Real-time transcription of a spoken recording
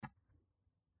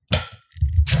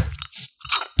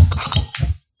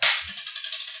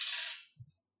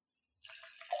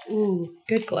Ooh,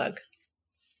 good glug.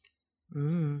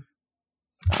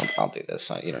 I'll do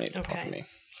this. You don't need to puff for me.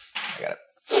 I got it.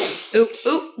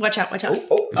 Ooh, watch out.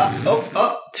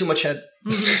 Too much head.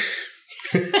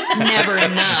 Never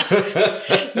enough.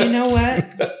 You know what?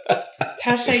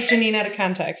 Hashtag Janine out of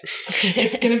context.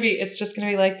 It's just gonna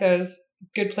be like those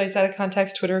Good Place Out of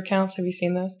Context Twitter accounts. Have you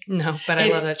seen those? No, but I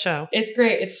love that show. It's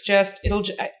great. It's just in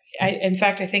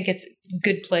fact, I think it's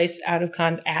Good Place at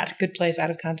Good Place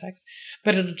Out of Context,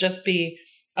 but it'll just be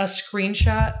a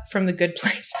screenshot from the Good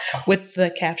Place with the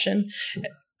caption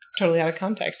totally out of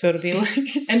context. So it'll be like,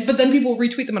 but then people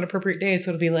retweet them on appropriate days.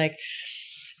 So it'll be like,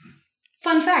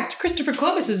 fun fact, Christopher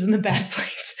Columbus is in the bad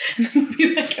place. And then it'll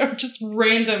be like, or just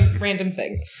random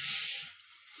thing.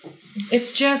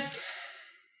 It's just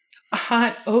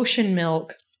hot ocean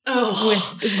milk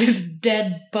with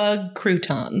dead bug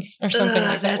croutons or something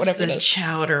like that. Whatever it is. That's the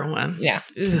chowder one. Yeah.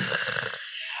 Ugh.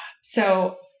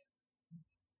 So,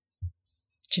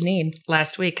 Janine.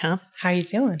 Last week, huh? How you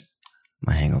feeling?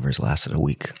 My hangovers lasted a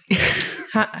week.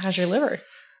 How's your liver?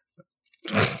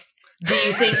 Do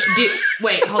you think...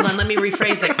 wait, hold on. Let me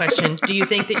rephrase that question. Do you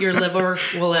think that your liver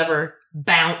will ever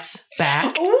bounce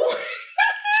back?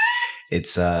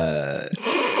 It's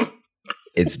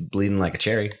bleeding like a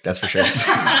cherry. That's for sure.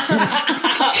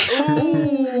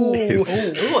 Ooh.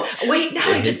 Wait,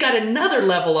 now I just got another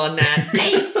level on that.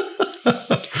 Damn.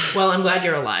 Well, I'm glad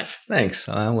you're alive. Thanks.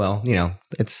 Well,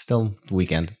 it's still the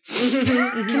weekend.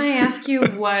 Can I ask you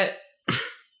what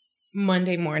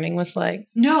Monday morning was like?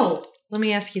 No. Let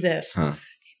me ask you this. Huh.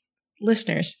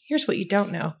 Listeners, here's what you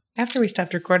don't know. After we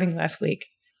stopped recording last week,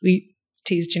 we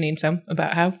teased Janine some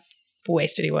about how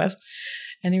wasted he was.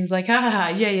 And he was like,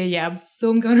 yeah. So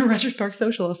I'm going to Rogers Park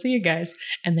Social. I'll see you guys.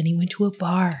 And then he went to a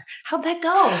bar. How'd that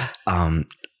go?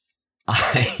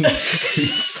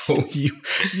 So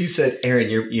you said, Aaron,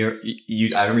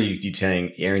 I remember you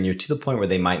saying, Aaron, you're to the point where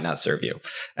they might not serve you.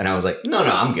 And I was like, no,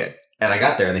 I'm good. And I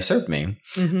got there and they served me.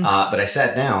 Mm-hmm. But I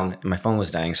sat down and my phone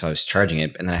was dying. So I was charging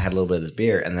it. And then I had a little bit of this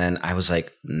beer. And then I was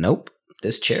like, nope,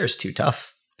 this chair is too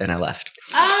tough. And I left.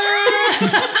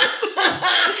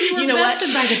 You know what?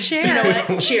 By the chair. You know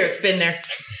what? Cheers. Been there.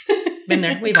 Been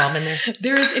there. We've all been there.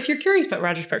 There is, if you're curious about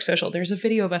Rogers Park Social, there's a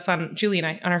video of us Julie and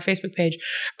I, on our Facebook page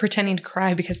pretending to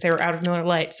cry because they were out of Miller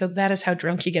Lite. So that is how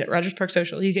drunk you get at Rogers Park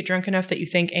Social. You get drunk enough that you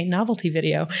think a novelty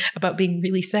video about being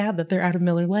really sad that they're out of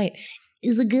Miller Lite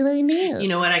is a good idea. You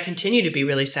know what? I continue to be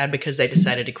really sad because they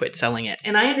decided to quit selling it.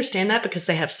 And I understand that because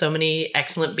they have so many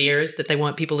excellent beers that they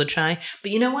want people to try. But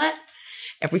you know what?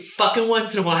 Every fucking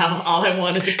once in a while, all I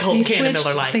want is a cold can of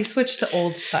Miller Lite. They switched to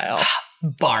old style.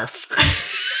 Barf.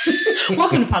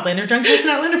 Welcome to Podlander Drunkcast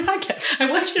and Outlander Podcast. I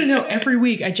want you to know every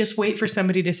week I just wait for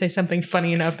somebody to say something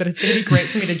funny enough that it's going to be great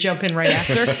for me to jump in right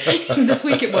after. And this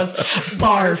week it was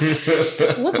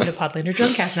barf. Welcome to Podlander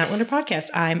Drunkcast and Outlander Podcast.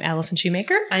 I'm Allison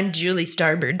Shoemaker. I'm Julie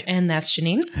Starbird. And that's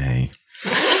Janine. Hey.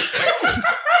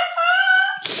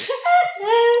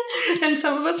 And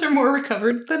some of us are more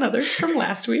recovered than others from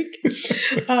last week.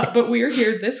 But we are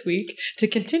here this week to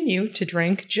continue to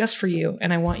drink just for you.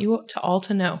 And I want you all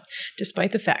to know,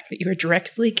 despite the fact that you are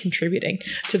directly contributing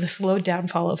to the slow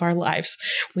downfall of our lives,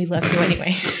 we love you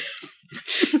anyway.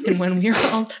 And when we're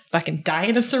all fucking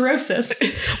dying of cirrhosis,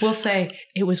 we'll say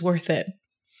it was worth it.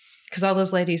 Because all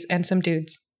those ladies and some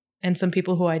dudes and some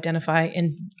people who identify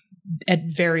at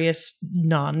various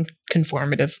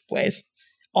non-conformative ways,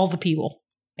 all the people.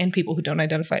 And people who don't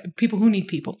identify, people who need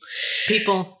people.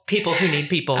 People who need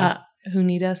people. Who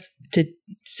need us to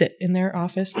sit in their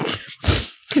office.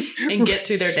 And get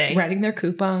through their day. Writing their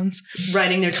coupons.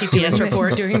 Writing their TPS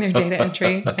reports. Doing their data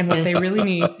entry. And what they really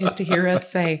need is to hear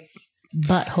us say,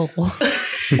 butthole.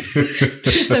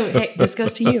 So, hey, this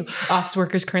goes to you. Office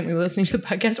workers currently listening to the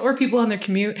podcast or people on their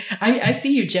commute. I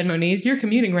see you, Jen Moniz. You're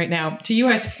commuting right now. To you,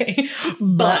 I say,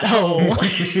 butthole.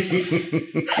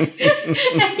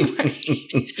 Anyway.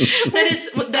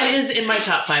 That is in my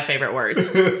top 5 favorite words.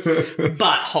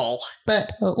 Butthole.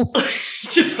 Butthole.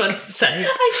 It's just funny to say. I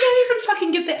can't even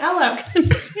fucking get the L out because it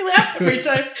makes me laugh every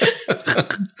time.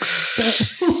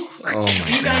 Oh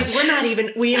my You guys,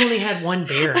 we only had one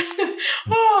beer.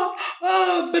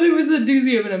 But it was a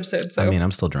doozy of an episode. So I mean,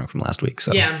 I'm still drunk from last week.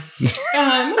 So yeah.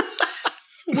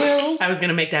 Well, I was going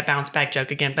to make that bounce back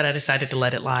joke again, but I decided to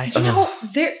let it lie.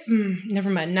 Never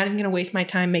mind. Not even going to waste my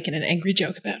time making an angry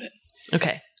joke about it.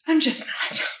 Okay. I'm just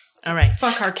not. All right.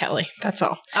 Fuck R. Kelly. That's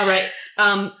all. All right.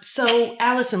 So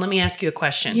Allison, let me ask you a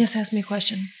question. Yes, ask me a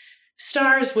question.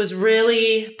 Stars was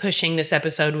really pushing this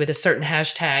episode with a certain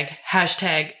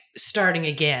hashtag starting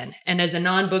again. And as a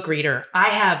non-book reader, I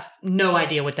have no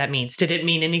idea what that means. Did it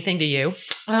mean anything to you?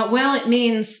 Well, it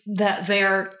means that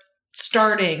they're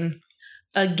starting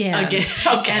again.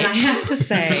 Okay. And I have to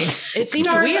say, It seems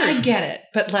stars, weird. I get it,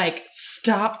 but like,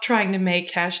 stop trying to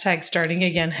make hashtag starting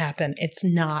again happen. It's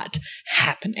not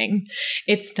happening.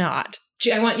 It's not.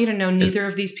 I want you to know neither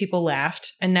of these people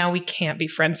laughed, and now we can't be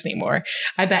friends anymore.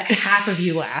 I bet half of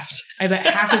you laughed. I bet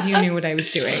half of you knew what I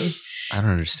was doing. I don't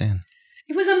understand.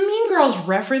 It was a Mean Girls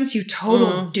reference, you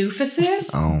total doofuses.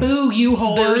 Oh. Boo, you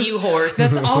whores. Boo, you horse.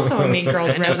 That's also a Mean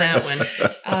Girls I know reference.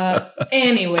 that one.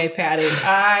 Anyway, Patty,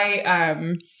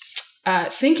 I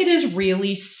think it is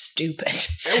really stupid.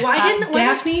 Why didn't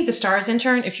Daphne, the STARS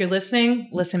intern, if you're listening,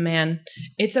 listen, man,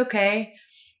 it's okay.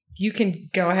 You can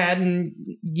go ahead and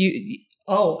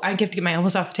I have to get my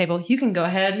elbows off the table. You can go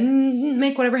ahead and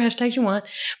make whatever hashtags you want.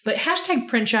 But hashtag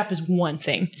print shop is one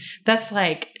thing. That's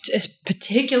like,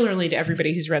 particularly to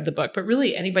everybody who's read the book, but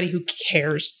really anybody who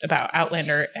cares about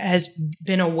Outlander has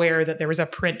been aware that there was a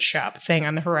print shop thing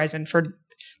on the horizon for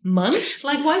months.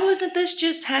 Like, why wasn't this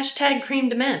just hashtag cream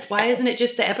de menthe? Why isn't it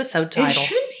just the episode title? It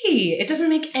should be. It doesn't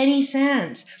make any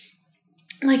sense.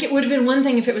 Like, it would have been one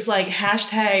thing if it was like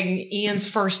hashtag Ian's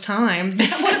first time.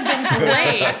 That would have been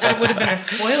great. That would have been a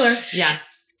spoiler. Yeah.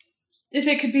 If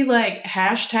it could be like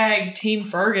hashtag Team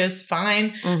Fergus,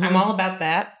 fine. I'm all about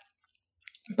that.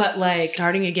 But like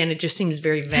Starting again, it just seems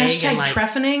very vague. hashtag and like,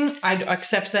 trefening, I'd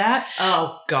accept that.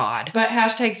 oh, God. But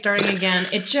hashtag starting again,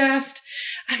 it just,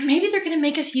 maybe they're going to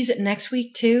make us use it next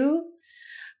week too.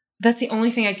 That's the only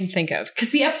thing I can think of.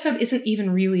 Because the episode isn't even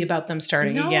really about them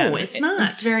starting again. No, it's not.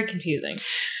 It's very confusing.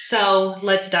 So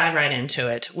let's dive right into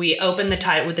it. We open the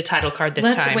title with the title card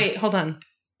this time. Wait, hold on.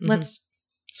 Let's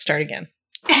start again.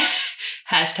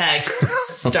 Hashtag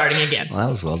starting again. Well,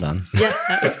 that was well done. Yeah,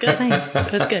 that was good. Thanks.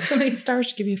 That was good. So many stars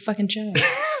to give you a fucking show.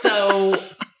 So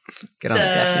Get on it, the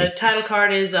Daphne. title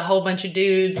card is a whole bunch of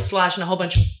dudes sloshing a whole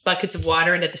bunch of buckets of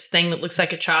water into this thing that looks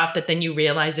like a trough that then you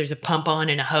realize there's a pump on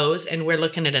and a hose, and we're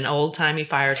looking at an old-timey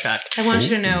fire truck. I want you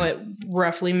to know at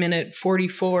roughly minute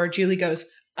 44, Julie goes,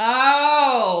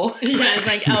 oh. Yeah, it's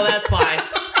like, oh, that's why.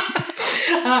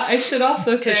 I should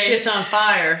also say, Because shit's on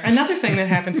fire. another thing that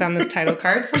happens on this title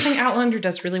card, something Outlander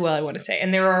does really well, I want to say.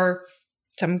 And there are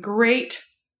some great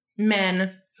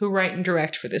men who write and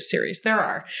direct for this series. There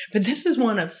are. But this is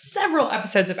one of several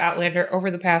episodes of Outlander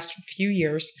over the past few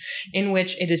years in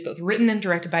which it is both written and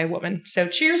directed by a woman. So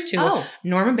cheers to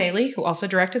Norma Bailey, who also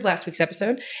directed last week's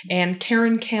episode, and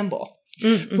Karen Campbell,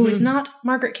 who is not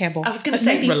Margaret Campbell. I was going but to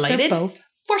say maybe related. They're both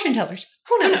fortune tellers.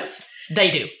 Who knows? Who knows?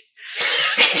 They do.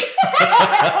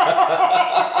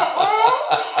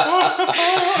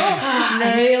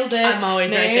 Nailed it. I'm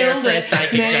always right there for a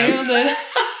psychic Nailed joke. it.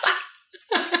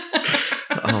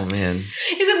 Oh, man.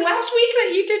 Is it last week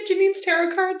that you did Janine's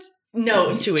tarot cards? No, it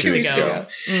was 2 weeks 2 weeks ago. ago.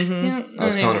 Mm-hmm. Yeah, I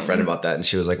was telling a friend about that, and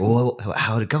she was like, well,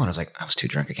 how did it go? And I was like, I was too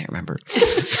drunk. I can't remember.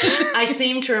 I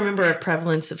seem to remember a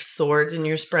prevalence of swords in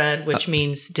your spread, which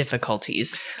means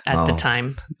difficulties at the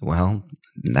time. Well,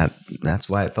 that's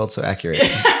why it felt so accurate.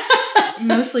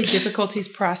 Mostly difficulties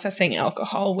processing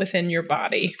alcohol within your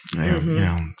body. Yeah, you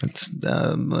know,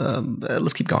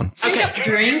 let's keep going. Okay.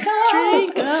 Drink up.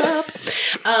 Drink up.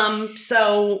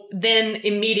 So then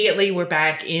immediately we're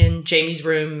back in Jamie's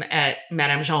room at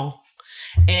Madame Jean.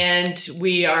 And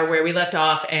we are where we left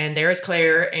off, and there is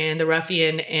Claire and the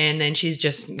ruffian, and then she's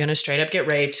just going to straight up get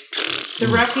raped. The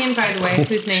ruffian, by the way,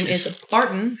 whose name is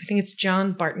Barton. I think it's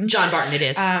John Barton. John Barton it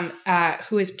is.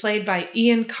 Who is played by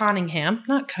Ian Conningham.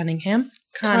 Not Cunningham.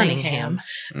 Cunningham.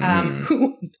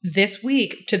 Who this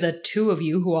week, to the two of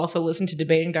you who also listened to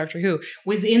Debating Doctor Who,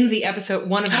 was in the episode,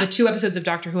 one of the 2 episodes of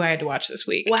Doctor Who I had to watch this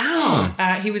week.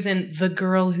 Wow. He was in The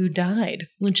Girl Who Died,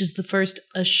 which is the first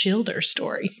Ashildr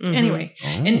story. Anyway,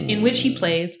 in which he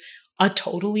plays a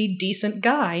totally decent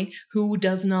guy who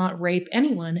does not rape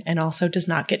anyone and also does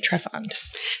not get trefonned.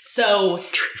 So,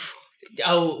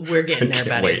 we're getting there,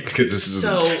 buddy. Wait, because this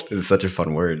is such a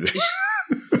fun word.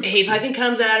 He fucking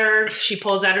comes at her. She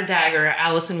pulls out her dagger.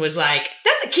 Allison was like,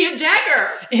 "That's a cute dagger."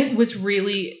 It was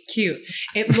really cute.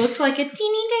 It looked like a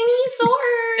teeny tiny sword.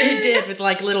 It did, with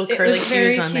like little curly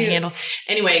cues on the handle.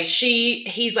 Anyway,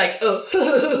 he's like,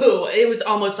 oh, it was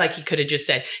almost like he could have just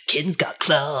said, "Kitten's got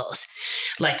claws,"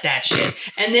 like that shit.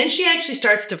 And then she actually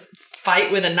starts to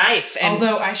fight with a knife. And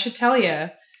although I should tell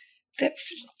you that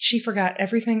she forgot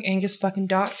everything Angus fucking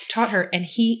taught her, and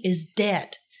he is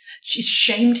dead. She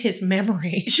shamed his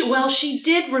memory. Well, she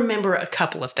did remember a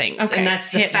couple of things, okay, and that's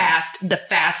the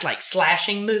fast like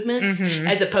slashing movements,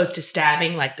 as opposed to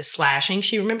stabbing, like the slashing.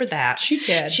 She remembered that. She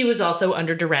did. She was also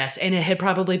under duress, and it had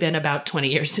probably been about 20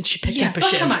 years since she picked up a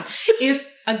shiv. Come on, if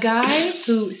a guy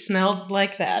who smelled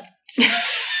like that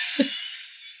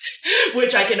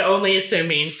which I can only assume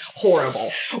means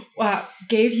horrible.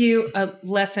 Gave you a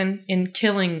lesson in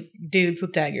killing dudes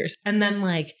with daggers. And then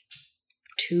like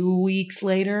 2 weeks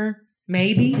later,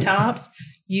 maybe tops,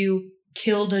 you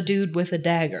killed a dude with a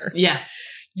dagger. Yeah.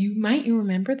 You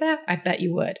remember that? I bet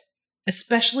you would.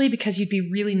 Especially because you'd be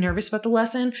really nervous about the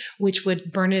lesson, which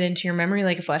would burn it into your memory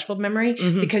like a flashbulb memory,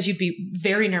 because you'd be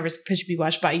very nervous because you'd be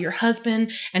watched by your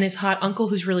husband and his hot uncle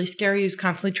who's really scary, who's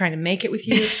constantly trying to make it with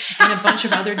you, and a bunch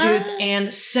of other dudes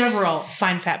and several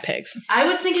fine fat pigs. I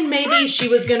was thinking maybe she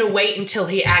was going to wait until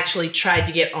he actually tried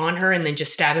to get on her and then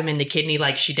just stab him in the kidney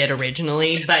like she did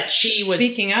originally. But she was...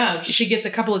 Speaking of, she gets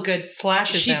a couple of good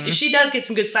slashes in. She does get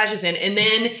some good slashes in. And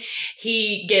then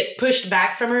he gets pushed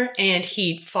back from her and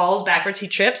he falls backwards. He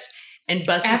trips and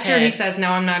busts his head. After he says,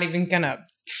 no, I'm not even going to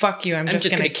fuck you. I'm just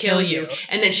going to kill you.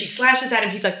 And then she slashes at him.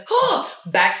 He's like, oh,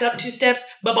 backs up 2 steps.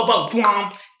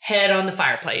 Thwomp. Head on the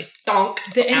fireplace. Donk.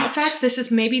 In fact, this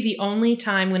is maybe the only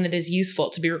time when it is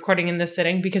useful to be recording in this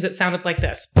sitting because it sounded like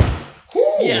this.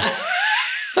 Yeah.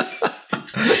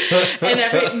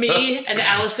 And me and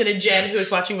Allison and Jen, who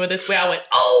was watching with us, we all went,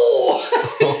 oh!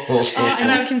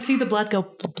 And I can see the blood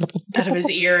go out of his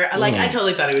ear. Like, I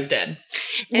totally thought he was dead.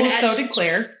 And so did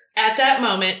Claire. At that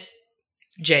moment,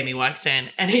 Jamie walks in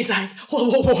and he's like,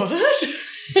 what?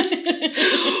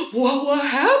 What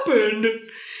happened?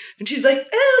 And she's like,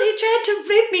 oh, he tried to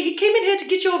rape me. He came in here to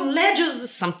get your ledgers.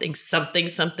 Something.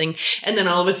 And then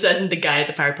all of a sudden, the guy at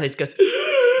the fireplace goes,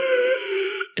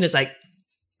 and is like,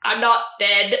 I'm not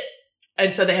dead.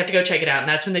 And so they have to go check it out. And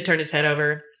that's when they turn his head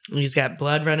over. And he's got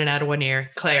blood running out of one ear.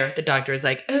 Claire, the doctor, is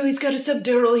like, oh, he's got a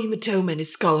subdural hematoma in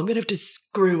his skull. I'm going to have to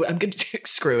screw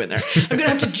in there. I'm going to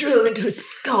have to drill into his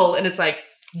skull. And it's like,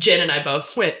 Jen and I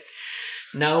both went,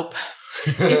 nope.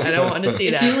 I don't want to see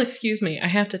that. If you'll excuse me, I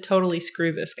have to totally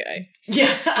screw this guy.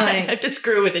 Yeah, I have to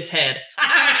screw with his head.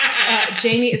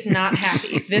 Jamie is not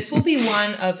happy. This will be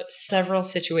one of several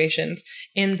situations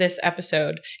in this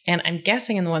episode, and I'm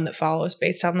guessing in the one that follows,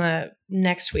 based on the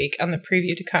next week, on the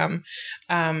preview to come,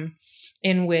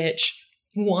 in which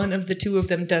one of the two of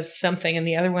them does something, and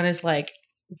the other one is like,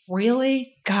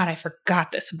 really? God, I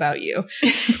forgot this about you.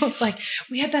 Like,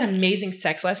 we had that amazing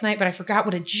sex last night, but I forgot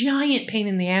what a giant pain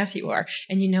in the ass you are.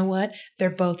 And you know what? They're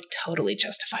both totally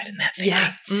justified in that thinking.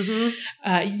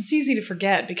 Yeah. It's easy to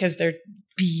forget because they're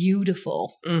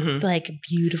beautiful. Like,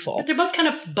 beautiful. But they're both kind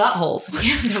of buttholes.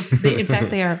 Yeah, in fact,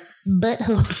 they are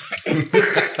buttholes.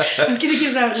 I'm going to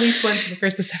get it out at least once in the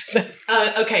course of this episode.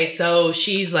 Okay, so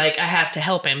she's like, I have to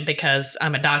help him because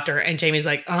I'm a doctor. And Jamie's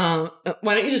like, why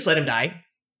don't you just let him die?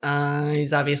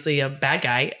 He's obviously a bad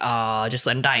guy. Just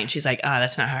let him die. And she's like,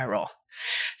 that's not how I roll.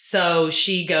 So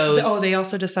she goes... Oh, they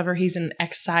also discover he's an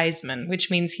exciseman,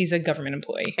 which means he's a government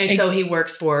employee. And so he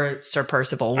works for Sir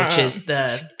Percival, which is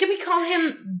the... Did we call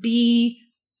him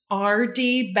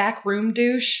BRD, backroom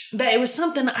douche? It was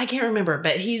something, I can't remember,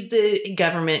 but he's the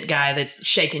government guy that's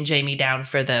shaking Jamie down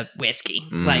for the whiskey.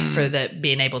 Like for the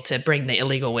being able to bring the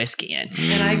illegal whiskey in.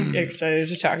 And I'm excited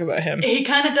to talk about him. He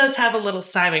kind of does have a little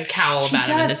Simon Cowell about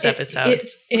him in this episode.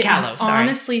 It Callow, sorry.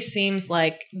 Honestly seems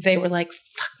like they were like,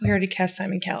 fuck, we already cast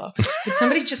Simon Callow. Did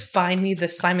somebody just find me the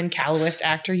Simon Callowest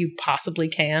actor you possibly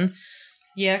can?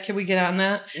 Yeah, can we get on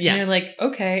that? Yeah. And they're like,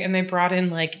 okay. And they brought in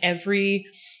like every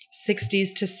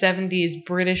 60s to 70s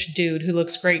British dude who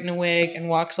looks great in a wig and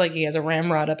walks like he has a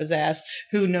ramrod up his ass,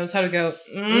 who knows how to go,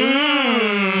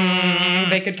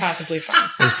 they could possibly find.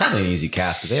 It was probably an easy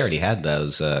cast because they already had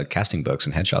those casting books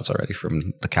and headshots already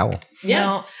from the Cowell. Yeah.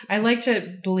 Well, I like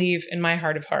to believe in my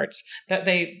heart of hearts that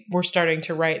they were starting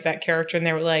to write that character and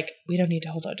they were like, we don't need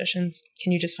to hold auditions.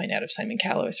 Can you just find out if Simon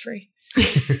Callow is free?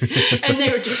 And they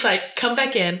were just like, come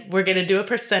back in. We're going to do a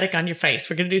prosthetic on your face.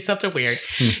 We're going to do something weird.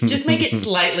 Just make it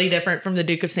slightly different from the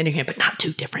Duke of Sandringham, but not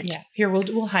too different. Yeah. Here,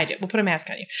 we'll hide it. We'll put a mask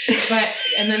on you.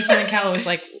 And then Simon Callow was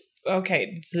like,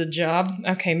 okay, it's a job.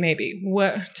 Okay, maybe.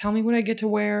 What? Tell me what I get to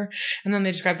wear. And then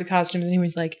they described the costumes and he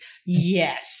was like,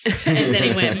 yes. And then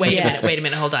he went, wait a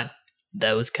minute, hold on.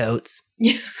 Those coats.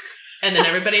 Yeah. And then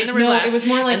everybody in the room laughed. It was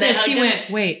more like this. He went,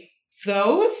 wait,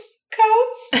 those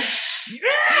coats?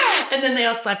 Yeah. And then they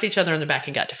all slapped each other on the back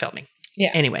and got to filming. Yeah.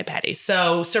 Anyway, Patty.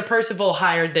 So Sir Percival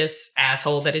hired this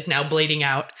asshole that is now bleeding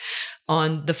out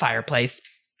on the fireplace.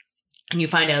 And you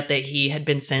find out that he had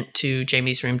been sent to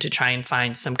Jamie's room to try and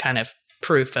find some kind of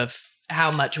proof of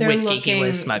how much whiskey he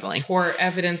was smuggling. For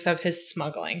evidence of his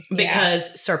smuggling.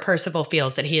 Because Sir Percival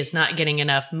feels that he is not getting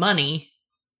enough money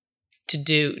to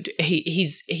do.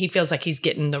 He feels like he's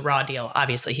getting the raw deal.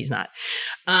 Obviously, he's not.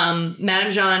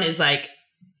 Madame Jean is like,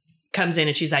 comes in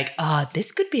and she's like,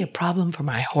 this could be a problem for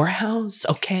my whorehouse,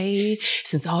 okay?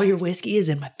 Since all your whiskey is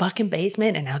in my fucking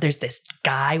basement and now there's this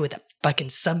guy with a fucking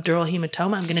subdural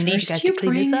hematoma. I'm going to need you guys to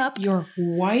clean this up. Your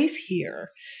wife here,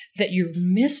 that your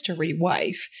mystery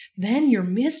wife, then your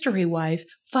mystery wife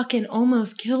fucking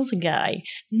almost kills a guy.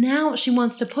 Now she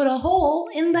wants to put a hole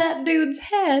in that dude's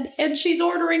head, and she's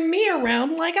ordering me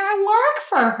around like I work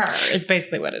for her. Is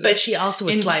basically what it is. But she also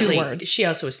was In 2 slightly. words. She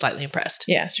also was slightly impressed.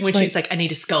 Yeah, When she's like, I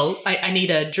need a skull, I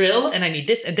need a drill, and I need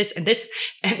this and this and this,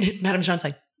 and Madame Jean's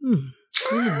like,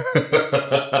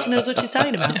 She knows what she's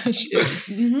talking about.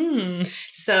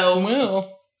 So,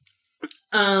 well,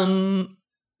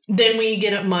 then we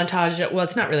get a montage. Well,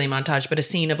 it's not really a montage, but a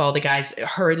scene of all the guys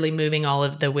hurriedly moving all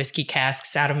of the whiskey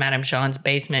casks out of Madame Jean's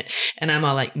basement. And I'm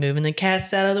all like, moving the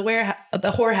casks out of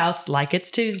the whorehouse like it's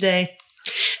Tuesday.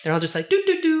 They're all just like,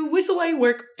 do, whistle while you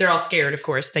work. They're all scared, of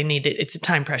course. They need it. It's a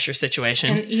time pressure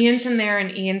situation. and Ian's in there,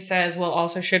 and Ian says, well,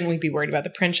 also, shouldn't we be worried about the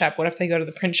print shop? What if they go to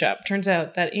the print shop? Turns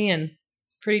out that Ian,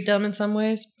 pretty dumb in some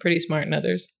ways, pretty smart in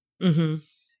others. Mm-hmm.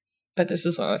 But this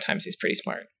is one of the times he's pretty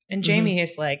smart. And Jamie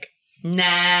is like,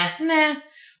 Nah.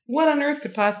 what on earth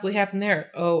could possibly happen there?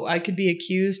 Oh, I could be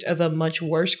accused of a much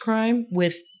worse crime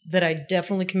that I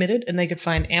definitely committed, and they could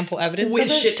find ample evidence With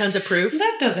of it. shit tons of proof.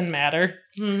 That doesn't matter.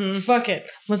 Mm-hmm. Fuck it.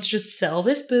 Let's just sell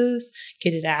this booze,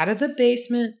 get it out of the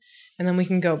basement, and then we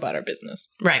can go about our business.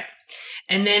 Right.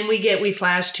 And then we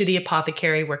flash to the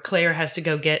apothecary where Claire has to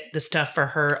go get the stuff for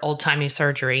her old-timey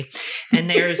surgery. And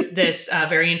there's this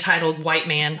very entitled old white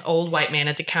man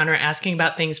at the counter asking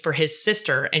about things for his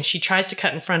sister. And she tries to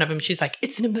cut in front of him. She's like,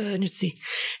 it's an emergency.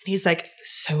 And he's like,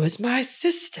 so is my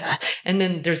sister. And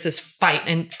then there's this fight.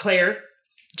 And Claire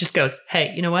just goes,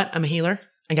 hey, you know what? I'm a healer.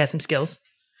 I got some skills.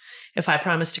 If I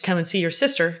promise to come and see your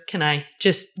sister, can I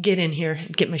just get in here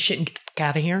and get my shit and get the fuck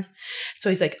out of here? So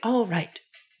he's like, all right.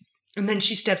 And then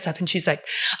she steps up and she's like,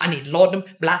 I need laudanum,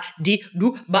 blah, di,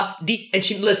 do, ba, di. And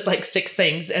she lists like 6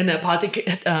 things. And the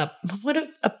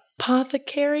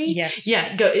apothecary? Yes.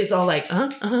 Yeah, is all like,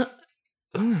 oh,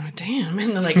 damn.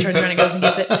 And then like turns around and goes and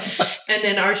gets it. And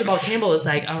then Archibald Campbell is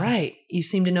like, all right, you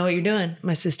seem to know what you're doing.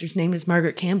 My sister's name is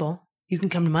Margaret Campbell. You can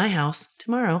come to my house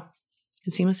tomorrow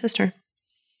and see my sister.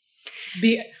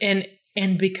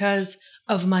 And because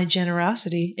of my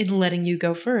generosity in letting you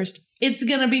go first, it's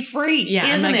gonna be free.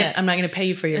 Yeah, isn't it? I'm not gonna pay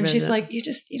you for your And visit. she's like, you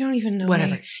don't even know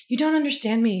Whatever. me. You don't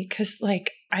understand me because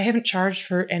like I haven't charged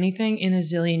for anything in a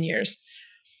zillion years.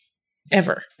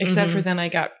 Ever. Except for then I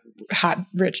got hot,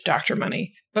 rich doctor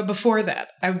money. But before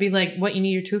that, I would be like, what, you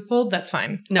need your tooth pulled? That's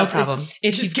fine. No problem.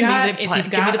 If Just you've give me got,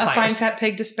 the a fine pliers. fat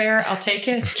pig to spare, I'll take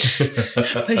it.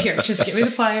 But here, just give me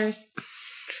the pliers.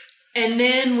 And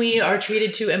then we are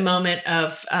treated to a moment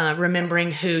of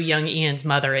remembering who young Ian's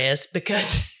mother is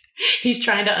because he's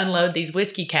trying to unload these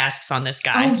whiskey casks on this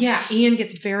guy. Oh, yeah. Ian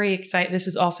gets very excited. This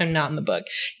is also not in the book.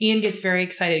 Ian gets very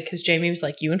excited because Jamie was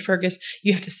like, you and Fergus,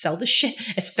 you have to sell this shit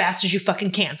as fast as you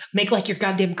fucking can. Make like your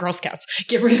goddamn Girl Scouts.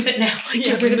 Get rid of it now.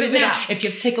 Get rid of it now. If you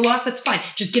have to take a loss, that's fine.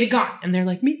 Just get it gone. And they're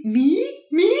like, me?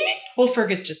 Well,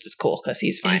 Fergus just is cool because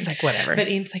he's fine. He's like, whatever. But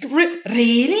Ian's like,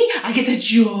 really? I get the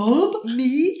job?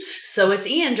 Me? So it's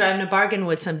Ian driving a bargain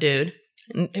with some dude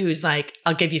who's like,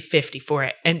 I'll give you 50 for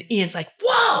it. And Ian's like,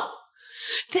 whoa,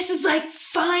 this is like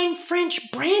fine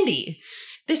French brandy.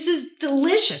 This is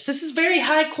delicious. This is very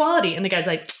high quality. And the guy's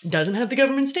like, doesn't have the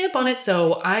government stamp on it.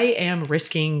 So I am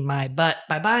risking my butt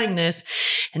by buying this.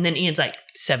 And then Ian's like,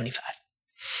 75.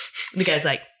 The guy's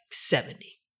like, 70.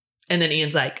 And then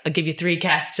Ian's like, I'll give you 3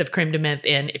 casks of creme de menthe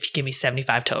in if you give me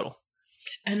 75 total.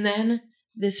 And then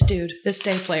this dude, this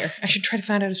day player, I should try to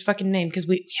find out his fucking name because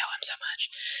we owe him so much.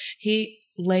 He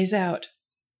lays out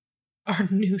our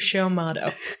new show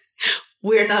motto.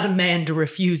 We're not a man to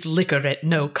refuse liquor at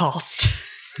no cost.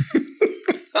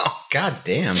 Oh, God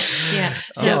damn. Yeah.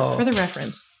 So for the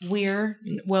reference,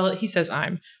 he says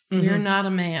we're not a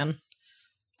man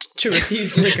to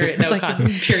refuse liquor at no cost.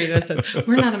 Period.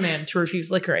 We're not a man to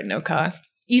refuse liquor at no cost.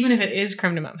 Even if it is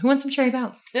creme de menthe. Who wants some cherry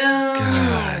bounce?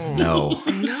 God, no.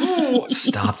 No.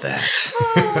 Stop that.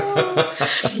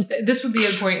 This would be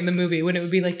a point in the movie when it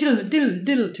would be like diddle, diddle,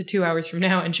 diddle to 2 hours from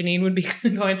now, and Janine would be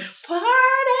going,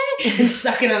 party, and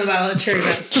sucking on the bottle of cherry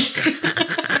bounce.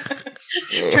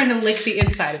 Trying to lick the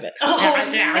inside of it.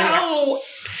 Oh, no.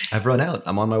 I've run out.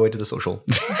 I'm on my way to the social.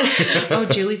 Oh,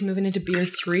 Julie's moving into beer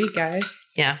 3, guys.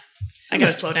 Yeah. I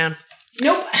gotta slow down.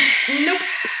 Nope.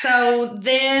 So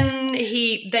then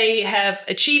they have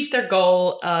achieved their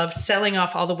goal of selling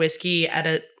off all the whiskey at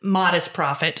a modest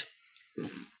profit.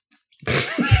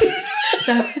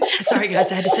 Sorry,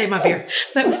 guys, I had to save my beer.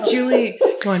 That was Julie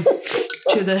going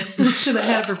to the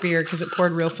head of her beer because it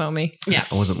poured real foamy. Yeah.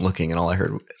 I wasn't looking, and all I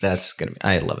heard,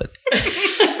 I love it.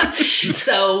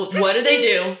 So what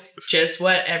do? Just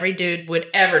what every dude would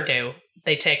ever do.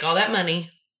 They take all that money,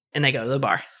 and they go to the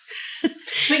bar.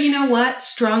 But you know what?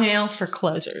 Strong ales for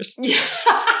closers.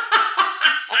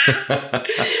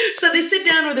 So they sit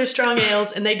down with their strong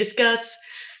ales and they discuss,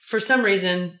 for some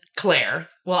reason, Claire.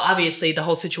 Well, obviously, the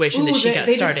whole situation that she got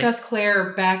they started. They discuss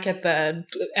Claire back at the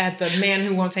man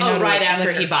who won't say no. Right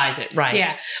after he buys it, right?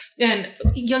 Yeah, and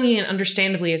Young Ian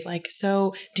understandably is like,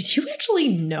 so did you actually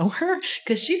know her?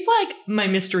 Because she's like my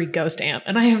mystery ghost aunt,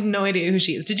 and I have no idea who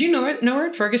she is. Did you know her?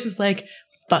 And Fergus is like,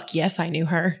 fuck yes, I knew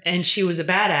her, and she was a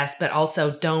badass, but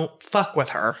also don't fuck with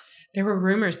her. There were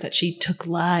rumors that she took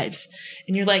lives,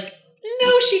 and you're like,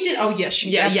 no, she did. Oh yes,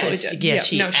 she absolutely did. Yeah,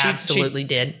 she absolutely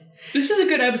did. This is a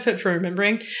good episode for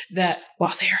remembering that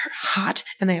while they are hot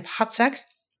and they have hot sex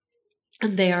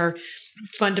and they are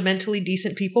fundamentally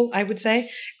decent people, I would say,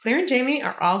 Claire and Jamie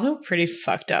are also pretty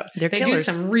fucked up. They killers. do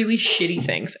some really shitty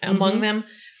things. Among them,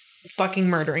 fucking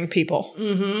murdering people.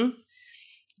 Mm-hmm.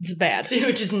 It's bad.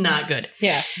 Which is not good.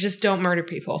 Yeah, just don't murder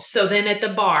people. So then at the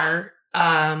bar...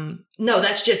 no,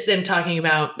 that's just them talking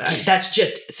about,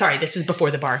 sorry, this is before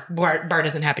the bar. Bar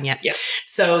doesn't happen yet. Yes.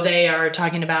 So they are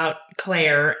talking about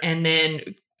Claire, and then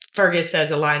Fergus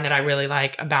says a line that I really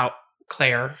like about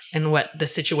Claire and what the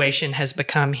situation has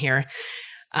become here.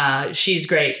 She's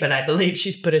great, but I believe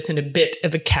she's put us in a bit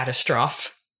of a catastrophe.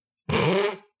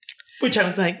 Which I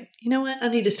was like, you know what? I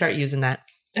need to start using that.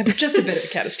 Just a bit of a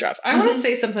catastrophe. I want to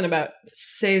say something about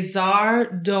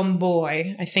César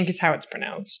Domboy, I think is how it's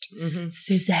pronounced.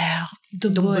 César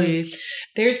Domboy.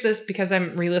 There's this, because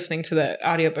I'm re-listening to the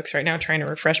audiobooks right now, trying to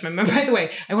refresh my memory. By the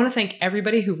way, I want to thank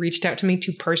everybody who reached out to me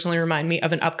to personally remind me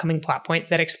of an upcoming plot point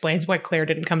that explains why Claire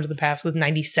didn't come to the past with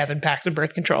 97 packs of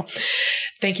birth control.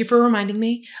 Thank you for reminding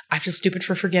me. I feel stupid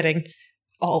for forgetting.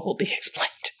 All will be explained.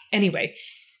 Anyway,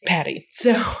 Patty.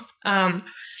 So,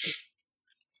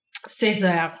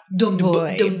 César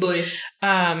Domboy.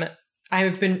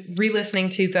 I've been re-listening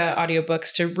to the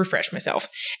audiobooks to refresh myself.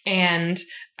 And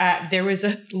there was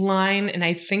a line, and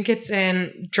I think it's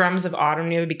in Drums of Autumn,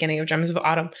 near the beginning of Drums of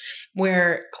Autumn,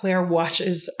 where Claire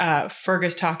watches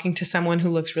Fergus talking to someone who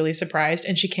looks really surprised,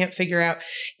 and she can't figure out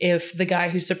if the guy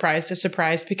who's surprised is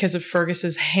surprised because of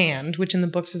Fergus's hand, which in the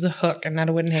books is a hook and not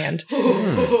a wooden hand.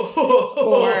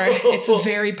 Or it's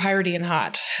very piratey and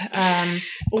hot.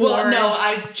 Well, no,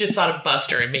 I just thought of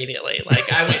Buster immediately.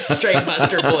 Like, I went straight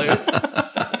Buster Blue.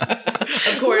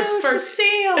 Of course,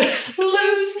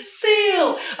 loose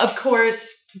seal. Of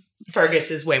course,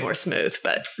 Fergus is way more smooth,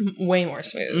 but way more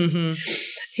smooth. Mm-hmm.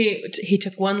 He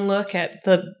took one look at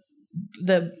the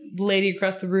lady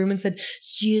across the room and said,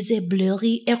 "She's a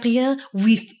blurry area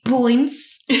with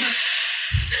points."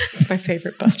 It's my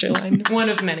favorite Buster line. One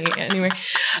of many, anyway.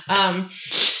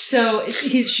 So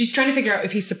she's trying to figure out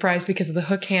if he's surprised because of the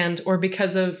hook hand or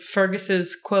because of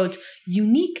Fergus's, quote,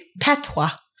 unique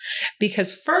patois.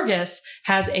 Because Fergus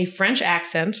has a French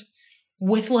accent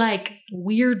with like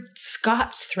weird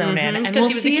Scots thrown in. And because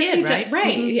he was a kid, right?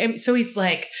 Right. Mm-hmm. So he's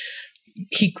like,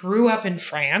 he grew up in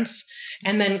France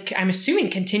and then I'm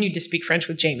assuming continued to speak French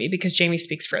with Jamie because Jamie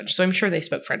speaks French. So I'm sure they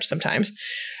spoke French sometimes.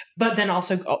 But then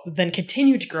also then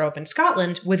continued to grow up in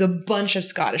Scotland with a bunch of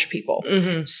Scottish people.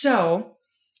 Mm-hmm. So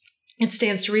it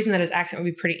stands to reason that his accent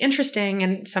would be pretty interesting.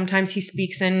 And sometimes he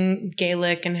speaks in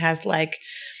Gaelic and has like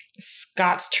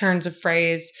Scots turns of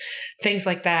phrase, things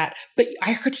like that. But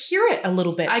I could hear it a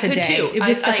little bit today. I could too. It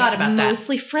was I thought about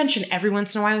mostly French, and every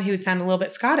once in a while he would sound a little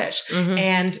bit Scottish. Mm-hmm.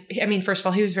 And I mean, first of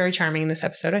all, he was very charming in this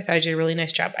episode. I thought he did a really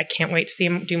nice job. I can't wait to see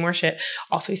him do more shit.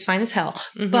 Also, he's fine as hell.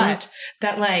 Mm-hmm. But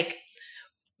that like,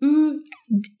 ooh,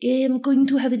 I'm going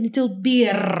to have a little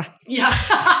beer. Yeah.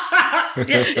 It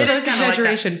is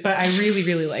exaggeration, like, but I really,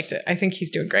 really liked it. I think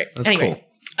he's doing great. That's cool.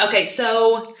 Okay,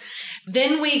 so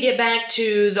then we get back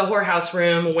to the whorehouse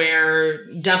room where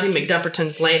Dumpy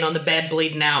McDumperton's laying on the bed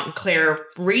bleeding out, and Claire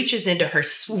reaches into her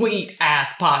sweet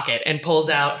ass pocket and pulls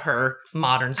out her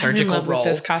modern surgical roll. With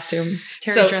this costume.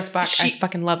 Terry Dressbach, I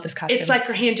fucking love this costume. It's like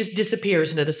her hand just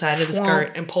disappears into the side of the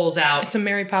skirt and pulls out. It's a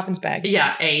Mary Poppins bag.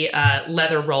 Yeah, a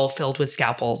leather roll filled with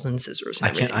scalpels and scissors.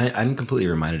 And I'm completely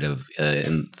reminded of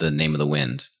in The Name of the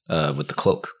Wind. With the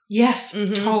cloak. Yes,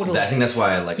 totally. I think that's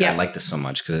why I like this so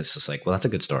much, because it's just like, well, that's a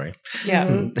good story.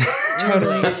 Yeah,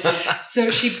 totally. So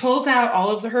she pulls out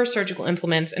all of her surgical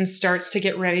implements and starts to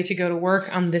get ready to go to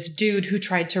work on this dude who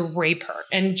tried to rape her.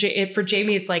 And for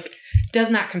Jamie, it's like,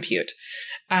 does not compute.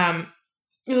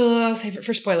 I'll save it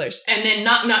for spoilers. And then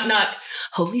knock, knock, knock.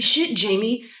 Holy shit,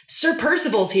 Jamie. Sir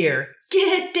Percival's here.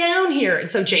 Get down here. And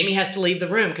so Jamie has to leave the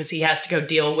room because he has to go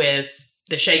deal with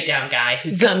the shakedown guy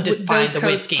who's come to find the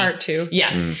whiskey. Part 2.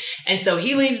 Yeah. And so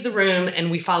he leaves the room and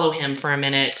we follow him for a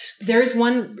minute. There's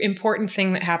one important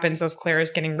thing that happens as Claire is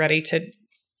getting ready to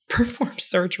perform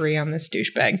surgery on this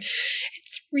douchebag.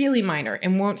 It's really minor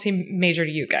and won't seem major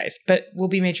to you guys, but will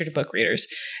be major to book readers.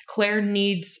 Claire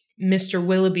needs Mr.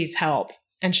 Willoughby's help,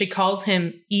 and she calls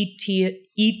him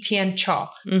Etienne Chaw,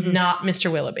 not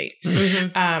Mr. Willoughby.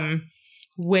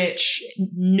 Which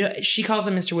she calls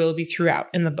him Mr. Willoughby throughout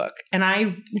in the book. And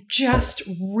I just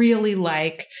really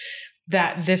like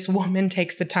that this woman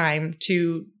takes the time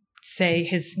to say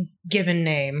his given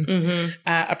name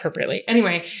appropriately.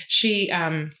 Anyway, she,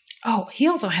 he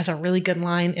also has a really good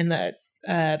line in the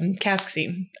cask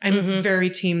scene. I'm very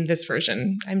team this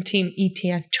version. I'm team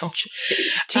Etienne Chaw.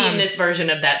 Team this version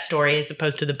of that story as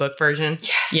opposed to the book version.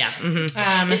 Yes.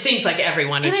 Yeah. It seems like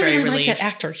everyone is very relieved. Like that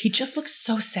actor. He just looks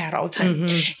so sad all the time.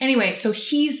 Anyway, so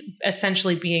he's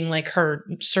essentially being like her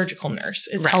surgical nurse,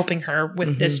 is helping her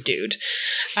with this dude.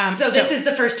 So this is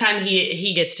the first time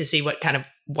he gets to see what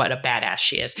a badass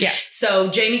she is. Yes. So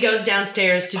Jamie goes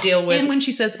downstairs to deal with... And when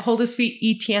she says, hold his feet,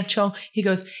 Etienne Chaw, he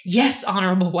goes, yes,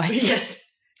 honorable wife. Yes.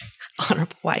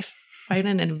 Honorable wife. Why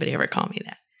didn't anybody ever call me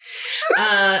that?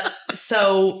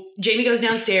 So Jamie goes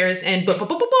downstairs and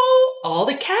all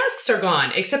the casks are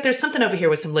gone, except there's something over here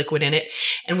with some liquid in it.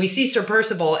 And we see Sir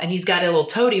Percival, and he's got a little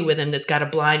toady with him that's got a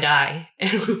blind eye.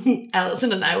 And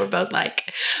Allison and I were both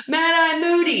like, Mad Eye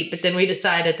Moody. But then we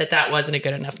decided that wasn't a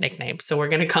good enough nickname. So we're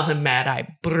going to call him Mad Eye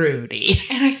Broody.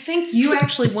 And I think you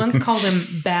actually once called him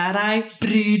Bad Eye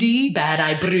Broody. Bad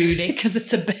Eye Broody. Because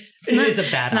it's a bad eye.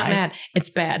 It's not mad.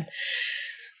 It's bad.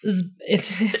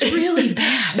 It's really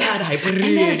bad. Bad Eye Broody.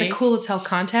 And that is a cool as hell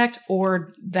contact,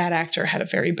 or that actor had a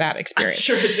very bad experience. I'm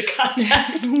sure it's a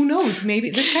contact. Who knows?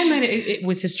 Maybe this guy it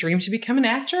was his dream to become an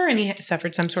actor, and he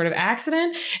suffered some sort of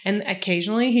accident, and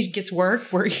occasionally he gets work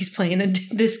where he's playing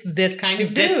this kind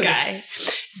of dude. This guy.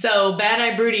 So Bad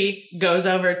Eye Broody goes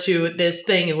over to this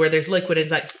thing where there's liquid. It's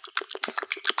like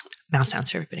mouth sounds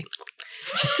for everybody.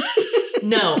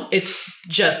 No, it's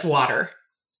just water.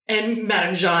 And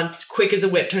Madame Jean, quick as a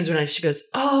whip, turns around and she goes,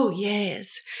 oh,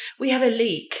 yes, we have a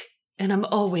leak. And I'm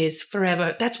always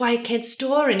forever. That's why I can't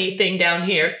store anything down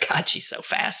here. God, she's so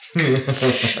fast.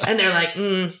 And they're like,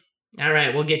 all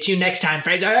right, we'll get you next time,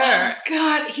 Fraser. Oh,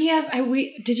 God, he has.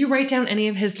 Did you write down any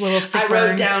of his little sick burns? I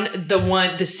wrote down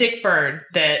the sick burn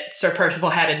that Sir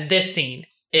Percival had in this scene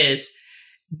is,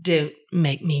 don't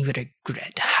make me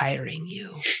regret hiring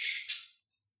you.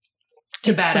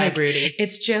 To Bad Eye Broody.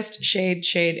 It's just shade,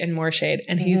 and more shade.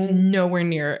 And he's nowhere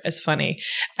near as funny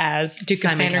as Duke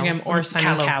of Sandringham or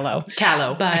Simon Callow.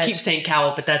 Callow. But I keep saying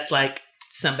Callow, but that's like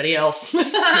somebody else.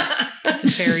 Yes, that's a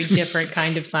very different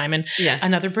kind of Simon. Yeah.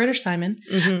 Another British Simon.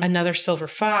 Another Silver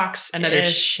Fox. Another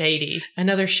shady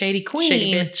queen.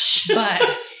 Shady bitch. But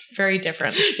very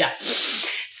different. Yeah.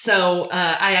 So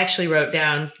I actually wrote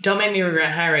down, don't make me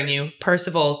regret hiring you,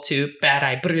 Percival to Bad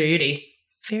Eye Broody.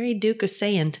 Very Duke of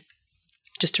Sand.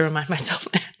 Just to remind myself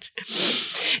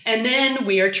that. And then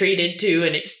we are treated to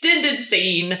an extended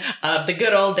scene of the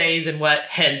good old days and what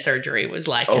head surgery was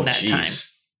like in that time.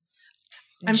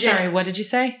 I'm sorry, what did you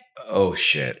say? Oh,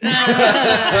 shit.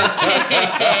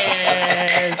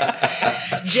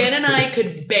 Jen and I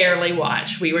could barely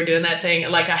watch. We were doing that thing.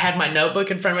 Like, I had my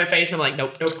notebook in front of my face, and I'm like,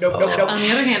 nope. On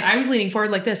the other hand, I was leaning forward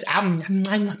like this. Oh,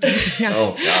 God.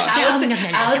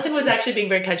 Allison was actually being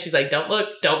very kind. She's like, don't look,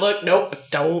 nope,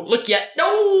 don't look yet.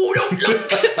 No, don't look.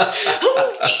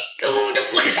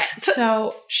 Don't look at that.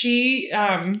 So she...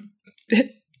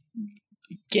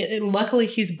 luckily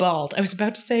he's bald. I was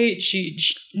about to say she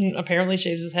apparently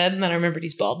shaves his head, and then I remembered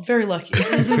he's bald. Very lucky.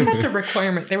 That's a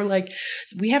requirement. They were like,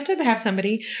 we have to have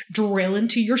somebody drill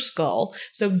into your skull,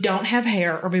 so don't have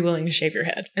hair or be willing to shave your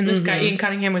head. And this guy, Ian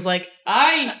Cunningham, was like,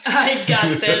 I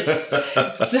got this.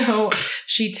 So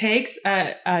she takes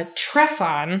a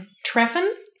Treffon.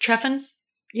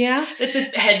 Yeah. It's a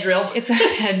head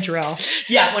drill.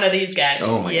 Yeah, one of these guys.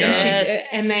 Oh my God.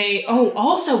 And they,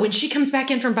 also when she comes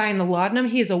back in from buying the laudanum,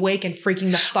 he is awake and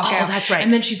freaking the fuck out. Oh, that's right.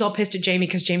 And then she's all pissed at Jamie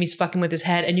because Jamie's fucking with his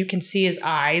head, and you can see his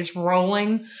eyes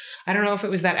rolling. I don't know if it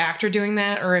was that actor doing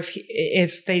that or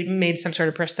if they made some sort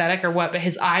of prosthetic or what, but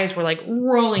his eyes were like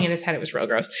rolling in his head. It was real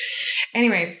gross.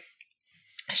 Anyway,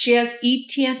 she has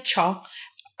Etienne Chaw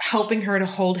helping her to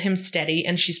hold him steady,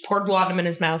 and she's poured laudanum in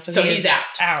his mouth. So he's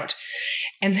out.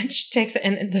 And then she takes it,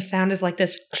 and the sound is like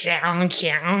this. It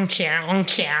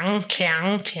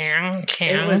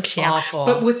was awful.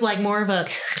 But with like more of a...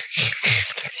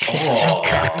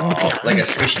 like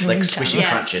squishy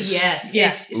crunches.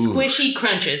 Yes. Squishy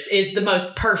crunches is the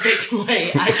most perfect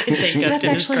way I can think of. That's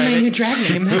actually my new drag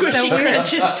name. Squishy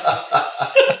crunches.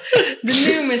 The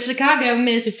new Miss Chicago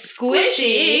Miss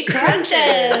Squishy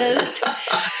Crunches.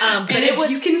 But it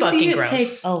was fucking gross. Take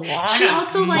a lot. She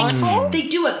also they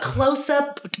do a close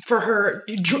up for her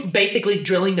basically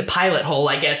drilling the pilot hole,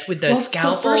 I guess, with the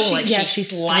scalpel. So she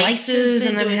slices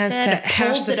and then has to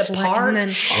hash it apart.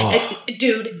 And then,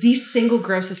 dude, the single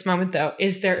grossest moment though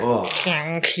is their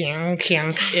then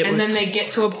they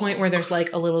get to a point where there's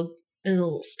like a little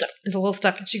stuck. It's a little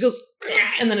stuck, and she goes,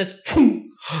 and then it's.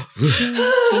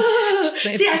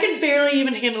 See, I can barely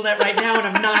even handle that right now, and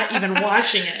I'm not even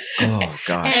watching it. Oh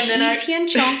gosh! And then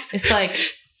it's like.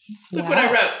 Look what I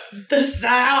wrote. The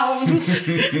sounds.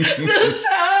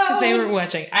 Because they were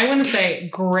watching. I want to say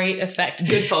great effect.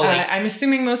 Good Foley. I'm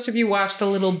assuming most of you watched the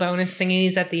little bonus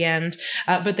thingies at the end.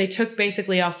 But they took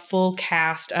basically a full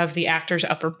cast of the actor's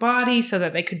upper body so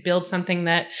that they could build something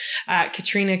that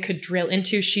Katrina could drill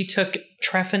into. She took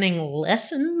trephining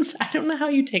lessons. I don't know how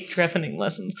you take trephining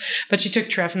lessons. But she took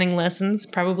trephining lessons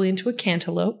probably into a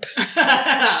cantaloupe.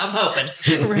 I'm hoping.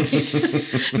 Right.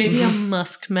 Maybe a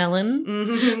muskmelon.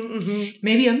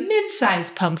 Maybe a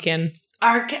mid-sized pumpkin.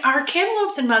 Are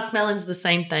cantaloupes and muskmelons the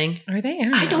same thing? Are they?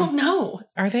 I don't know.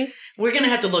 Are they? We're going to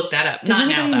have to look that up. Does Not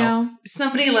now, though. Know?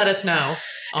 Somebody let us know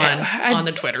on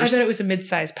the Twitters. I bet it was a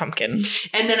mid-sized pumpkin.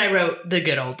 And then I wrote the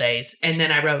good old days. And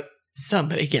then I wrote,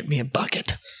 somebody get me a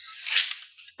bucket.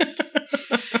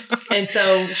 And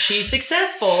so she's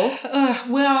successful.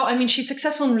 Well, I mean, she's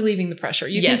successful in relieving the pressure.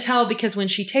 You can tell because when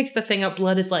she takes the thing up,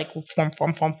 blood is like form.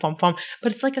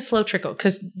 But it's like a slow trickle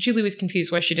because Julie was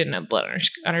confused why she didn't have blood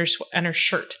on her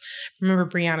shirt. Remember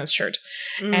Brianna's shirt?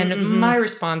 Mm-hmm. And my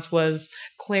response was,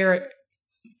 Claire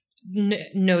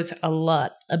knows a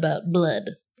lot about blood.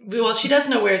 Well, she does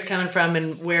know where it's coming from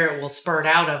and where it will spurt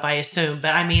out of, I assume.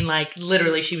 But I mean, like,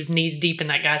 literally, she was knees deep in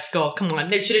that guy's skull. Come on.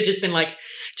 There should have just been, like,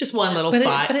 just one little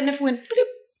spot. But it never went,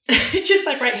 just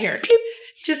like right here.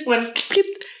 Just one.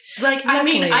 Like, I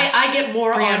mean, I get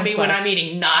more Brianna's on me when I'm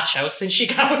eating nachos than she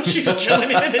got when she was drilling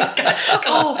into this guy's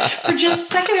skull. For just a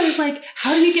second, I was like,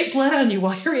 how do you get blood on you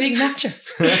while you're eating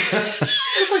nachos?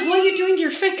 Like, what are you doing to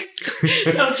your fingers?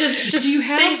 No, just do you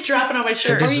have things dropping on my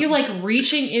shirt. Are you like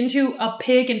reaching into a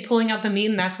pig and pulling out the meat,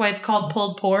 and that's why it's called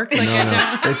pulled pork? Like,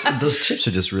 no. Those chips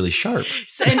are just really sharp.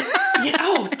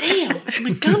 Oh, damn.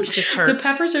 My gums just hurt. The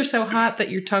peppers are so hot that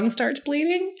your tongue starts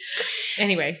bleeding.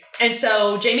 Anyway. And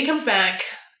so Jamie comes back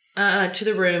to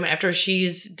the room after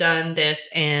she's done this,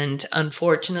 and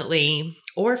unfortunately,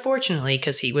 or fortunately,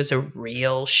 because he was a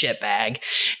real shitbag,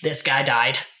 this guy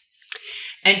died.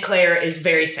 And Claire is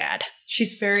very sad.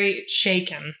 She's very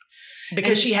shaken.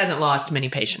 Because she hasn't lost many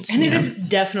patients. And it is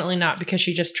definitely not because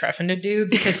she just trephined a dude,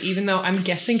 because even though I'm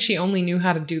guessing she only knew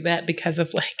how to do that because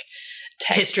of like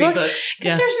history books.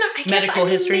 Because there's not medical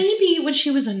history. Maybe when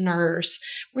she was a nurse,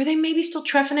 were they maybe still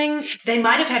trephining? They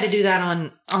might have had to do that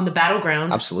on the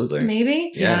battleground. Absolutely.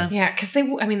 Maybe. Yeah. Yeah. Because they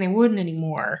wouldn't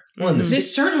anymore. Well,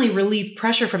 this certainly relieved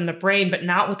pressure from the brain, but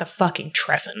not with a fucking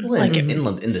trephin. Well, like in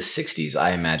the 60s,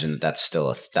 I imagine that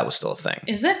was still a thing.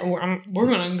 Is it? We're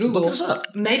gonna Google. Look this up.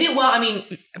 Maybe. Well, I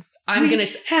mean, I'm gonna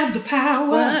have the power.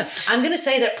 Well, I'm gonna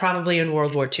say that probably in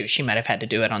World War II, she might have had to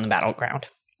do it on the battleground.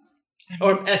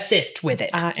 Or assist with it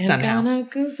somehow. I'm gonna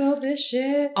Google this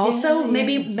shit. Also,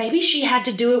 maybe she had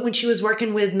to do it when she was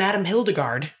working with Madame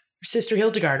Hildegard, or Sister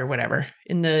Hildegard, or whatever.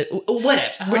 In the what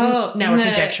ifs? Now we're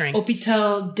conjecturing.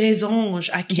 Hôpital des Anges.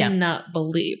 I cannot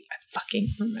believe I fucking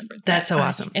remembered that. That's so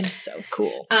awesome. And so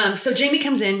cool. So Jamie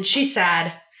comes in. She's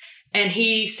sad, and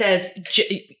he says,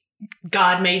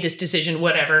 "God made this decision,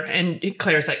 whatever." And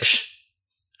Claire's like,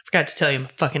 I forgot to tell you, I'm a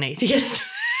fucking atheist.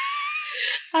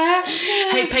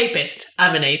 Hey, papist,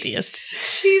 I'm an atheist.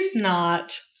 She's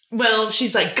not. Well,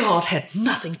 she's like, God had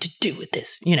nothing to do with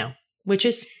this, which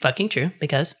is fucking true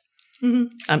because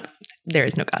there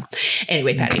is no God.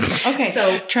 Anyway, Patty. Okay,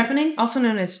 so trephining, also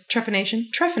known as trephination,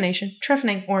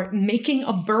 or making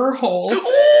a burr hole.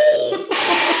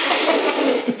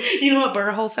 You know what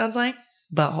burr hole sounds like?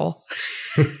 Butthole.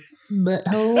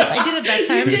 Butthole. I did it that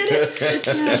time. You did it?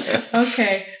 Yeah.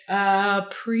 Okay.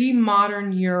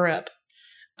 Pre-modern Europe.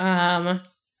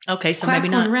 Okay, so maybe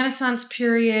not. and Renaissance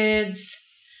periods,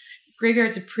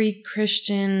 graveyards of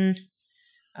pre-Christian.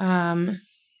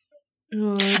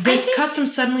 This custom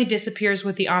suddenly disappears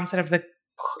with the onset of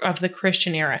the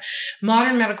Christian era.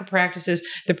 Modern medical practices,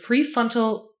 the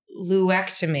prefrontal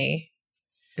luectomy.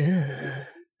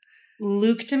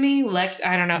 Luectomy,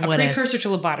 I don't know, a precursor to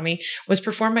lobotomy, was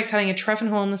performed by cutting a trephine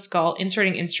hole in the skull,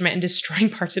 inserting instrument, and destroying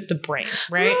parts of the brain,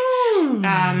 right?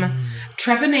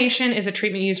 Trepanation is a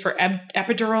treatment used for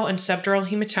epidural and subdural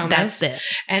hematomas. That's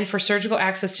this. And for surgical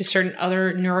access to certain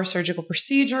other neurosurgical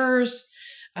procedures.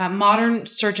 Modern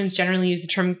surgeons generally use the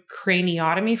term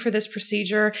craniotomy for this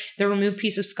procedure. The removed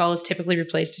piece of skull is typically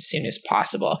replaced as soon as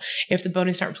possible. If the bone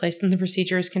is not replaced, then the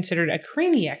procedure is considered a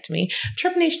craniectomy.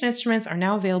 Trepanation instruments are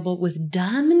now available with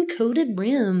diamond-coated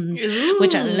rims,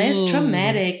 which are less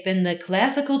traumatic than the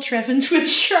classical treffins with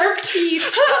sharp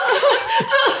teeth.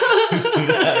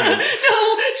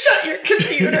 No, shut your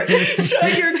computer.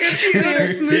 Shut your computer. They are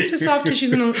smooth to soft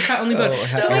tissues and cut only bone.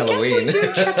 So I guess we do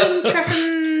treffin.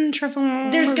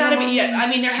 There's got to be,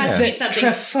 there has to be something.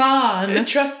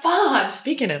 Trefan.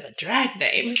 Speaking of a drag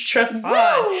name,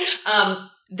 Trefan.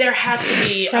 There has to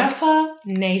be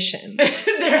Trefanation.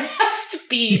 There has to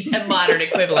be a modern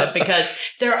equivalent because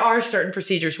there are certain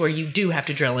procedures where you do have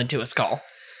to drill into a skull.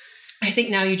 I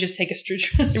think now you just take a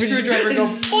screwdriver, go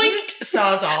point,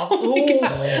 sawzall.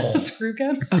 A screw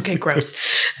gun. Okay, gross.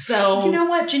 So you know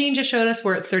what? Janine just showed us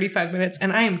we're at 35 minutes,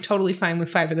 and I am totally fine with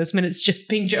 5 of those minutes just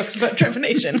being jokes about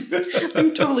trepanation.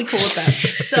 I'm totally cool with that.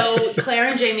 So Claire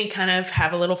and Jamie kind of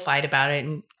have a little fight about it,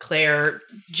 and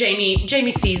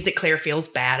Jamie sees that Claire feels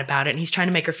bad about it, and he's trying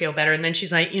to make her feel better, and then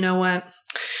she's like, you know what?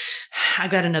 I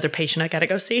got another patient I got to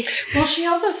go see. Well, she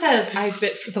also says,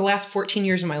 for the last 14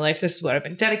 years of my life, this is what I've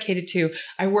been dedicated to.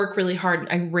 I work really hard.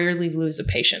 I rarely lose a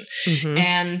patient. Mm-hmm.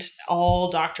 And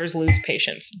all doctors lose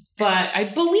patients. But I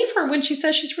believe her when she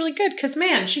says she's really good because,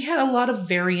 man, she had a lot of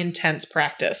very intense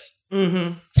practice.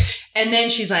 Mm-hmm. And then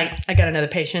she's like, I got another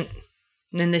patient.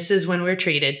 And this is when we're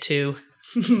treated to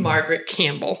Margaret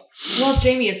Campbell. Well,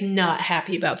 Jamie is not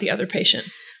happy about the other patient.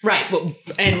 Right. Well,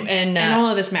 and all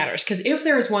of this matters because if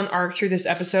there is one arc through this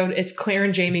episode, it's Claire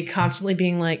and Jamie constantly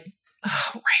being like,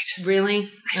 oh, right. Really?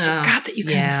 I forgot that you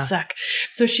kind of suck.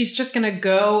 So she's just going to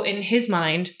go, in his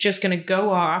mind, just going to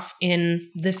go off in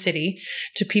the city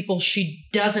to people she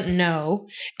doesn't know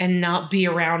and not be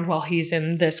around while he's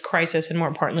in this crisis and, more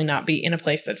importantly, not be in a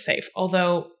place that's safe.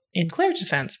 Although, in Claire's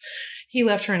defense, he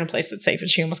left her in a place that's safe and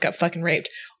she almost got fucking raped.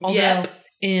 Although,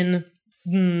 in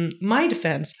my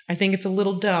defense, I think it's a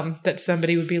little dumb that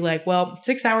somebody would be like, well,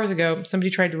 6 hours ago,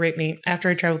 somebody tried to rape me after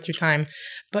I traveled through time,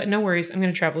 but no worries. I'm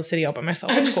going to travel the city all by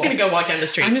myself. I'm just going to go walk down the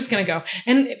street. I'm just going to go.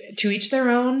 And to each their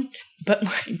own. But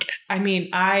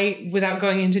without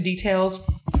going into details,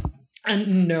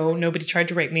 and no, nobody tried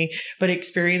to rape me, but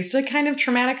experienced a kind of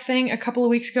traumatic thing a couple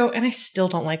of weeks ago. And I still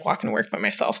don't like walking to work by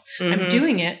myself. Mm-hmm. I'm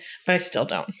doing it, but I still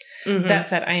don't. Mm-hmm. That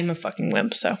said, I am a fucking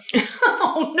wimp. So,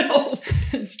 oh no,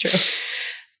 it's true.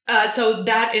 So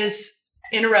that is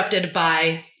interrupted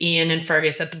by Ian and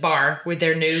Fergus at the bar with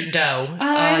their new dough.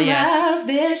 I love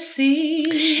this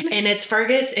scene. And it's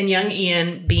Fergus and young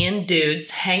Ian being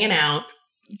dudes, hanging out.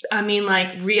 I mean,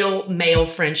 like real male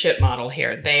friendship model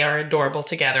here. They are adorable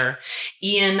together.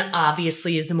 Ian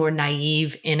obviously is the more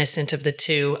naive, innocent of the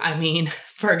two. I mean,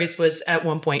 Fergus was at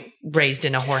one point raised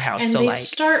in a whorehouse. And they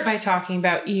start by talking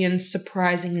about Ian's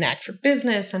surprising knack for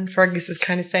business. And Fergus is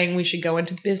kind of saying we should go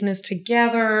into business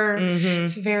together. Mm-hmm.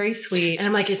 It's very sweet. And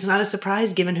I'm like, it's not a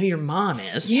surprise given who your mom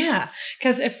is. Yeah.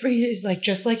 Because if he's like,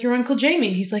 just like your Uncle Jamie.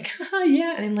 And he's like, haha,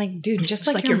 yeah. And I'm like, dude,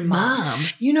 just like your mom.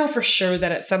 You know for sure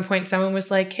that at some point someone was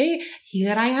like, hey,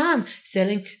 here I am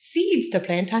selling seeds to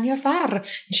plant on your farm. And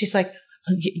she's like,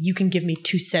 you can give me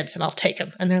 2 cents and I'll take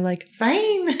them. And they're like,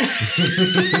 fine. And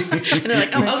they're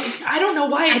like, oh, I don't know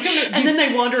why. I don't know. And then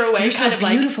they wander away. You're kind so of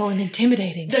beautiful and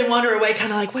intimidating. They wander away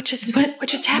kind of like, what just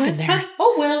happened there?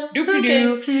 Oh, well,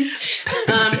 doopy-doo.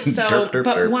 Okay.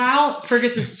 But while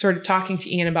Fergus is sort of talking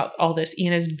to Ian about all this,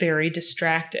 Ian is very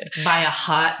distracted. By a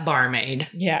hot barmaid.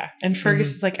 Yeah. And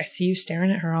Fergus is like, I see you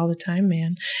staring at her all the time,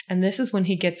 man. And this is when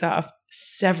he gets off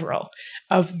several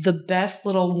of the best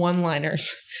little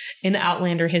one-liners in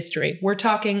Outlander history. We're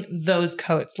talking those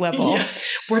coats level. Yeah.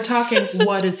 We're talking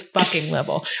what is fucking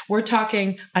level. We're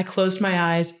talking I closed my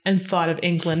eyes and thought of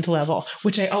England level,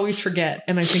 which I always forget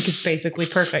and I think is basically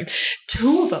perfect.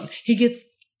 2 of them. He gets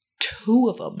 2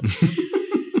 of them.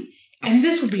 And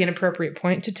this would be an appropriate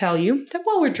point to tell you that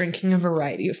while we're drinking a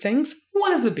variety of things,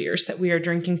 one of the beers that we are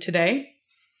drinking today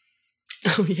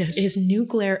is New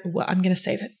Glarus. Well, I'm going to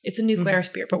say that it's a New Glarus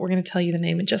beer, but we're going to tell you the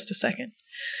name in just a second.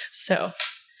 So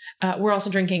we're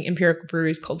also drinking Empirical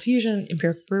Brewery's Cold Fusion.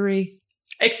 Empirical Brewery.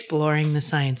 Exploring the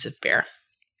science of beer.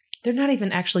 They're not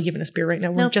even actually giving us beer right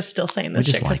now. We're just still saying this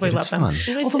shit because we love them.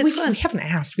 Although we haven't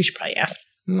asked. We should probably ask.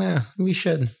 Nah, we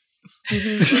should.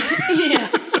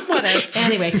 Yeah, whatever.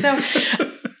 Anyway, so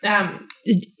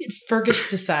Fergus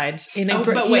decides he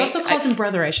also calls him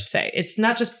brother, I should say. It's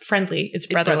not just friendly, it's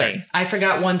brotherly. I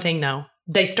forgot one thing though.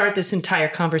 They start this entire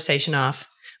conversation off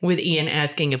with Ian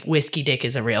asking if whiskey dick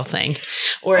is a real thing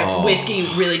or if whiskey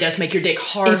really does make your dick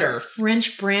harder. If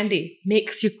French brandy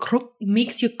makes your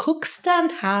cook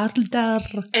stand harder.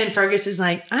 And Fergus is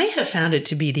like, I have found it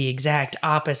to be the exact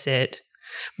opposite.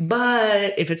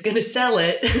 But if it's going to sell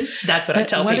it, that's what I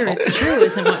tell whether people. Whether it's true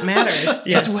isn't what matters.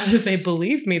 Yeah. It's whether they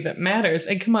believe me that matters.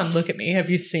 And come on, look at me. Have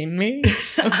you seen me?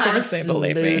 Of course they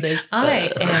believe me.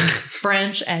 I am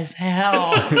French as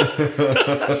hell.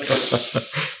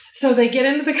 So they get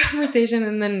into the conversation,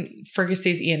 and then Fergus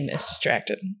sees Ian is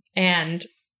distracted and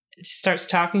starts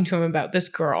talking to him about this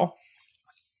girl.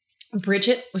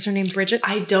 Bridget, was her name Bridget?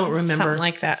 I don't remember. Something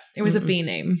like that. It was a B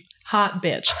name. Hot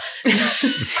bitch.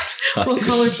 We'll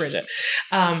call her Bridget.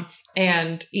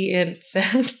 And Ian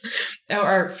says,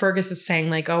 or Fergus is saying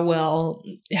like, oh, well,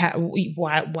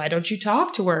 why don't you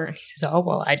talk to her? And he says, oh,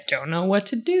 well, I don't know what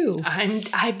to do.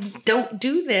 I don't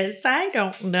do this. I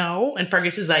don't know. And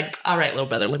Fergus is like, all right, little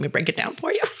brother, let me break it down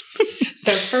for you.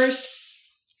 So first,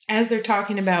 as they're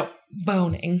talking about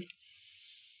boning,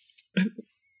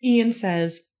 Ian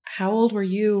says, how old were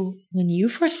you when you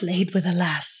first laid with a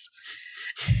lass?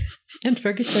 And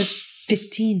Fergus says,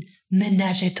 15,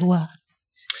 ménage à trois.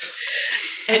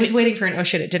 And I was waiting for an oh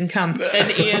shit, it didn't come.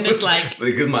 And Ian is like...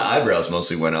 Because my eyebrows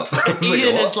mostly went up.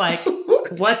 Ian is like,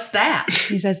 what's that?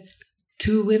 He says,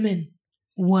 2 women,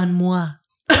 1 moi.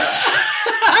 So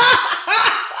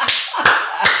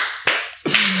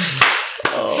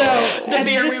the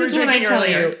beer this we is were when I drinking tell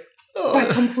earlier. you, by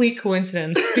complete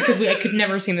coincidence, because I could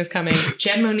never have seen this coming,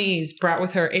 Jen Moniz brought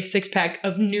with her a 6-pack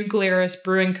of New Glarus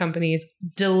Brewing Company's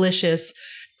delicious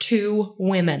 2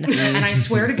 women. And I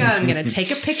swear to God, I'm going to take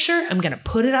a picture, I'm going to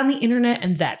put it on the internet,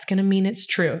 and that's going to mean it's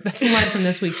true. That's a line from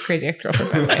this week's Crazy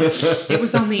Ex-Girlfriend, by the way. It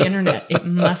was on the internet. It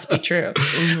must be true.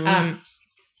 Mm-hmm.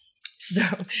 So,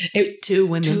 2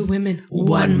 women. 2 women,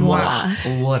 1 moi.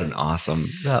 What an awesome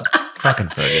fucking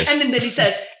Fergus. And then he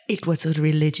says, it was a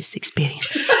religious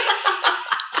experience.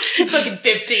 He's fucking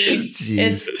 15.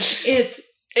 Jeez.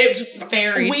 It's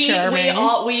very charming.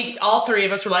 We all 3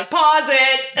 of us were like, pause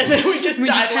it, and then we just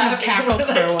kind of cackled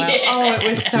for a while. Yeah. Oh, it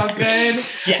was so good.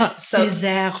 Yeah. So,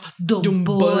 César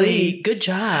Dumboy. Good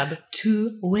job.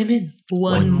 2 women,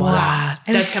 1 moi.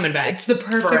 And that's coming back. It's the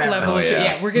perfect Forever. level of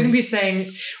yeah, we're going to be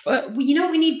saying, we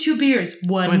need 2 beers,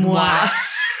 1 moi.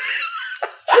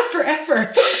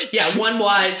 Forever. Yeah, 1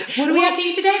 wise. What do we have to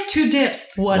eat today? 2 dips,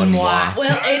 1 moi.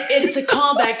 Well, it's a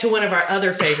callback to one of our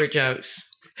other favorite jokes.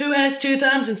 Who has 2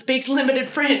 thumbs and speaks limited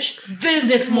French?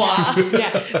 This moi.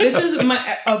 Yeah, this is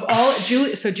of all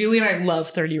Julie. So Julie and I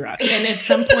love 30 Rock, and at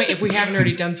some point, if we haven't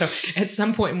already done so, at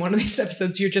some point in one of these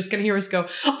episodes, you're just going to hear us go,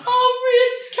 "Oh,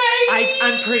 Katie."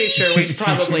 I'm pretty sure we've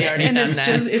probably already and done it's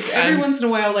that. It's every once in a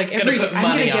while, like I'm going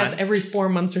to guess on. every 4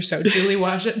 months or so.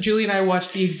 Julie and I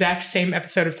watch the exact same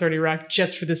episode of 30 Rock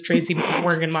just for this Tracy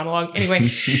Morgan monologue.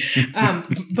 Anyway,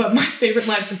 but my favorite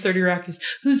line from 30 Rock is,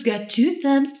 "Who's got 2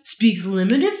 thumbs, speaks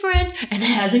limited French, and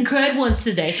hasn't cried once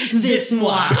today? This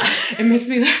moi." It makes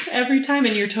me laugh every time,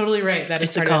 and you're totally right. That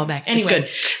it's a callback. Anyway, it's good.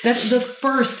 That's the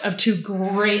first of 2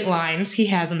 great lines he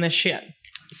has in this shit.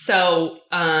 So,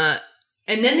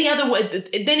 and then the other one,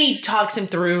 then he talks him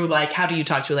through, like, how do you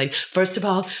talk to a lady? First of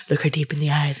all, look her deep in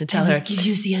the eyes and tell her. Give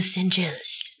you the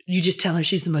essentials. You just tell her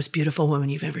she's the most beautiful woman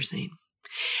you've ever seen.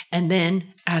 And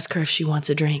then ask her if she wants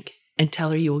a drink and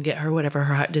tell her you will get her whatever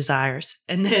her heart desires.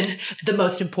 And then the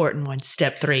most important one,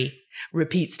 step 3,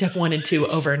 repeat step 1 and 2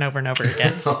 over and over and over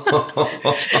again.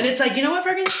 And it's like, you know what,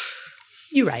 Fergus?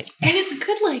 You're right. And it's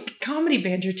good, like, comedy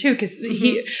banter, too, because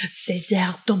he,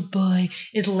 César Dumboy,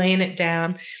 is laying it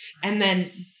down. And then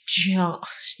John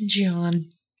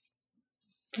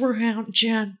Brown,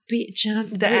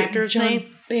 the actor's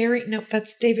name? Barry. No,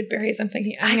 that's David Barry, I'm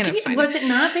thinking. I'm going to find Was it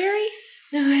not Barry?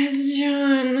 No,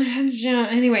 it's John.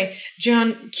 Anyway,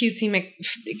 John Cutesy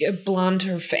blonde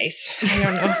her face. I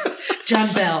don't know.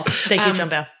 John Bell. Thank you, John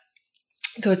Bell.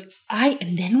 Goes,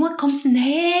 and then what comes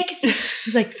next?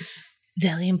 He's like,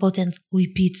 very important.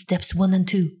 Repeat steps 1 and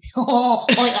 2.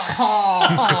 But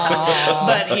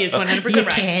he is 100%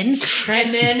 right.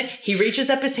 And then he reaches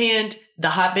up his hand. The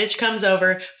hot bitch comes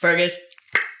over. Fergus,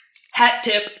 hat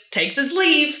tip, takes his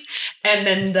leave. And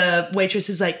then the waitress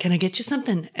is like, can I get you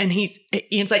something? And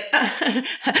Ian's like,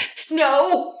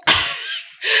 no.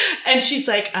 And she's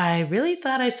like, I really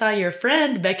thought I saw your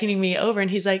friend beckoning me over. And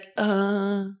he's like,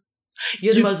 you're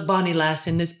the most bonny lass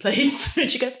in this place. And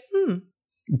she goes,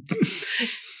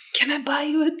 Can I buy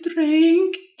you a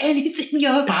drink? Anything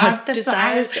your heart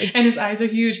desires. And his eyes are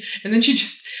huge. And then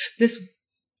she's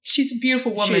a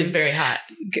beautiful woman. She is very hot.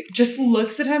 Just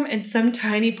looks at him, and some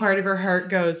tiny part of her heart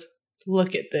goes,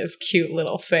 look at this cute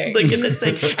little thing. Look at this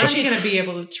thing. I'm And she's going to be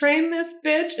able to train this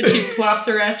bitch. And she plops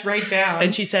her ass right down.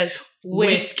 and she says,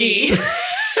 Whiskey. whiskey.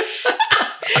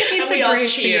 It's And we a all great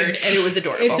cheered, scene. and it was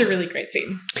adorable. It's a really great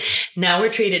scene. Now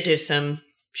we're treated to some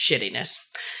shittiness.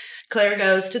 Claire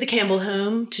goes to the Campbell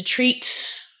home to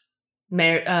treat,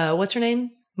 what's her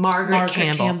name? Margaret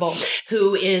Campbell,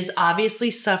 who is obviously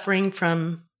suffering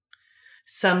from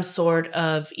some sort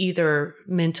of either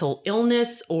mental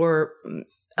illness or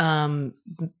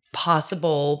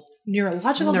possible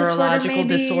Neurological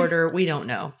disorder. We don't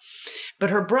know.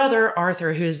 But her brother,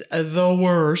 Arthur, who's the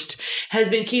worst, has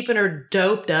been keeping her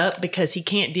doped up because he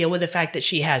can't deal with the fact that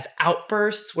she has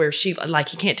outbursts where he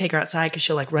can't take her outside because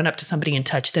she'll run up to somebody and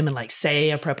touch them and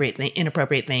say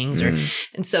inappropriate things.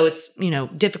 And so it's,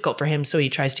 difficult for him. So he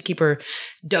tries to keep her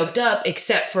doped up,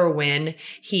 except for when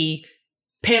he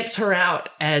pimps her out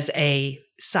as a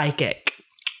psychic.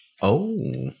 Oh.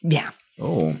 Yeah.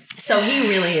 Oh. So he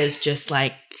really is just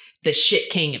the shit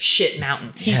king of shit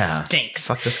mountain. He stinks.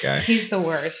 Fuck this guy. He's the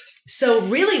worst. So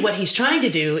really what he's trying to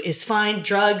do is find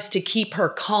drugs to keep her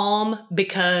calm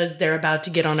because they're about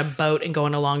to get on a boat and go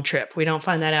on a long trip. We don't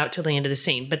find that out till the end of the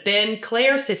scene. But then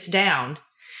Claire sits down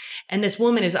and this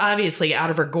woman is obviously out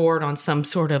of her gourd on some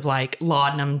sort of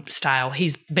laudanum style.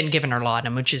 He's been giving her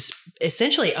laudanum, which is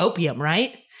essentially opium,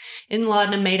 right? Isn't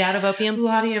laudanum made out of opium?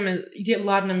 Laudanum,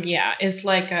 is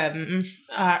like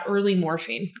early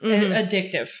morphine.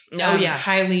 Addictive. Oh, yeah.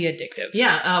 Highly addictive.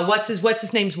 Yeah. What's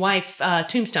his name's wife?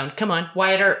 Tombstone. Come on.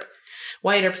 Wyatt Earp.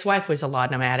 Wyatt Earp's wife was a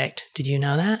laudanum addict. Did you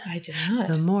know that? I did not.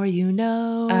 The more you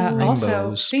know.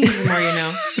 Also, speaking of the more you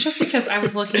know, just because I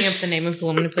was looking up the name of the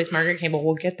woman who plays Margaret Campbell,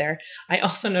 we'll get there. I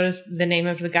also noticed the name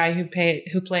of the guy who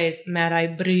plays Mad Eye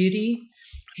Broody.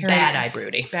 Bad Eye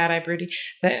Broody.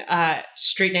 The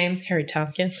street name, Harry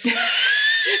Tompkins.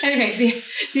 Anyway,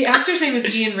 the actor's name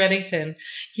is Ian Reddington.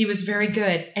 He was very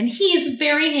good, and he is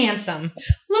very handsome.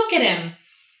 Look at him.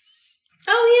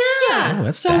 Oh, yeah. Oh,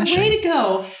 that's so dashing. way to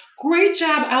go. Great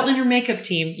job, Outlander makeup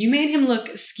team. You made him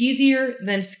look skeezier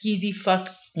than skeezy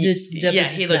fucks. Yeah,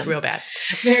 he looked real bad.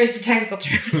 It's a technical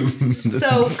term.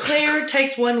 So Claire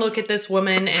takes one look at this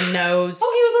woman and knows.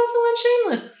 Oh, he was also on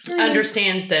Shameless.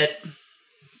 Understands that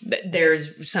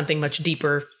there's something much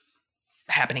deeper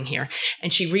happening here.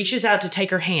 And she reaches out to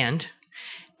take her hand.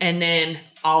 And then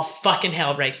all fucking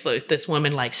hell breaks loose. This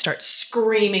woman starts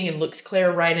screaming and looks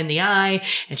Claire right in the eye.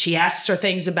 And she asks her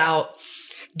things about,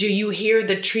 do you hear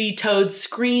the tree toads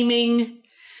screaming?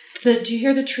 Do you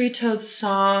hear the tree toads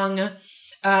song?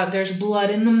 There's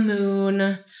blood in the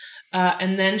moon.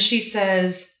 And then she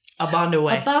says, Upon the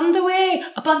way. Upon the way,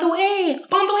 upon the way,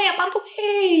 upon the way, upon the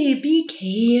way. Be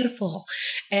careful.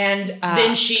 And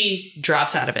then she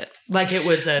drops out of it. It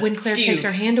was a when Claire fugue. takes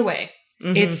her hand away.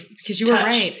 Mm-hmm. It's because you were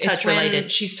right. Touch it's when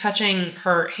related. She's touching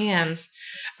her hands.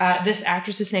 This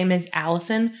actress's name is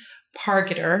Allison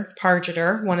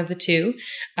Pargeter, one of the two.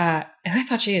 And I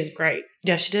thought she is great.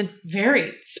 Yeah, she did.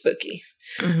 Very spooky.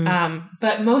 Mm-hmm.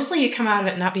 But mostly you come out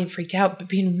of it not being freaked out, but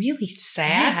being really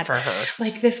sad for her.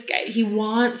 This guy, he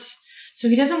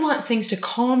doesn't want things to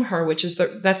calm her, which is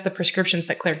that's the prescriptions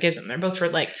that Claire gives him. They're both for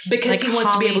because he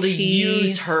wants to be able to tea.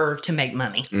 use her to make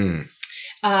money.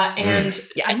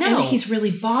 I know. And he's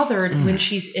really bothered when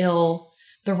she's ill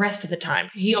the rest of the time.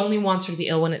 He only wants her to be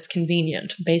ill when it's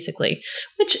convenient, basically,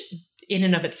 which in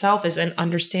and of itself is an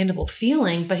understandable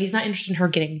feeling, but he's not interested in her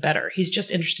getting better. He's just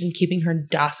interested in keeping her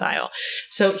docile.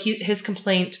 So his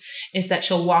complaint is that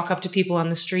she'll walk up to people on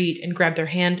the street and grab their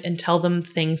hand and tell them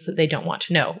things that they don't want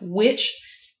to know, which,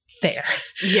 fair.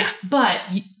 Yeah. But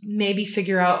maybe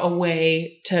figure out a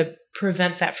way to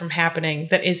prevent that from happening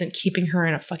that isn't keeping her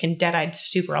in a fucking dead-eyed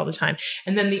stupor all the time.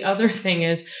 And then the other thing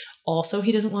is also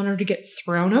he doesn't want her to get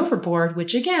thrown overboard,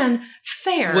 which again,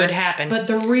 fair. Would happen. But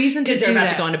the reason to do because they're about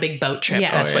that, to go on a big boat trip.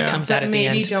 Yes. That's what comes out at the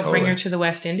end. Maybe don't bring her to the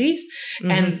West Indies.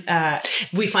 Mm-hmm. And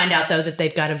we find out, though, that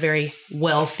they've got a very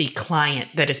wealthy client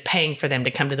that is paying for them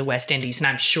to come to the West Indies, and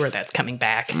I'm sure that's coming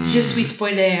back. Je suis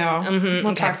spoilée. Mm-hmm.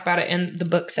 We'll talk about it in the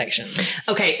book section.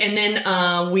 Okay, and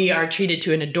then we are treated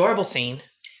to an adorable scene.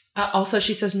 Also,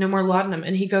 she says, no more laudanum.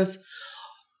 And he goes,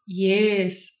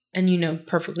 yes. And you know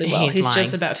perfectly well. He's lying.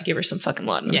 just about to give her some fucking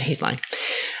laudanum. Yeah, he's lying.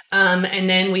 And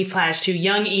then we flash to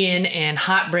young Ian and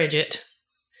hot Bridget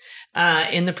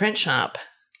in the print shop.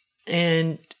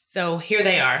 And so here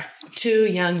they are, two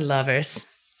young lovers.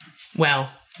 Well,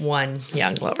 one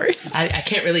young lover. I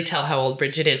can't really tell how old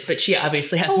Bridget is, but she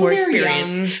obviously has more they're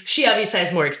experience. young. She obviously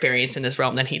has more experience in this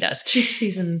realm than he does. She's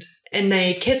seasoned. And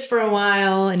they kiss for a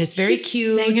while, and it's very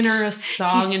cute. Singing her a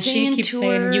song, He's and she singing keeps to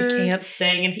saying, her. you can't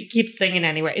sing, and he keeps singing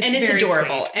anyway. It's And it's very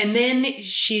adorable. sweet. And then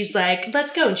she's like,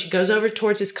 let's go. And she goes over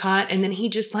towards his cot, and then he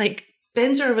just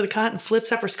bends her over the cot and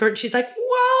flips up her skirt. And she's like,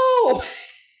 whoa.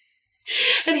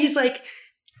 And he's like,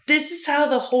 this is how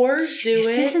the whores do it.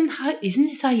 Isn't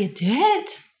this how you do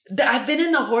it? I've been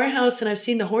in the whorehouse and I've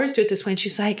seen the whores do it this way. And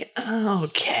she's like, oh,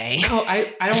 okay. Oh,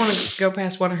 I don't want to go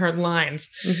past one of her lines.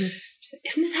 Mm-hmm. She's like,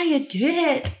 isn't this how you do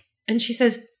it? And she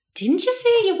says, didn't you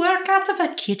say you work out of a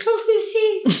kettle,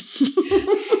 Lucy?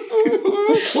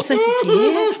 It's like,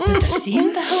 yeah, but I've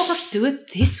seen the whores do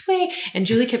it this way. And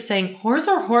Julie kept saying, whores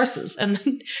or horses? And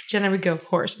then Jenna would go,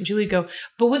 horse. And Julie would go,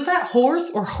 but was that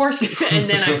horse or horses? And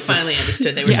then I finally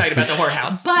understood they were talking about the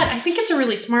whorehouse. But I think it's a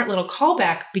really smart little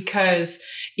callback because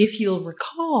if you'll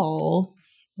recall,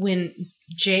 when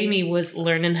Jamie was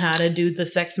learning how to do the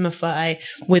Sexify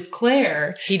with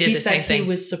Claire, he did the same thing. He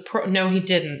was no, he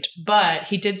didn't. But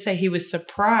he did say he was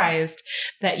surprised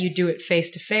that you do it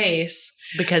face to face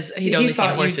because he'd only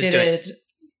seen horses do it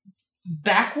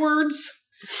backwards,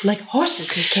 like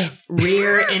horses. We can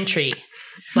rear entry,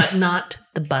 but not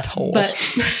the butthole. But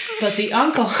the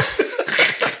uncle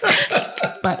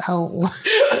butthole.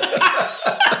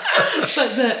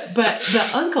 but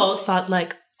the uncle thought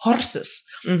like horses.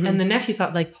 Mm-hmm. And the nephew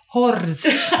thought like whores.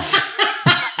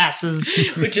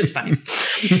 Asses. Which is fine.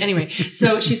 Anyway,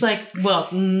 so she's like,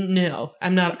 well, no,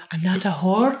 I'm not a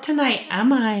whore tonight,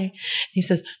 am I? And he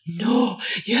says, no,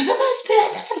 you're the most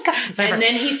beautiful guy. And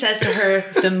then he says to her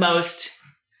the most,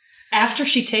 after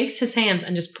she takes his hands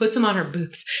and just puts them on her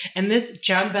boobs. And this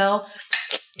John Bell,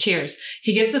 cheers.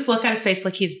 He gets this look on his face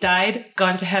like he's died,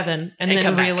 gone to heaven, and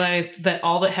then realized that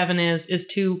all that heaven is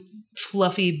two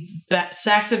fluffy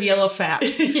sacks of yellow fat.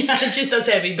 Yeah, just those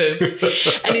heavy boobs.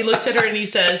 And he looks at her and he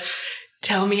says,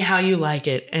 tell me how you like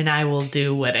it and I will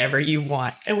do whatever you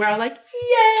want. And we're all like,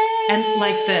 yay! And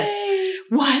like this,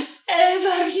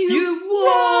 whatever you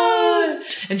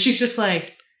want. And she's just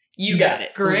like, you got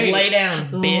it. Great. Lay down,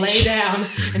 bitch. Lay down.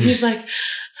 And he's like,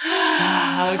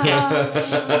 okay.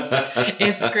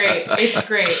 It's great. It's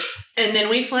great. And then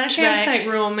we flash back Campsite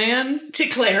rule, man, to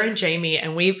Claire and Jamie,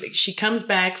 and she comes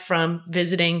back from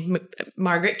visiting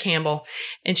Margaret Campbell,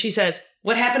 and she says,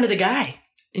 "What happened to the guy?"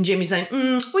 And Jamie's like,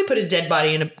 "We put his dead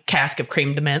body in a cask of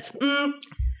creme de menthe."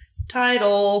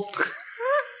 Title.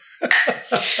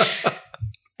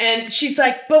 And she's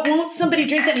like, "But won't somebody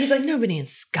drink that?" And he's like, "Nobody in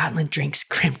Scotland drinks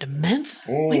creme de menthe.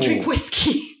 We drink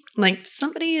whiskey." Like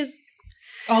somebody is.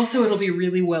 Also, it'll be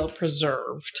really well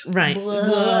preserved. Right.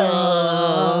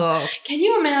 Whoa. Can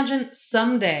you imagine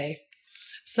someday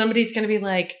somebody's going to be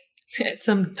like,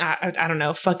 I don't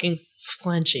know, fucking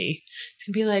flinchy. It's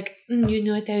going to be like, you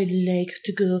know what I would like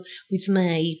to go with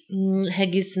my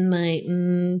haggis and my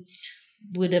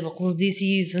whatever this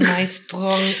is, my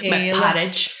strong ale. My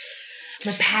pottage.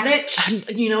 My pottage.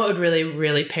 You know what would really,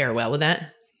 really pair well with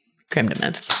that? Creme de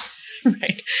menthe.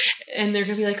 Right. And they're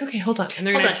going to be like, okay, hold on. And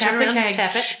they're going to tap the keg.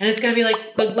 Tap it. And it's going to be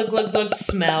like, glug, glug, glug, glug,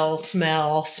 smell.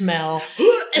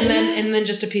 and then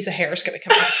just a piece of hair is going to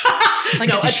come out. Like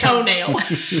no, a toenail.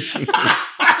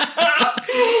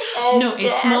 No, a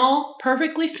small,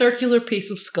 perfectly circular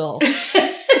piece of skull.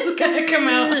 It's going to come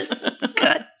out.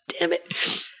 God damn it.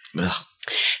 Ugh.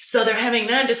 So they're having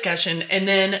that discussion. And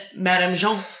then Madame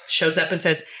Jean shows up and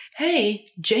says, hey,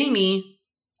 Jamie,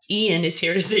 Ian is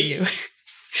here to see you.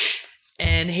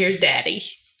 And here's Daddy.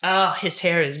 Oh, his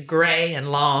hair is gray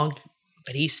and long,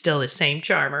 but he's still the same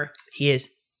charmer. He is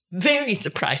very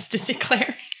surprised to see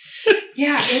Claire.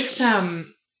 Yeah, it's kind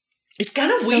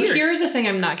of weird. So here's the thing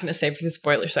I'm not going to say for the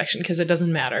spoiler section because it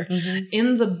doesn't matter. Mm-hmm.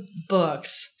 In the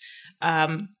books,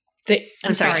 I'm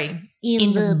sorry.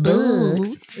 In the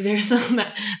books. There's some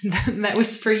that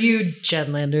was for you,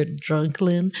 Jen Lander, drunk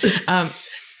Lynn.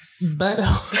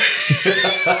 Butthole.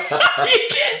 You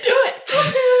can't do it.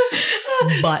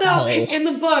 Butthole. So in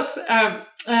the books,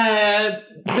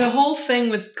 the whole thing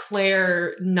with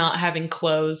Claire not having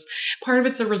clothes, part of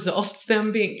it's a result of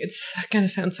them being, it's going to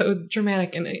sound so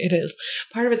dramatic, and it is.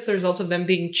 Part of it's the result of them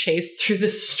being chased through the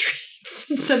streets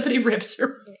and somebody rips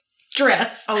her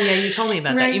dress. Oh yeah, you told me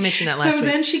about that. You mentioned that last week. So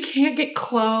then she can't get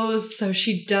clothes, so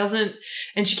she doesn't,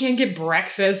 and she can't get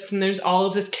breakfast, and there's all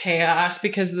of this chaos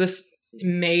because this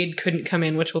maid couldn't come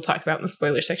in, which we'll talk about in the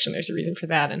spoiler section. There's a reason for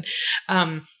that. And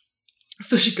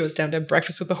so she goes down to have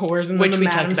breakfast with the whores, and then the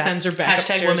madam sends her back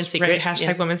upstairs. Woman's secret. Right,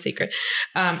 hashtag woman's secret.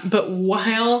 But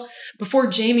before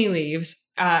Jamie leaves,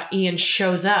 Ian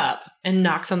shows up and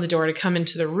knocks on the door to come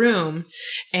into the room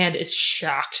and is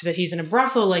shocked that he's in a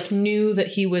brothel, like knew that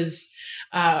he was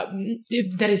that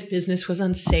his business was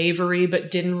unsavory,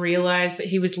 but didn't realize that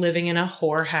he was living in a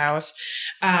whorehouse.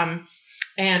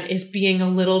 And is being a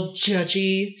little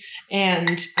judgy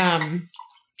and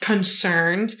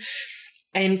concerned.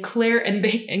 And Claire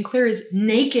is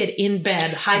naked in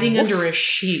bed, hiding under a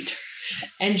sheet.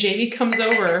 And Jamie comes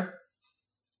over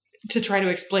to try to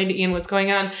explain to Ian what's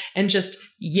going on and just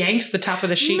yanks the top of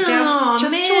the sheet down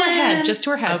just to her head. Just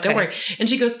to her head. Okay. Don't worry. And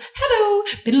she goes, hello.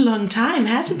 Been a long time,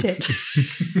 hasn't it?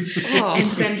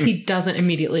 And then he doesn't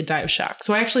immediately die of shock.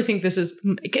 So I actually think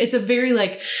it's a very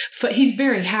like, he's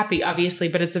very happy, obviously,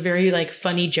 but it's a very like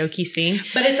funny, jokey scene.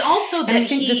 But it's also that and I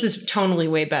think this is tonally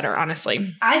way better,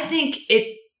 honestly. I think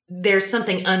there's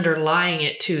something underlying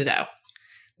it too, though,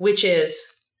 which is,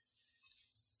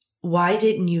 why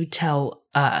didn't you tell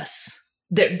us?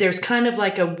 There's kind of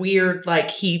like a weird, like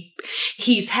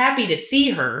he's happy to see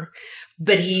her,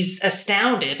 but he's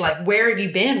astounded. Like, where have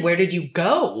you been? Where did you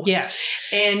go? Yes.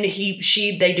 And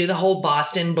they do the whole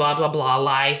Boston blah, blah, blah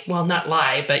lie. Well, not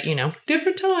lie, but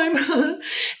different time.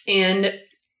 And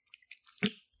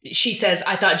she says,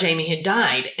 I thought Jamie had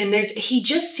died. And he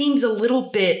just seems a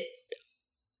little bit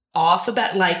off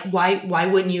about like, why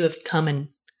wouldn't you have come and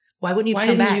why wouldn't you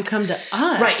come back? Why didn't you come to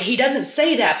us? Right. He doesn't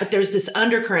say that, but there's this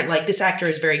undercurrent. Like, this actor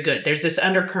is very good. There's this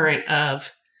undercurrent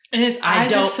of... And his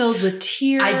eyes are filled with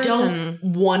tears. I don't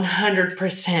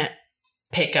 100%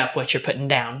 pick up what you're putting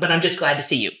down, but I'm just glad to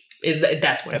see you.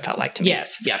 That's what it felt like to me.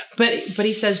 Yes. Yeah. But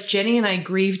he says, Jenny and I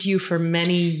grieved you for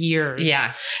many years.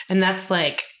 Yeah. And that's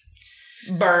like...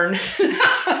 Burn.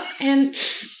 And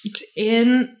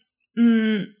in...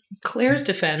 Claire's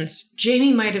defense,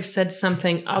 Jamie might have said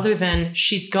something other than,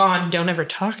 she's gone, don't ever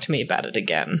talk to me about it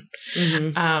again.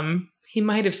 Mm-hmm. He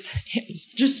might have said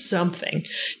just something.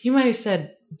 He might have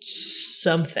said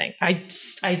something. I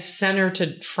sent her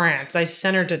to France. I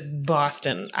sent her to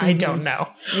Boston. Mm-hmm. I don't know.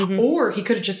 Mm-hmm. Or he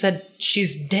could have just said,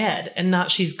 she's dead and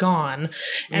not she's gone.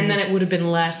 And then it would have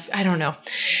been less, I don't know.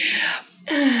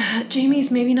 Jamie's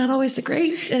maybe not always the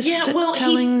greatest at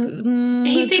telling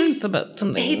the truth about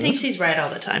something. He thinks he's right all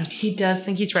the time. He does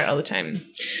think he's right all the time.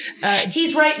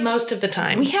 He's right most of the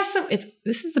time. We have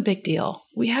this is a big deal.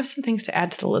 We have some things to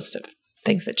add to the list of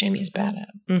things that Jamie is bad at.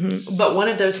 Mm-hmm. But one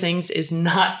of those things is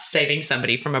not saving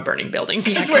somebody from a burning building.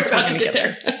 Because we're about to get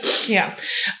there. Yeah.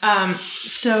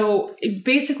 So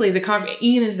basically,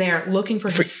 Ian is there looking for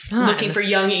his son. Looking for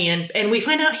young Ian. And we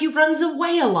find out he runs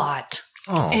away a lot.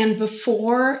 Oh. And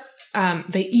before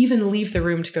they even leave the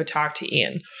room to go talk to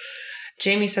Ian,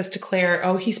 Jamie says to Claire,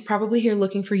 oh, he's probably here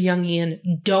looking for young Ian.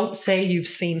 Don't say you've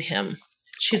seen him.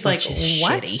 She's like, what?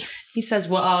 Shitty. He says,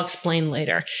 well, I'll explain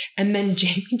later. And then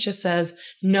Jamie just says,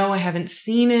 no, I haven't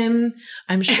seen him.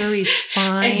 I'm sure he's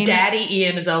fine. And Daddy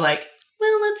Ian is all like,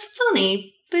 well, that's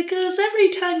funny. Because every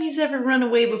time he's ever run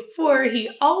away before, he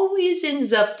always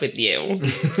ends up with you.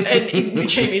 And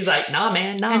Jamie's like, nah,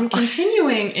 man, nah. And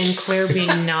continuing in Claire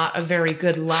being not a very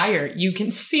good liar, you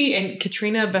can see, and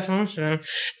Katrina Bethlehem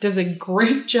does a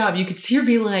great job. You could see her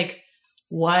be like,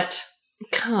 what?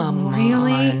 Come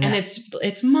really? on. And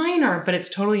it's minor, but it's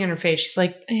totally in her face. She's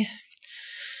like,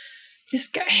 this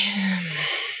guy...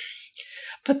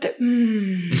 But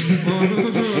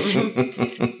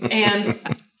and...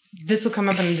 This will come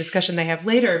up in a discussion they have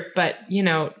later, but,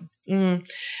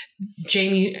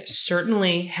 Jamie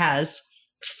certainly has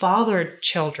fathered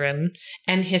children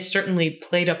and has certainly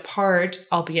played a part,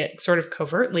 albeit sort of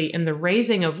covertly, in the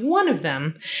raising of one of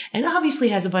them, and obviously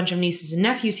has a bunch of nieces and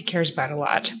nephews he cares about a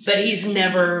lot. But he's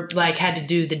never, had to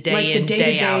do the day in,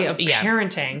 day out of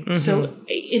parenting. Mm-hmm. So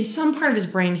in some part of his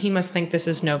brain, he must think this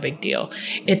is no big deal.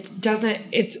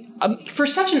 For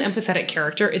such an empathetic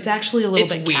character, it's actually a little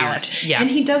bit weird. Callous. Yeah.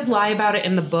 And he does lie about it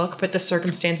in the book, but the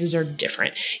circumstances are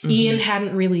different. Mm-hmm. Ian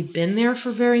hadn't really been there for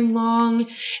very long.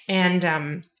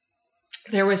 And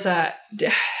there was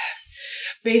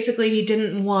basically he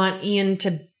didn't want Ian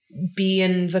to be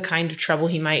in the kind of trouble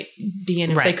he might be in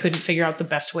if they couldn't figure out the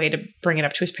best way to bring it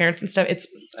up to his parents and stuff. It's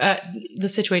the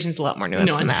situation's a lot more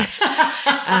nuanced than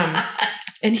that.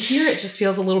 And here it just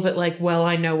feels a little bit like, well,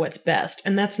 I know what's best.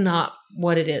 And that's not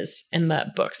what it is in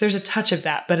the books. There's a touch of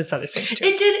that, but it's other things too.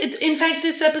 It did. In fact,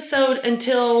 this episode,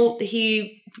 until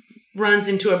he runs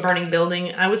into a burning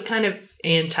building, I was kind of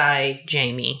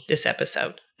anti-Jamie this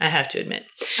episode. I have to admit.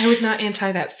 I was not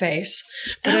anti that face,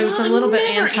 but I was a little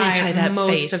bit anti that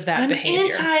most face. Of that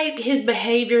behavior. I'm anti his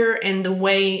behavior and the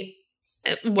way...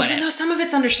 Even though some of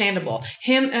it's understandable.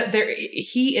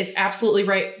 He is absolutely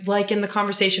right. Like in the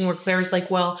conversation where Claire's like,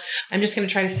 well, I'm just going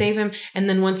to try to save him. And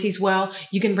then once he's well,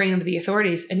 you can bring him to the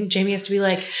authorities. And Jamie has to be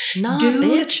like, nah, dude,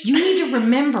 bitch. You need to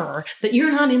remember that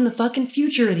you're not in the fucking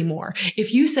future anymore.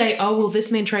 If you say, oh, well,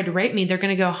 this man tried to rape me, they're going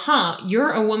to go,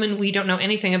 you're a woman we don't know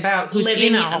anything about who's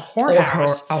living in a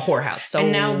whorehouse. A whorehouse. So.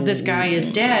 And now this guy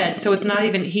is dead. So it's not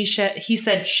even he said,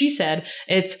 she said.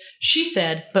 It's she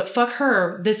said, but fuck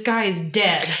her. This guy is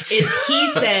dead. It's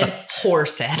he said, whore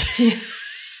said.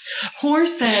 Whore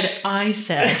said, I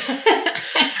said.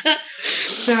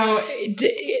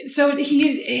 So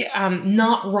he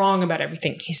not wrong about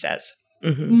everything he says.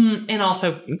 And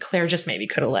also, Claire just maybe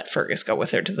could have let Fergus go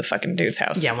with her to the fucking dude's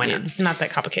house. Yeah, why not? It's not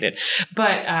that complicated.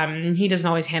 But he doesn't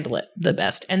always handle it the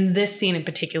best. And this scene in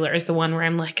particular is the one where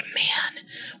I'm like, man,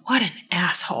 what an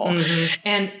asshole.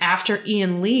 And after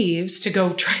Ian leaves to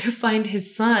go try to find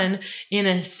his son in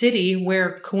a city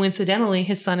where, coincidentally,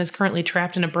 his son is currently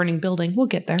trapped in a burning building. We'll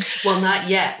get there. Well, not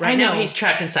yet. Right now, he's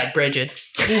trapped inside Bridget.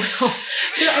 Well,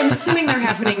 I'm assuming they're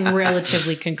happening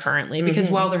relatively concurrently because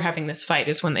while they're having this fight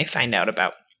is when they find out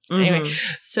about. Anyway,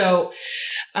 so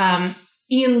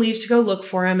Ian leaves to go look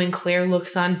for him and Claire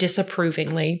looks on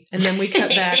disapprovingly. And then we cut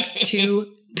back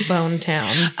to Bone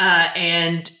Town.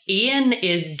 And Ian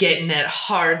is getting it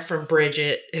hard from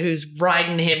Bridget, who's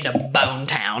riding him to Bone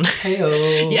Town.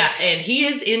 Hey-o. Yeah, and he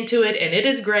is into it, and it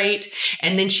is great.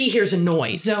 And then she hears a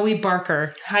noise. Zoe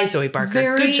Barker. Hi, Zoe Barker.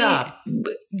 Very good job.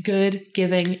 Good,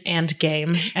 giving, and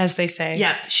game, as they say.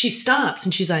 Yeah, she stops,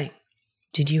 and she's like,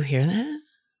 did you hear that?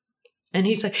 And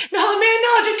he's like, no, man,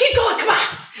 no, just keep going, come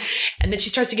on. And then she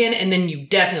starts again, and then you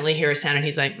definitely hear a sound, and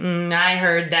he's like, I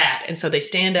heard that. And so they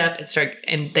stand up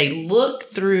and they look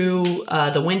through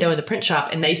the window in the print shop,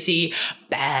 and they see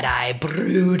Bad Eye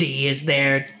Broody is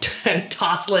there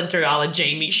tossling through all of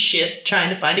Jamie's shit, trying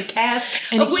to find a cask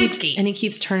of whiskey. And he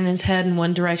keeps turning his head in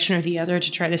one direction or the other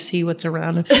to try to see what's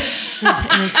around him.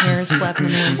 and his hair is flapping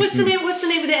in the wind. What's the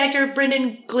name of the actor,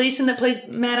 Brendan Gleeson, that plays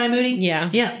Mad Eye Moody? Yeah.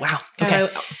 Yeah, wow. Okay.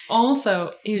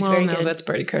 Also, he was very good. That's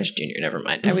Brody Crush Jr. Never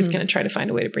mind. I was going to try to find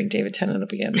a way to bring David Tennant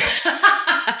up again.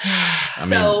 I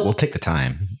mean, we'll take the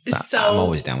time. I'm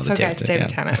always down with the David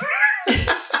Tennant.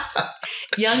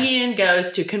 Young Ian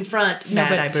goes to confront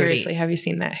Bad Eye Broody. Seriously, have you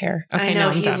seen that hair? Okay, I know,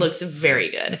 he looks very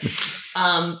good.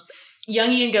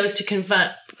 Young Ian goes to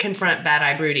confront Bad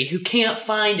Eye Broody, who can't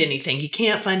find anything. He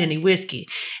can't find any whiskey.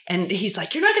 And he's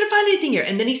like, you're not going to find anything here.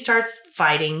 And then he starts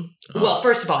fighting. Well,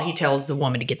 first of all, he tells the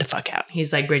woman to get the fuck out.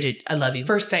 He's like, Bridget, I love you.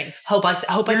 First thing. Hope I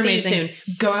see you soon.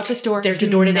 Go out this door. There's a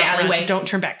door to the alleyway. Run. Don't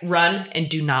turn back. Run and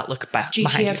do not look back.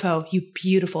 GTFO, you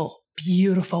beautiful,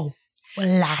 beautiful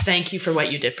lass. Thank you for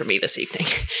what you did for me this evening.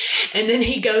 And then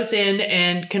he goes in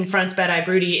and confronts Bad Eye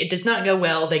Broody. It does not go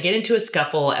well. They get into a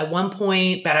scuffle. At one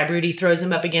point, Bad Eye Broody throws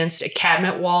him up against a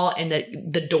cabinet wall, and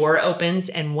the door opens,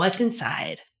 and what's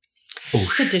inside?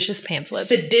 Seditious pamphlets.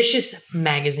 Seditious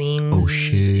magazines. Oh,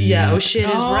 shit. Yeah, oh shit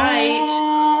is right.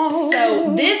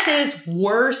 So this is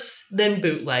worse than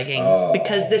bootlegging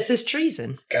because this is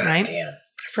treason. God right? Damn.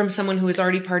 From someone who is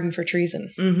already pardoned for treason.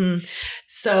 Mm-hmm.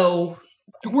 So...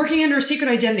 working under a secret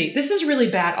identity. This is really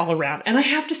bad all around. And I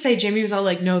have to say, Jamie was all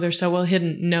like, no, they're so well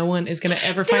hidden. No one is going to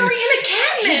ever find them. They're in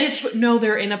a cabinet. No,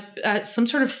 they're in some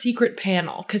sort of secret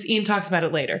panel because Ian talks about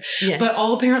it later. Yeah. But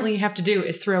all apparently you have to do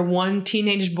is throw one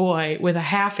teenage boy with a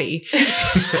halfie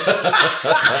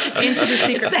into the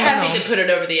secret it's the panel. halfie that put it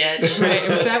over the edge. Right.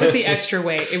 That was the extra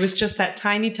weight. It was just that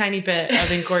tiny, tiny bit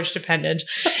of engorged appendage.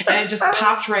 And it just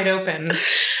popped right open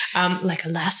like a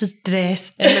lass's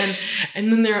dress.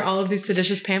 And then there are all of these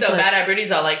seditious pamphlets. So Bad Eye Broody's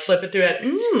all like flipping through it.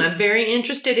 I'm very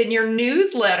interested in your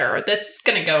newsletter. This is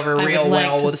going to go over real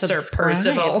well with Sir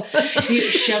Percival. He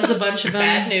shoves a bunch of them.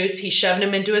 Bad news. He's shoving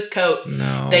him into his coat.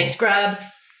 No. They scrub.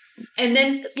 And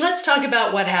then let's talk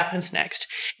about what happens next.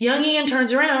 Young Ian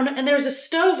turns around and there's a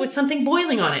stove with something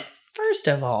boiling on it. First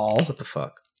of all, What the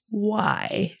fuck?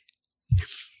 why?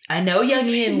 I know Young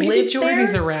Ian Maybe lives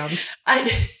Jordy's there. around.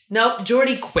 Nope,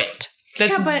 Jordy quit.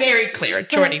 That's Yeah, but- very clear.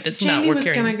 Jordy does not Jamie work was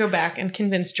here. going to go back and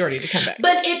convince Jordy to come back.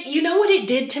 But you know what it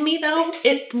did to me though?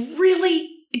 It really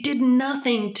did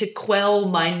nothing to quell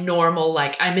my normal,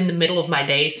 like I'm in the middle of my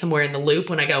day somewhere in the loop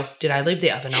when I go, did I leave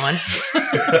the oven on?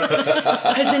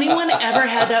 Has anyone ever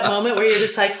had that moment where you're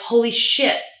just like, holy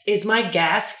shit, is my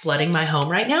gas flooding my home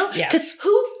right now? Yes. Because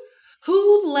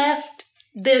who left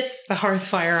this The hearth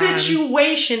fire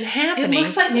situation on. happening? It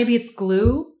looks like maybe it's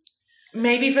glue.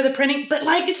 maybe for the printing, but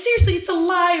like seriously, it's a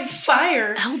live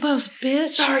fire. Elbows, bitch.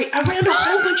 Sorry, around a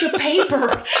whole bunch of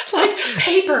paper. Like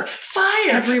paper,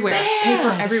 fire. Everywhere. bam.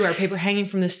 Paper everywhere. Paper hanging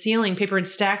from the ceiling. Paper in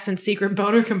stacks in secret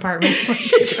boner compartments. Like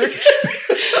paper.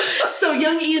 So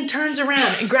young Ian turns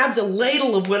around and grabs a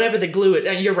ladle of whatever the glue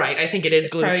is. You're right, I think it is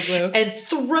glue. Probably glue. And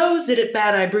throws it at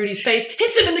Bad Eye Broody's face.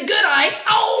 Hits him in the good eye.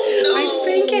 Oh, no. I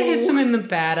think it hits him in the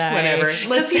bad eye. Whatever.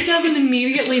 Because he doesn't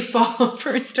immediately fall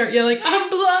over and start yelling, I'm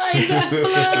blind, I'm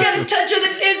blind. I got a touch of the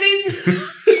dizzies.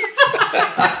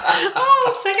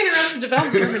 Oh, second Arrested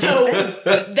Development.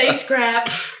 So they scrap.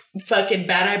 Fucking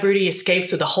Bad Eye Broody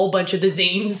escapes with a whole bunch of the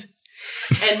zines.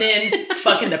 And then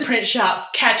fucking the print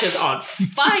shop catches on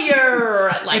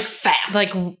fire, like fast.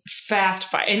 Like fast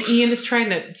fire. And Ian is trying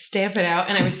to stamp it out.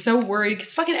 And I was so worried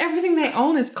because fucking everything they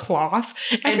own is cloth.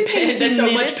 and there's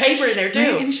so much paper in there too.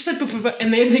 Right? And it's just like,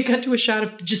 and they cut to a shot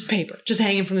of just paper, just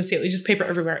hanging from the ceiling, just paper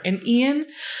everywhere. And Ian,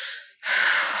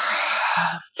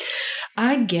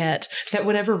 I get that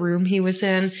whatever room he was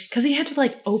in, because he had to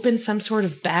like open some sort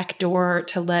of back door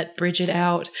to let Bridget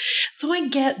out. So I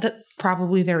get that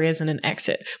probably there isn't an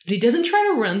exit, but he doesn't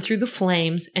try to run through the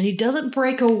flames and he doesn't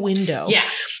break a window. Yeah.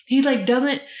 He like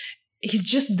doesn't, he's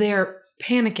just there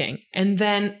panicking. And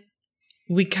then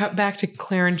we cut back to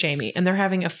Claire and Jamie and they're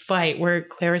having a fight where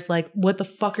Claire is like, what the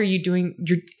fuck are you doing?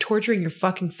 You're torturing your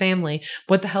fucking family.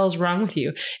 What the hell is wrong with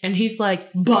you? And he's like,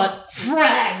 but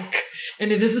Frank.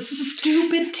 And it is a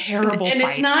stupid, terrible and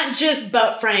fight. It's not just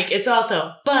but Frank. It's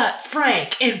also but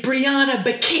Frank and Brianna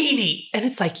Bikini. And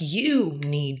it's like, you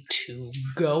need to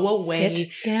go away Sit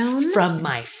down from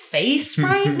my face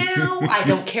right now. I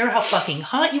don't care how fucking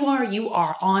hot you are. You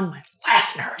are on my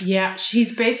last nerve. Yeah,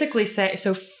 she's basically saying,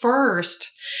 so first,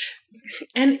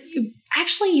 and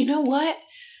actually, you know what?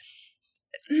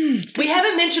 We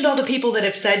haven't mentioned all the people that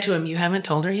have said to him, you haven't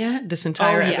told her yet? This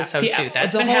entire episode, too.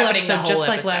 That's the been whole happening episode, the whole just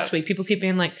like episode. last week. People keep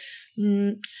being like,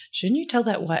 shouldn't you tell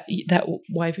that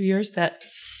wife of yours that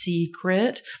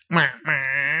secret?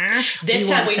 This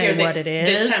time we hear what it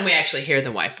is. This time we actually hear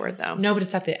the wife word, though. No, but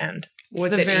it's at the end. It's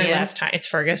Was the it very Ian? last time. It's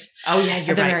Fergus. Oh, yeah,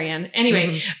 you're at the right. very end.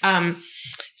 Anyway,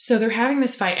 so they're having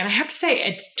this fight, and I have to say,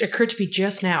 it occurred to me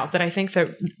just now that I think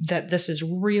that this is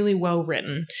really well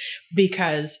written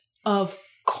because of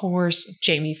course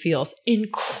Jamie feels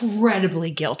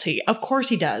incredibly guilty. Of course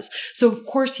he does. So of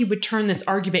course he would turn this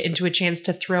argument into a chance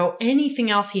to throw anything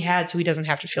else he had so he doesn't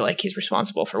have to feel like he's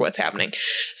responsible for what's happening.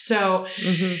 So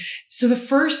so the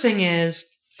first thing is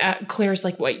Claire's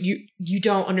like, what, you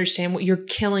don't understand what, you're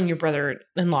killing your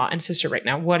brother-in-law and sister right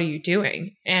now. What are you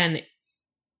doing? And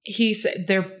he said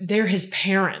they're his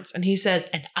parents, and he says,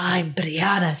 and I'm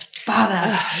Brianna's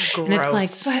father. And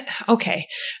it's like, what? Okay,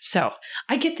 so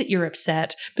I get that you're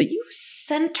upset, but you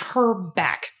sent her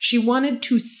back. She wanted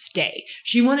to stay.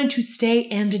 She wanted to stay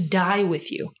and die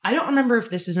with you. I don't remember if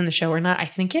this is in the show or not. I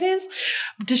think it is.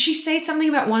 Does she say something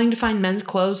about wanting to find men's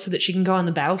clothes so that she can go on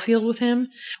the battlefield with him,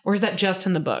 or is that just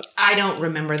in the book? I don't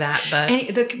remember that, but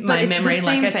My memory,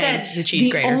 like I said, is a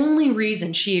cheese grater. The only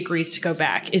reason she agrees to go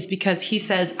back is because he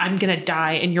says, I'm going to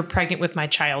die and you're pregnant with my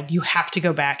child. You have to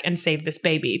go back and save this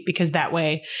baby because that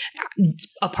way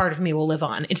a part of me will live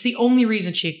on. It's the only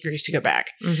reason she agrees to go back.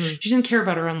 She doesn't care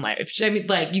about her own life. I mean,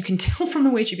 like, you can tell from the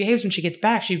way she behaves when she gets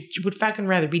back, she would fucking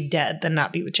rather be dead than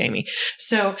not be with Jamie.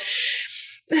 So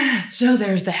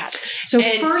there's that. So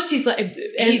And first he's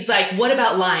like, what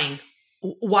about lying?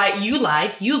 Why you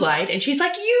lied, and she's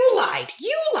like, you lied,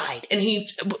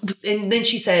 and then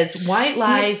she says, white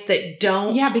lies that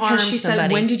don't because harm she somebody.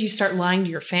 said, when did you start lying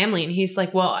to your family? And he's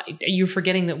like, well, you're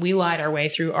forgetting that we lied our way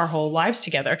through our whole lives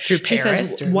together. She Paris,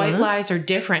 says, white lies are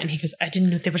different. And he goes, I didn't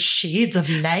know there were shades of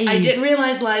lies. I didn't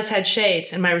realize lies had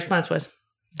shades, and my response was,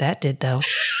 that did though.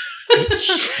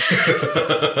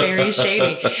 Very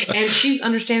shady. And she's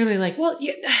understandably like, well, but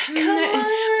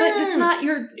it's not,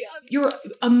 you're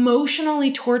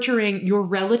emotionally torturing your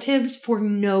relatives for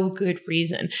no good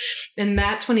reason. And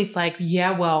that's when he's like,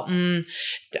 yeah, well, I'm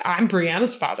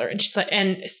Brianna's father. And she's like,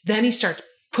 and then he starts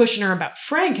pushing her about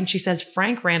Frank. And she says,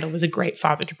 Frank Randall was a great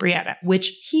father to Brianna,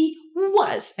 which he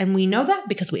was. And we know that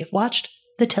because we have watched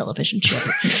the television show.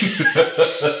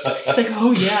 It's like,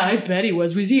 oh yeah, I bet he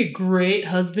was. Was he a great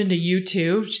husband to you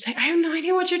too? She's like, I have no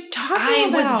idea what you're talking about.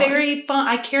 I was very fun.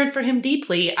 I cared for him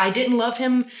deeply. I didn't love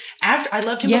him after. I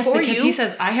loved him before you. Yes, because he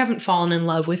says, I haven't fallen in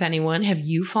love with anyone. Have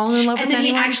you fallen in love with anyone?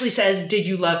 And then he actually says, did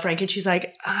you love Frank? And she's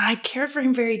like, I cared for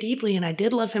him very deeply, and I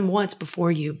did love him once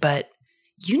before you, but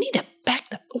you need to back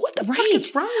the, what the fuck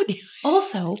is wrong with you?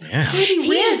 Also, pretty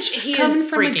rich. He coming is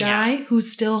from a freaking guy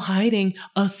who's still hiding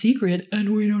a secret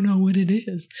and we don't know what it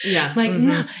is. Yeah. Like,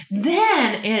 nah,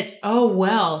 then it's, oh,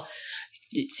 well,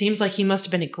 it seems like he must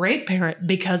have been a great parent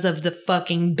because of the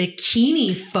fucking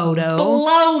bikini photo.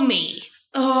 Blow me.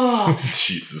 Oh,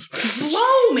 Jesus.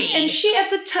 Blow me. and she at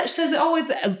the touch says, oh,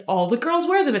 it's all the girls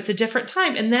wear them. It's a different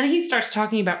time. And then he starts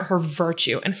talking about her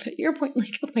virtue. And at your point,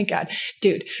 like, oh my God,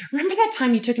 dude, remember that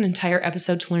time you took an entire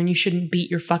episode to learn you shouldn't beat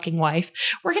your fucking wife?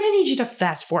 We're going to need you to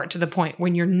fast forward to the point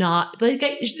when you're not, like,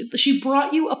 she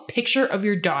brought you a picture of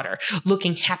your daughter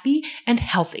looking happy and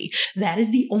healthy. That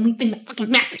is the only thing that fucking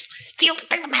matters. It's the only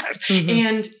thing that matters.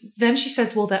 And then she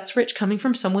says, well, that's rich coming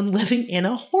from someone living in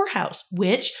a whorehouse,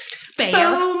 which fair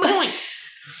point.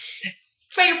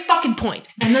 fair fucking point.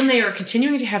 And then they are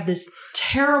continuing to have this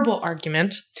terrible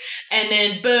argument. And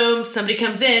then, boom, somebody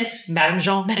comes in, Madame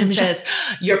Jean, and says,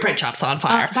 your print shop's on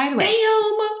fire. By the way,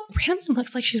 Damn! randomly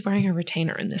looks like she's wearing a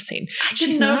retainer in this scene. I She's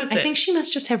didn't not. notice I it. think she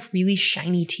must just have really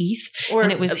shiny teeth. Or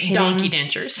and it was hitting. donkey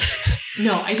dentures.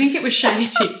 No, I think it was shiny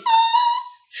teeth.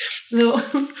 What?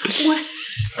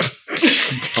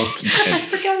 I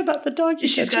forgot about the donkey.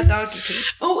 She's teeth. got donkey teeth.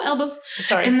 Oh, elbows.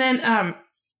 Sorry. And then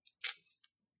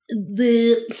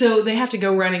so they have to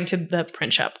go running to the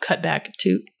print shop. Cut back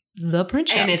to the print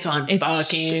shop, And it's on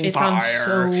fucking it's fire. on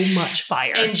so much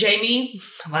fire. And Jamie,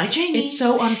 Jamie. It's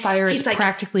so on fire. He's It's like-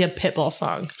 practically a Pitbull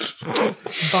song.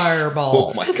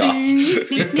 Fireball. Oh my god.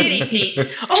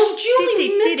 Oh, Julie,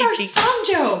 we missed our song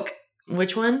joke.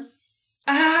 Which one?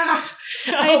 Ah,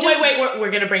 Wait, we're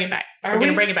going to bring it back. We're going to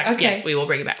we? bring it back. Okay. Yes, we will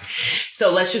bring it back.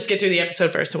 So let's just get through the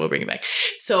episode first and we'll bring it back.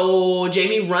 So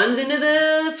Jamie runs into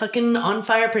the fucking on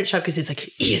fire print shop because he's like,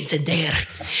 Ian's in there.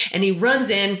 And he runs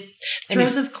in and throws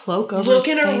he's his cloak over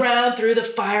looking his face. around through the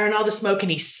fire and all the smoke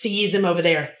and he sees him over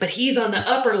there. But he's on the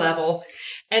upper level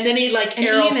and then he like And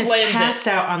Errol Ian is Flynns passed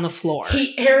it. out on the floor.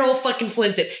 He Errol fucking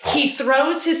Flynns it. He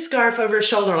throws his scarf over his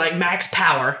shoulder like Max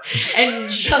Power and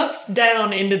jumps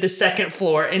down into the second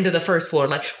floor, into the first floor,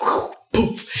 like whoosh,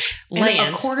 poof, And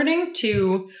lands. according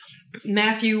to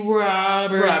Matthew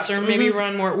Roberts, or maybe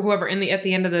Ron Moore, whoever at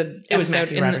the end of the It was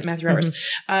episode, Matthew Roberts. Matthew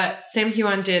Roberts, Sam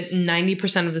Huon did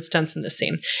 90% of the stunts in this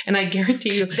scene, and I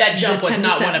guarantee you That jump the was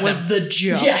not 10% one of was them. the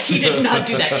jump. Yeah, he did not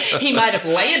do that. He might have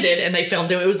landed and they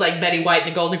filmed it. It was like Betty White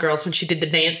and the Golden Girls when she did the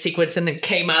dance sequence and then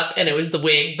came up and it was the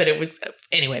wig, but it was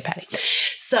anyway, Patty.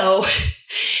 So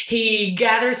he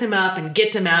gathers him up and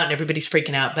gets him out and everybody's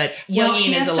freaking out, but young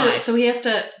he Ian is has alive. to. So he has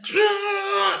to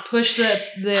push the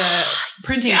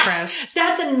printing Yes. press.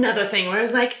 That's another thing where I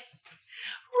was like,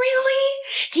 really?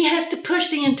 He has to push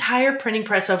the entire printing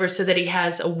press over so that he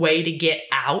has a way to get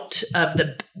out of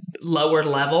the lower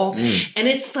level. And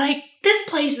it's like, this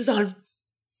place is on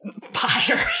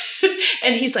fire.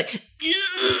 And he's like,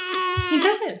 He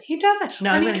does it. He does it.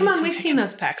 No, I I'm mean, gonna come get on, some we've seen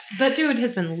those pecs. That dude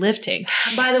has been lifting.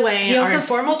 by the way, He also our s-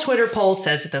 informal Twitter poll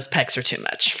says that those pecs are too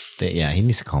much. Yeah, he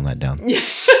needs to calm that down. I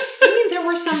mean, there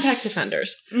were some pec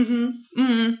defenders.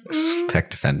 Peck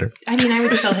defender. I mean, I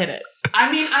would still hit it.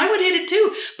 I mean, I would hit it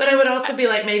too, but I would also be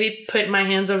like, maybe put my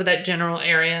hands over that general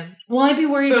area. Well, I'd be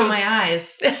worried about Boobs. my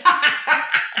eyes.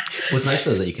 What's nice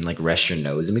though is that you can like rest your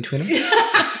nose in between them.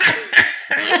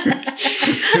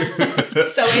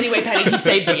 So anyway, Patty, he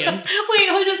saves Ian. Wait,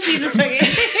 I'll just leave this again.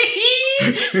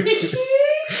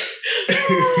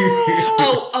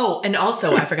 Oh, and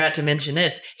also I forgot to mention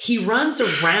this. He runs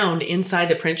around inside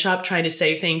the print shop trying to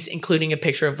save things, including a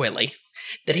picture of Willie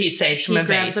that he saves from He a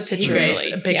grabs vase. a picture He of grabs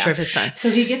Willie. a picture Yeah. of his son. So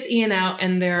he gets Ian out,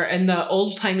 and the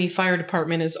old timey fire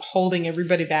department is holding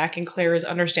everybody back, and Claire is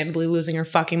understandably losing her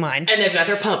fucking mind. And they've got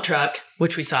their pump truck,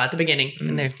 which we saw at the beginning,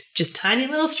 and they're just tiny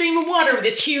little stream of water with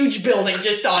this huge building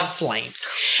just on flames.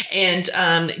 And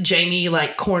Jamie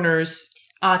like corners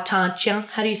Atancha.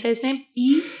 How do you say his name?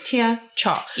 E-Tia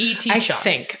Cha. E.T. I Cha.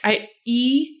 think.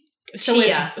 So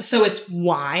it's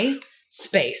Y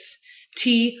space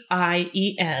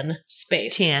Tien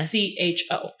space Tia.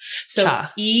 CHO. So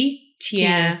Cha.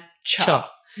 E-Tia Cha.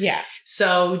 Cha. Yeah.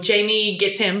 So Jamie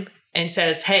gets him and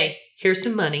says, hey, here's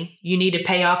some money. You need to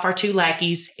pay off our 2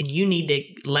 lackeys and you need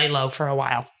to lay low for a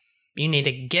while. You need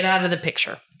to get out of the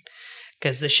picture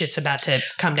because the shit's about to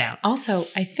come down. Also,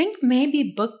 I think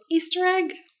maybe book Easter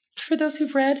egg for those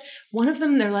who've read. One of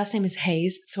them, their last name is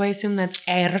Hayes, so I assume that's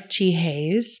Archie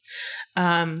Hayes,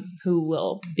 who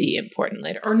will be important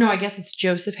later. Or no, I guess it's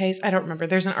Joseph Hayes. I don't remember.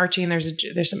 There's an Archie and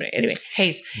there's somebody. Anyway,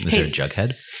 Hayes. Is Hayes. there a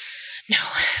Jughead? No,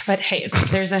 but Hayes.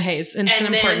 There's a Hayes, and it's And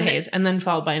an important then- Hayes, and then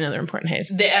followed by another important Hayes.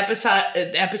 The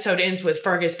episode ends with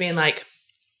Fergus being like,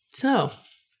 so,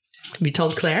 have you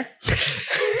told Claire?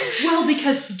 Well,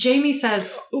 because Jamie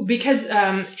says,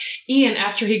 Ian,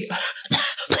 after he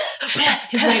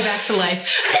his way back to life,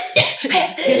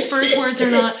 his first words are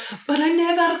not, but I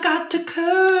never got to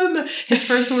come. His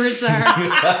first words are,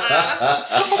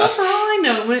 although for all I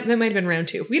know, that might have been round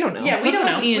 2. We don't know. Yeah, we Let's don't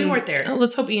hope know. We weren't there.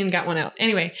 Let's hope Ian got one out.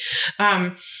 Anyway,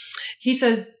 he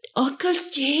says, Uncle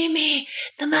Jamie,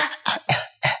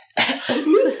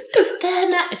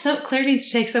 so Claire needs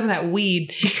to take some of that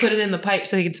weed, put it in the pipe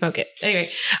so he can smoke it. Anyway,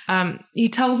 he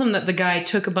tells him that the guy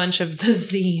took a bunch of the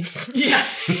zines. Yeah.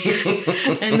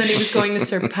 And then he was going to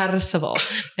Sir Percival.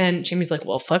 And Jamie's like,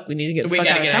 well, fuck, we need to get the We fuck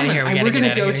gotta out of get town. out of here. We And we're gotta going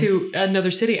to get go out of to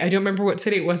another city. I don't remember what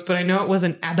city it was, but I know it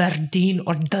wasn't Aberdeen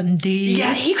or Dundee.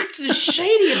 Yeah, he was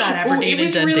shady about Aberdeen It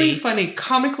was and Dundee. really funny.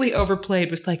 Comically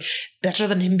overplayed. Was like, better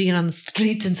than him being on the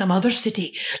streets in some other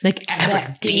city. Like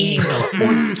Aberdeen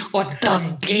or or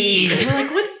Dundee. We're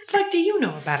like, what the fuck do you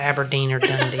know about Aberdeen or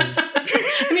Dundee?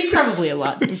 I mean, probably a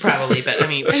lot. Probably, but I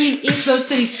mean, if those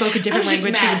cities spoke a different I was just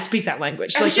language, he mad. would speak that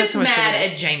language. I was that's just how much mad it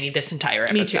is. at Jamie this entire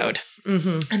Me too. episode.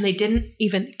 Mm-hmm. And they didn't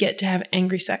even get to have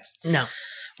angry sex. No.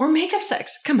 Or makeup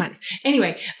sex. Come on.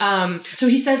 Anyway, so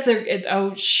he says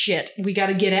oh shit, we got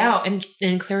to get out.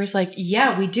 And Clary's like,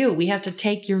 yeah, we do. We have to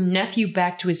take your nephew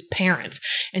back to his parents.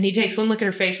 And he takes one look at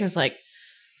her face and is like,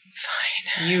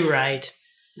 fine. You right.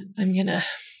 I'm gonna,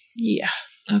 yeah,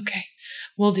 okay.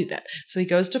 We'll do that. So he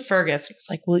goes to Fergus. It's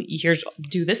like, well, here's,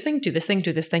 do this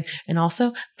thing. And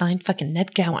also find fucking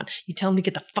Ned Gowan. You tell him to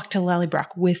get the fuck to Lallybroch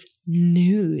with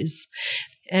news.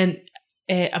 And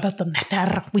about the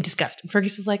matter we discussed. And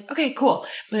Fergus is like, okay, cool.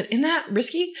 But isn't that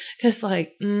risky? Because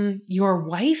like, your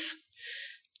wife,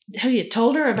 have you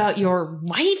told her about your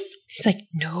wife? He's like,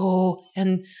 no.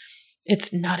 And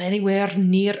it's not anywhere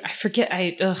near, I forget,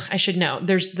 I should know.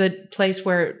 There's the place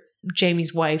where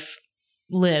Jamie's wife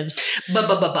lives.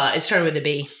 It started with a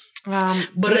B.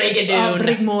 Brigadoon.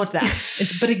 Brigmorda.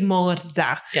 It's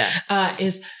Brigmorda. Yeah.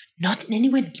 Is not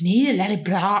anywhere near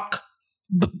Lallybroch.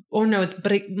 Or no, it's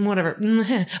whatever.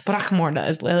 Brachmorda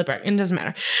is Lallybroch. It doesn't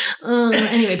matter.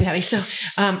 Anyway, Patty. So,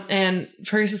 and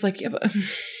Fergus is like, yeah,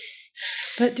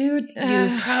 but dude,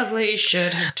 you probably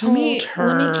should have told her.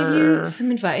 Let me give you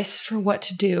some advice for what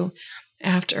to do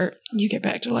after you get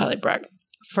back to Lallybroch.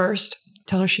 First,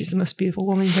 tell her she's the most beautiful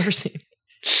woman you've ever seen.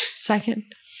 Second,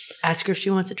 ask her if she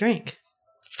wants a drink.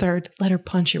 Third, let her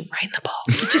punch you right in the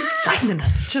balls. Just right in the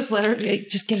nuts. Just let her,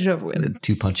 just get it over with.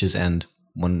 2 punches and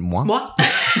 1 more. What?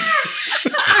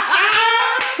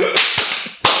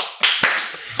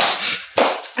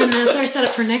 And that's our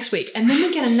setup for next week. And then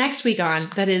we get a next week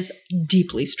on that is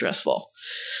deeply stressful,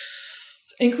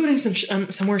 including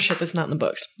some more shit that's not in the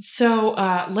books. So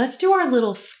let's do our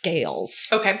little scales.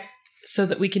 Okay. So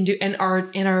that we can do, and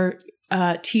our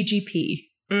TGP,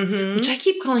 which I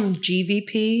keep calling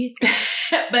GVP.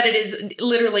 But it is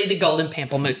literally the Golden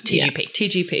Pamplemousse TGP. Yeah,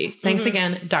 TGP. Thanks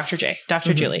again, Dr. J,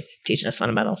 Dr. Julie, teaching us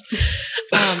fundamentals.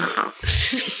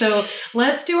 So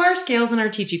let's do our scales and our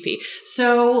TGP.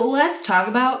 So let's talk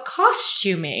about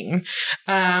costuming.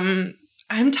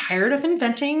 I'm tired of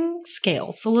inventing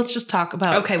scales, so let's just talk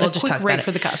about we'll just quick talk rate about it.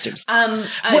 for the costumes.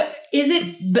 What is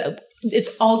it?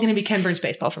 It's all going to be Ken Burns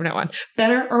baseball from now on.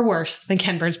 Better or worse than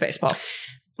Ken Burns baseball?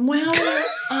 Well,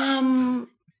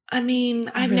 I mean,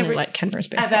 I I've really never like Ken Burns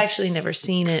baseball. I've actually never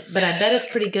seen it, but I bet it's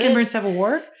pretty good. Ken Burns Civil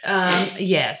War?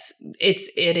 Yes,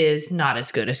 it is not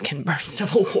as good as Ken Burns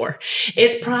Civil War.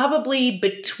 It's probably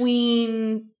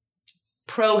between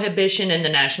Prohibition and the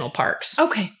national parks.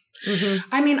 Okay. Mm-hmm.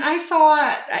 I mean, I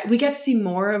thought we got to see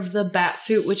more of the bat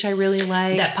suit, which I really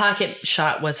like. That pocket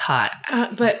shot was hot.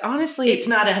 But honestly, it's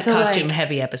not a costume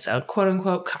heavy episode. Quote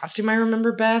unquote costume I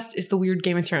remember best is the weird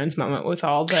Game of Thrones moment with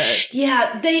all the...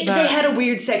 Yeah, they had a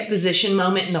weird sexposition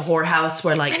moment in the whorehouse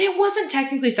where like... And it wasn't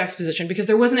technically sexposition because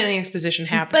there wasn't any exposition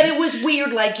happening. But it was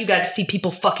weird, like you got to see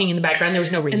people fucking in the background. There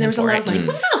was no reason and there was for a lot it. of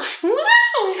like,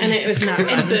 wow. And it was not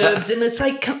fun. And boobs. And it's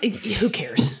like, who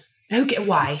cares?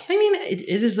 Why? I mean, it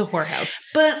is a whorehouse.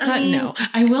 But I mean, no.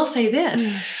 I will say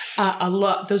this. A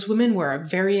lot. Those women were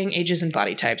of varying ages and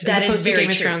body types. That as opposed is to very Game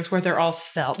of true. Thrones where they're all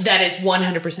svelte. That is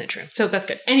 100% true. So that's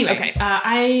good. Anyway, Okay.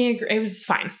 I agree. It was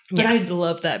fine. But I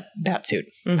love that bat suit.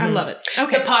 I love it.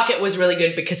 Okay. The pocket was really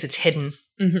good because it's hidden.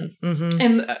 Mm-hmm. Mm-hmm.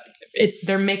 And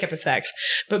their makeup effects.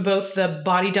 But both the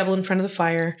body double in front of the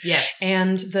fire. Yes.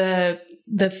 And the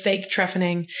fake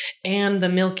trephining and the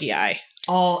milky eye.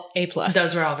 All A+.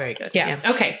 Those were all very good. Yeah.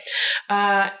 Okay.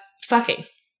 Fucking.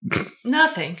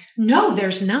 Nothing. No,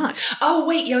 there's not. Oh,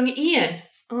 wait, young Ian.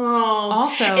 Oh.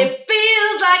 Also. It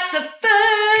feels like the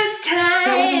first time.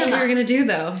 That wasn't what we were going to do,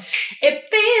 though. It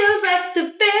feels like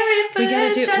the very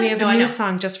first time. We have a new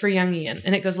song just for young Ian,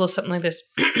 and it goes a little something like this.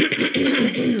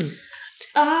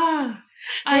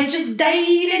 I just died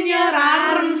in your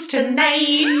arms tonight.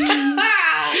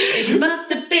 It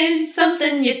must have been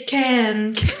something you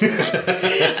can't.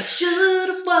 I should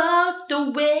have walked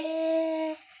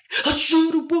away.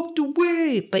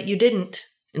 But you didn't.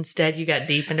 Instead, you got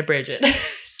deep into Bridget.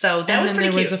 So that was pretty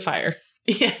cute. There was a fire.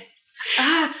 Yeah.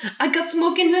 I got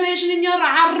smoke inhalation in your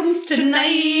arms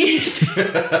tonight.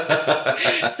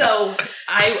 So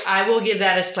I will give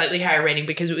that a slightly higher rating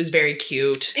because it was very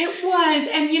cute. It was.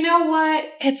 And you know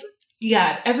what?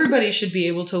 Everybody should be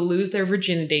able to lose their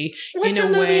virginity What's in a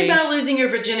movie way. about losing your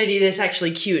virginity that's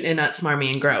actually cute and not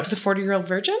smarmy and gross? The 40-Year-Old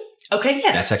Virgin? Okay,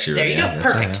 yes. That's actually there really you good. go.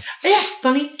 That's Perfect. Yeah,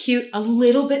 funny, cute, a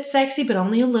little bit sexy, but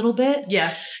only a little bit.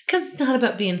 Yeah. Because it's not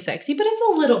about being sexy, but it's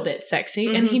a little bit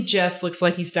sexy. And he just looks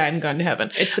like he's died and gone to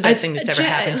heaven. It's the best thing that's ever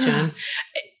happened to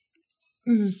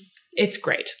him. It's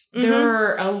great.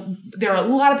 There are a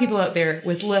lot of people out there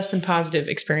with less than positive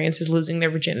experiences losing their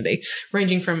virginity,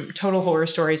 ranging from total horror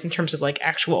stories in terms of like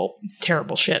actual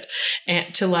terrible shit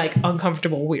and to like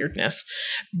uncomfortable weirdness.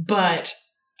 But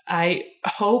I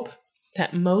hope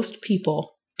that most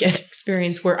people get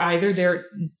experience where either they're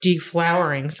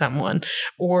deflowering someone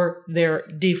or they're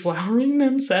deflowering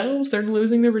themselves. They're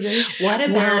losing their virginity. What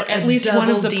about at least one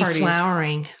of the parties?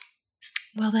 deflowering?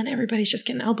 Well, then everybody's just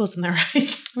getting elbows in their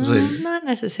eyes. Well, not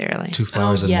necessarily. 2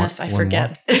 flowers. Oh, yes, I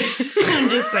forget. I'm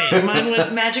just saying, mine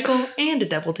was magical and a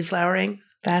double deflowering.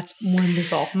 That's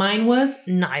wonderful. Mine was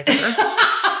neither.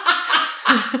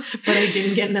 But I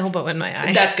didn't get an elbow in my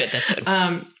eye. That's good. That's good.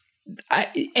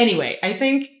 Anyway, I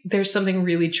think there's something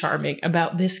really charming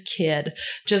about this kid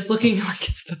just looking like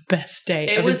it's the best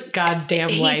day of his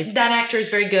goddamn life. That actor is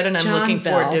very good, and I'm looking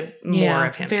forward to more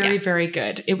of him. Very, very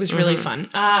good. It was really fun.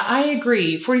 I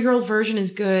agree. 40-year-old version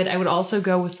is good. I would also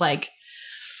go with like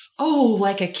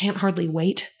I Can't Hardly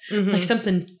Wait. Like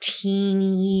something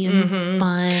teeny and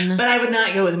fun. But I would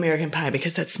not go with American Pie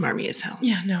because that's smarmy as hell.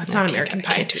 Yeah, no, it's not American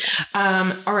Pie. Can't do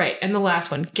that. All right, and the last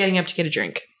one, Getting Up to Get a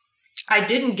Drink. I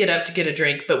didn't get up to get a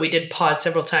drink, but we did pause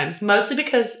several times, mostly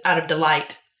because out of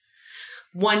delight.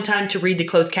 One time to read the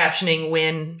closed captioning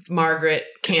when Margaret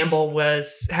Campbell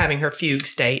was having her fugue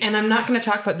state. And I'm not going to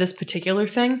talk about this particular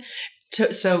thing.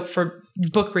 So for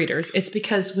book readers, it's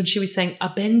because when she was saying a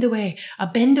bend away,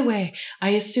 I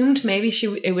assumed maybe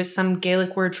it was some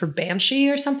Gaelic word for banshee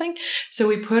or something. So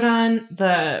we put on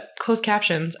the closed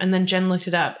captions and then Jen looked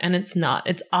it up and it's not.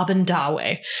 It's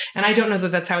Abendawe. And I don't know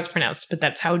that that's how it's pronounced, but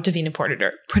that's how Davina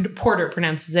Porter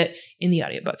pronounces it in the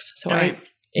audiobooks. So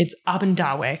it's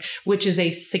Abendawe, which is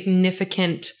a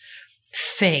significant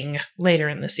thing later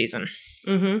in the season.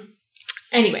 Mm-hmm.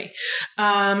 Anyway,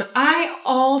 I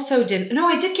also didn't. No,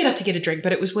 I did get up to get a drink,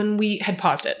 but it was when we had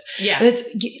paused it. Yeah,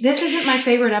 this isn't my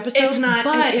favorite episode. It's not.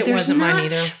 But it wasn't mine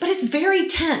either. But it's very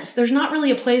tense. There's not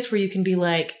really a place where you can be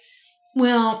like,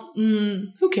 well,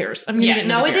 who cares? I'm it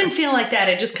didn't feel like that.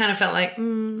 It just kind of felt like.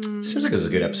 Seems like it was a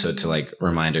good episode to like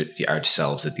remind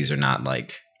ourselves that these are not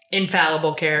like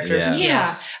infallible characters. Yeah.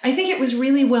 Yes, I think it was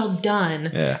really well done.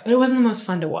 Yeah, but it wasn't the most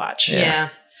fun to watch.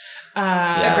 Yeah.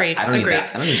 Agreed. I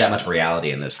don't need that much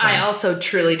reality in this thing. I also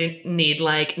truly need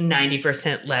like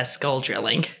 90% less skull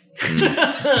drilling.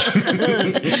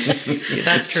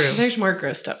 That's true. There's more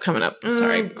gross stuff coming up.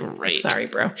 Sorry. Great. Sorry,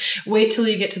 bro. Wait till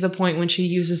you get to the point when she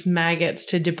uses maggots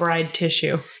to debride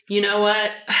tissue. You know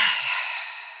what?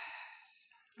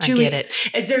 Julie, I get it.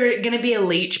 Is there going to be a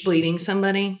leech bleeding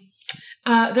somebody?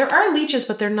 There are leeches,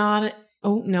 but they're not.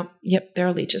 Oh, no. Yep, there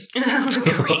are leeches. Great.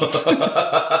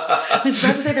 I was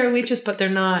about to say there are leeches, but they're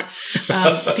not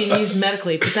being used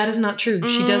medically. But that is not true.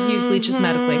 She does use leeches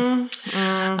medically.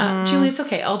 Julie, it's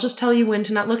okay. I'll just tell you when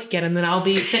to not look again, and then I'll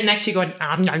be sitting next to you going,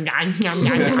 nom, nom, nom, nom,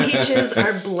 nom. Leeches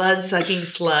are blood-sucking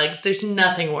slugs. There's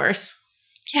nothing worse.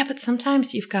 Yeah, but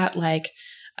sometimes you've got like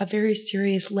a very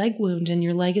serious leg wound and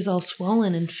your leg is all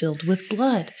swollen and filled with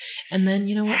blood. And then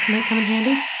you know what might come in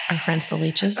handy? Our friends, the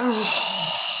leeches.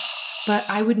 But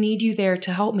I would need you there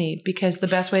to help me because the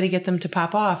best way to get them to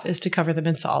pop off is to cover them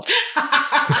in salt.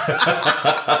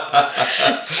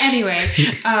 Anyway,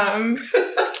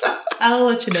 I'll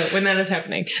let you know when that is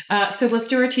happening. So let's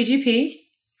do our TGP.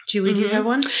 Julie, do you have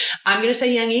one? I'm going to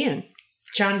say Young Ian.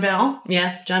 John Bell?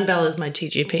 Yeah, John Bell is my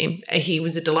TGP. He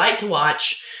was a delight to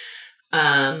watch.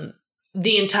 The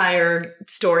entire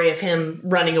story of him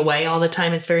running away all the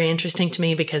time is very interesting to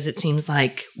me because it seems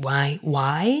like,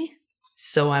 why?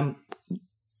 So I'm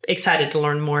excited to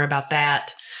learn more about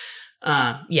that.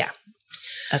 Yeah,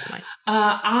 that's mine.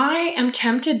 I am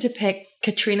tempted to pick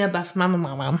Katrina Buff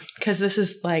Mama because this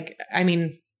is like, I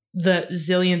mean, the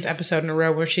zillionth episode in a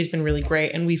row where she's been really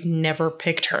great and we've never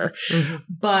picked her. Mm-hmm.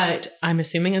 But I'm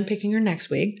assuming I'm picking her next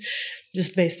week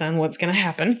just based on what's going to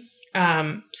happen.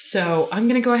 So I'm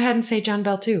going to go ahead and say John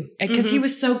Bell too because he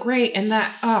was so great and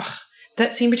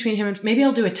that scene between him and maybe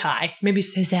I'll do a tie. Maybe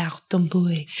César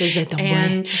Tomboy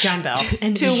and John Bell.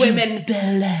 And two women.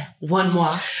 Bella. One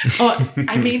moi. Oh,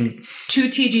 I mean, two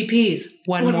TGPs.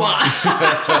 One more.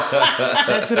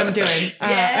 That's what I'm doing.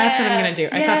 That's what I'm going to do.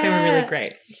 I thought they were really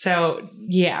great. So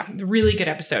yeah, really good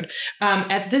episode.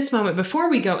 At this moment, before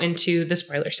we go into the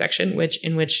spoiler section,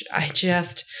 in which I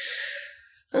just...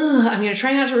 I'm going to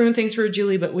try not to ruin things for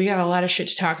Julie, but we got a lot of shit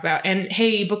to talk about. And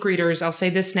hey, book readers, I'll say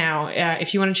this now.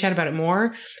 If you want to chat about it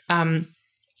more,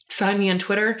 find me on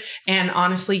Twitter. And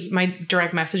honestly, my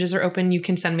direct messages are open. You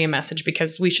can send me a message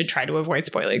because we should try to avoid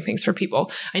spoiling things for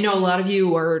people. I know a lot of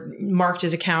you are marked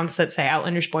as accounts that say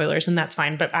Outlander spoilers, and that's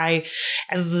fine. But I,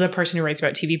 as a person who writes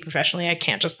about TV professionally, I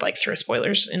can't just like throw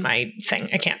spoilers in my thing.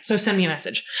 I can't. So send me a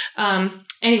message.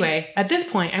 Anyway, at this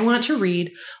point, I want to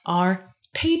read our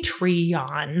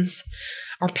Patreons.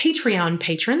 Our Patreon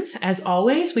patrons. As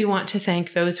always, we want to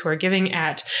thank those who are giving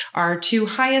at our 2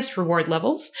 highest reward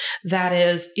levels. That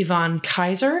is Yvonne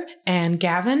Kaiser, Ann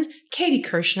Gavin, Katie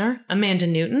Kirshner, Amanda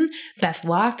Newton, Beth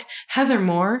Locke, Heather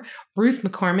Moore, Ruth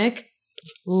McCormick,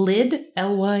 Lyd,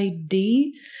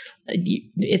 L-Y-D.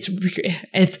 It's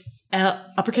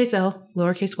uppercase L,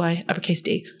 lowercase y, uppercase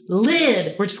D.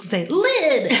 Lyd. We're just going to say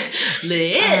Lyd.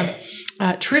 Lyd.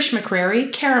 Trish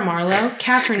McCrary, Kara Marlowe,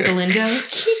 Catherine Galindo,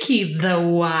 Kiki the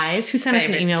Wise, who sent us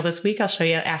an email this week. I'll show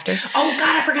you after. Oh,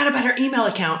 God, I forgot about her email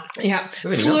account. Yeah.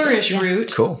 Flourish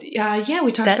Root. Cool. Yeah,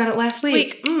 we talked about it last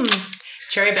week.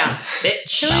 Cherry Bounce, bitch.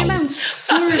 Cherry Bounce.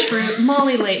 Flourish Root,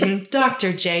 Molly Layton,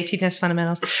 Dr. J, T-Tennis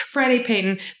Fundamentals, Friday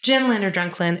Payton, Jen Lander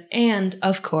Drunklin, and,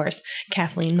 of course,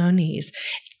 Kathleen Moniz.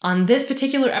 On this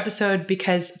particular episode,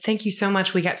 because thank you so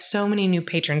much, we got so many new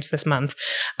patrons this month.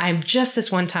 I'm just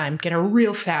this one time going to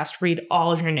real fast read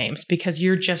all of your names because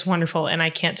you're just wonderful, and I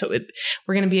can't. So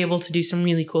we're going to be able to do some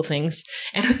really cool things.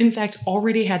 And in fact,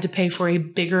 already had to pay for a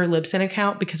bigger Libsyn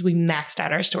account because we maxed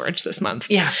out our storage this month.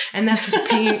 Yeah, and that's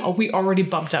paying. We already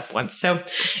bumped up once. So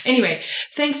anyway,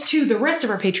 thanks to the rest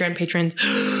of our Patreon patrons: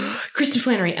 Kristen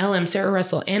Flannery, LM, Sarah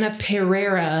Russell, Anna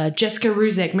Pereira, Jessica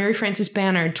Ruzek, Mary Frances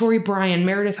Banner, Tori Bryan,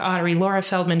 Meredith Ottery, Laura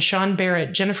Feldman, Sean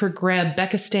Barrett, Jennifer Grebb,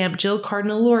 Becca Stamp, Jill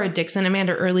Cardinal, Laura Dixon,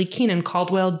 Amanda Early, Keenan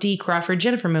Caldwell, Dee Crawford,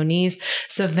 Jennifer Moniz,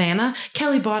 Savannah,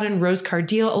 Kelly Bodden, Rose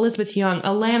Cardeal, Elizabeth Young,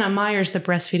 Alana Myers, the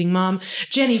breastfeeding mom,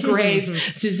 Jenny Graves,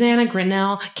 Susanna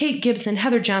Grinnell, Kate Gibson,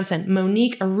 Heather Johnson,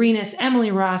 Monique Arenas, Emily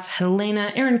Ross,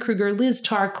 Helena, Aaron Kruger, Liz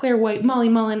Tarr, Claire White, Molly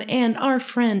Mullen, and our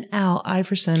friend Al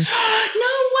Iverson.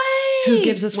 Who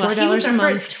gives us $4 a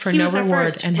month for no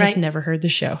reward and has never heard the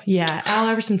show. Yeah, Al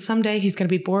Iverson, someday he's going to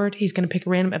be bored. He's going to pick a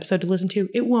random episode to listen to.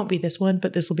 It won't be this one,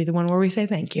 but this will be the one where we say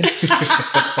thank you.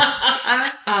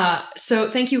 So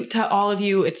thank you to all of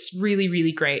you. It's really,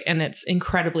 really great, and it's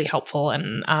incredibly helpful,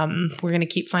 and we're going to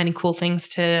keep finding cool things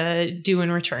to do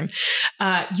in return.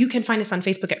 You can find us on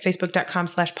Facebook at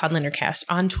facebook.com/podlandercast,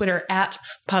 on Twitter at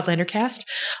podlandercast,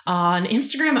 on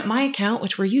Instagram at my account,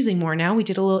 which we're using more now. We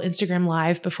did a little Instagram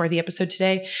live before the episode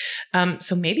today.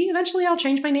 So maybe eventually I'll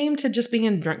change my name to just being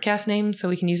a Drunkcast name so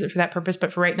we can use it for that purpose.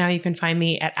 But for right now, you can find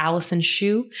me at Allison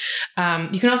Shue.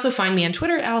 You can also find me on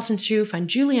Twitter at Allison Shue, find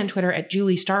Julie on Twitter at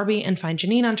Julie Starby, and find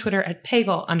Janine on Twitter at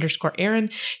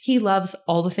Pagel_Aaron. He loves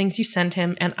all the things you send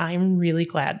him, and I'm really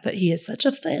glad that he is such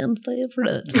a fan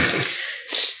favorite.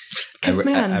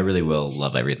 I really will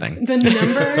love everything. The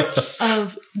number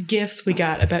of gifts we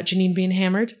got about Janine being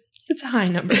hammered, it's a high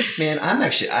number. Man, I'm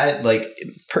actually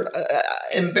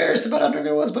embarrassed about how drunk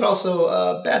I was, but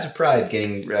also badge of pride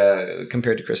getting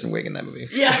compared to Kristen Wiig in that movie.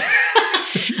 Yeah.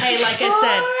 Hey, like I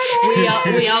said,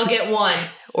 we all get 1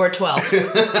 or 12.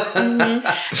 Mm-hmm.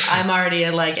 I'm already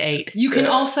at like 8. You can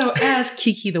also ask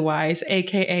Kiki the Wise,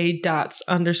 aka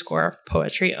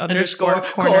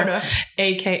 _poetry_corner,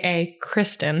 aka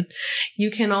Kristen. You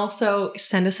can also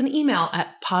send us an email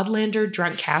at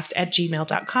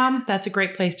podlanderdrunkcast@gmail.com. That's a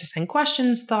great place to send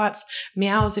questions, thoughts,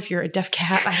 meows if you're a deaf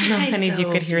cat. I don't know if any of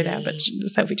you could hear that, but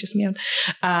Sophie just meowed.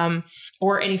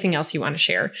 Or anything else you want to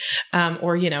share.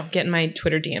 Or, get in my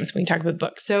Twitter DMs. We can talk about the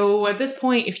book. So at this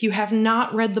point, if you have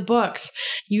not read the books,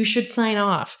 you should sign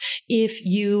off. If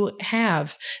you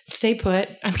have, stay put.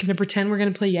 I'm going to pretend we're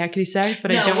going to play Yakety Sax,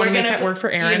 but I don't want to make that work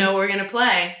for Aaron. You know we're going to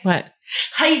play. What?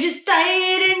 I just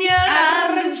died in your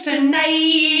arms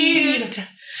tonight.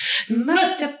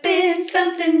 Must have been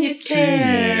something you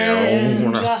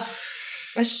did.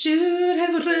 I should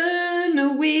have run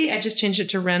away. I just changed it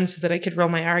to run so that I could roll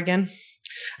my R again.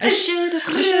 I should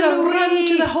have run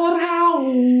to the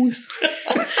whorehouse.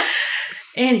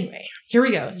 Anyway, here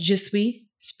we go. Je suis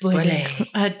spoilé.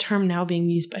 A term now being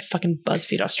used by fucking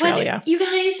BuzzFeed Australia. What? You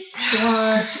guys?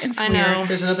 What? It's I weird. know.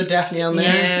 There's another Daphne on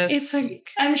there. Yes. It's like,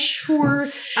 I'm sure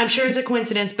it's a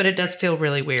coincidence, but it does feel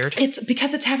really weird. it's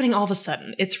because it's happening all of a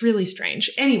sudden. It's really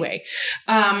strange. Anyway,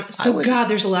 God,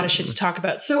 there's a lot of shit to talk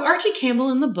about. So Archie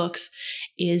Campbell in the books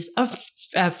is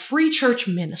a free church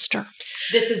minister.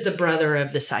 This is the brother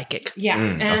of the psychic. Yeah.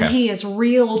 And he is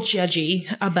real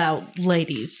judgy about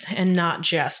ladies and not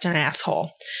just an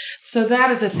asshole. So that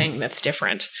is a thing that's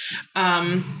different.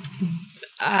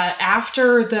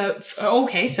 after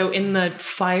so in the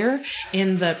fire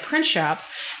in the print shop,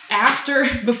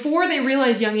 before they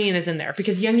realize young Ian is in there,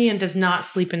 because young Ian does not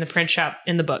sleep in the print shop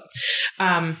in the book,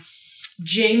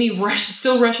 Jamie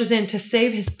still rushes in to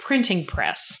save his printing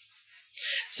press.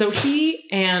 So he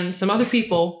and some other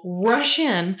people rush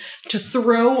in to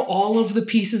throw all of the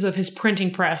pieces of his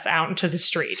printing press out into the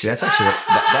street. See, that's actually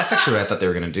what I thought they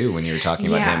were going to do when you were talking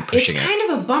about him pushing it's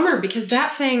kind of a bummer because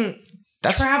that thing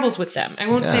travels with them. I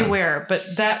won't say where, but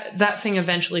that thing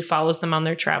eventually follows them on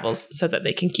their travels so that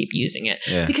they can keep using it.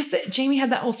 Yeah. Because Jamie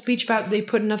had that whole speech about they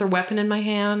put another weapon in my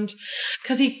hand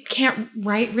because he can't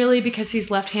write really because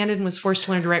he's left-handed and was forced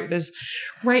to learn to write with his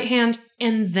right hand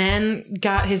and then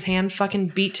got his hand fucking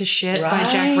beat to shit by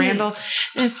Jack Randall.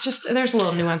 It's just, there's a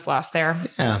little nuance lost there.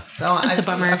 Yeah. It's a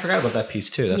bummer. I forgot about that piece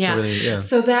too. That's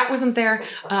So that wasn't there.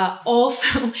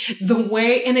 Also, the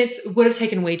way, and it would have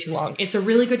taken way too long. It's a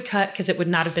really good cut because it would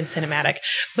not have been cinematic.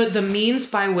 But the means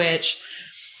by which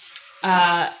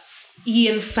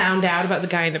Ian found out about the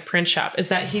guy in the print shop is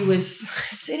that he was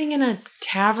sitting in a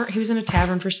tavern. He was in a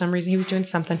tavern for some reason. He was doing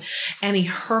something. And he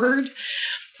heard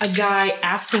a guy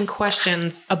asking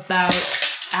questions about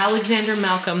Alexander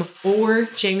Malcolm or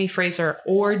Jamie Fraser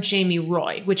or Jamie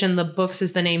Roy, which in the books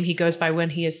is the name he goes by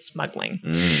when he is smuggling.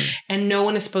 And no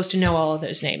one is supposed to know all of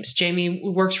those names. Jamie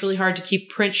works really hard to keep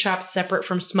print shops separate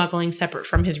from smuggling, separate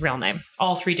from his real name.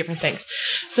 All three different things.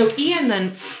 So Ian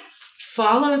then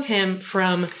follows him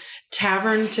from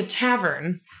tavern to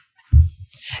tavern.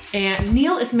 And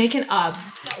Neil is making a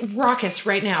ruckus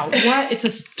right now. What? It's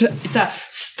a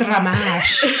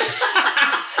stramash.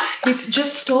 He's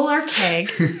just stole our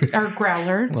keg, our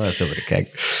growler. Well, it feels like a keg.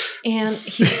 And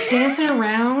he's dancing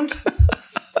around.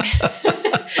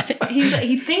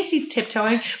 He thinks he's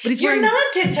tiptoeing, but he's You're not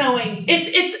tiptoeing.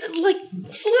 It's like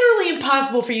literally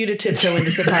impossible for you to tiptoe in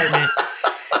this apartment.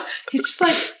 He's just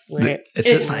like,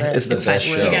 it's fine. It's the best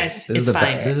show. You guys, it's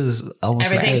fine. This is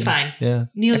almost everything's fine. Yeah.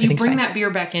 Neil, you bring that beer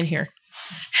back in here.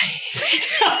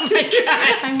 Oh my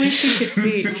God. I wish you could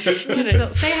see.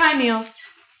 Say hi, Neil.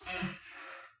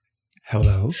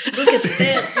 Hello. Look at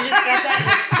this. You just got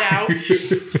that stout.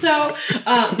 So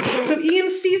Ian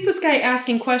sees this guy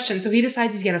asking questions, so he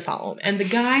decides he's going to follow him. And the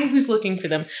guy who's looking for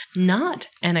them, not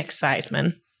an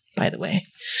exciseman, by the way.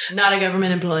 Not a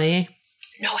government employee.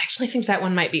 No, I actually think that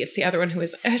one might be. It's the other one who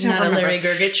is. I don't not remember. a Larry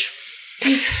Gergich.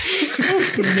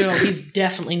 No, he's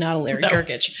definitely not a Larry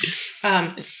Gergich.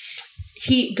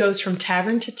 He goes from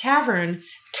tavern to tavern,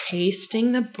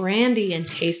 tasting the brandy and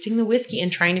tasting the whiskey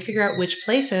and trying to figure out which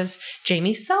places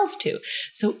Jamie sells to.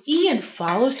 So Ian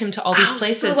follows him to all these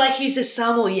places. So like he's a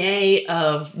sommelier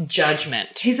of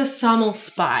judgment. He's a sommel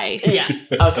spy. Yeah.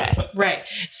 Okay. Right.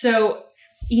 So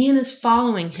Ian is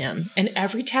following him, and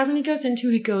every tavern he goes into,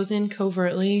 he goes in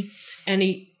covertly, and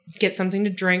he gets something to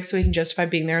drink so he can justify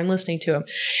being there and listening to him.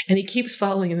 And he keeps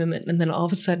following him, and then all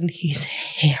of a sudden he's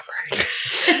hammered.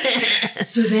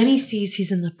 So then he sees he's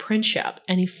in the print shop,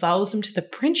 and he follows him to the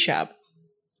print shop.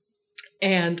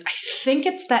 And I think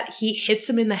it's that he hits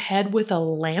him in the head with a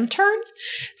lantern,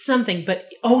 something.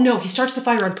 But, oh no, he starts the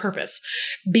fire on purpose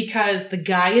because the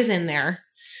guy is in there,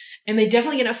 and they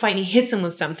definitely get in a fight, and he hits him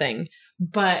with something.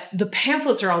 But the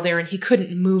pamphlets are all there and he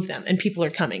couldn't move them and people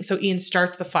are coming. So Ian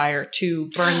starts the fire to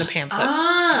burn the pamphlets.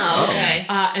 Oh, okay.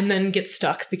 And then gets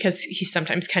stuck because he's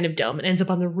sometimes kind of dumb and ends up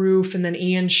on the roof. And then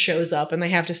Ian shows up and they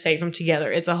have to save him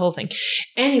together. It's a whole thing.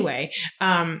 Anyway,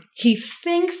 he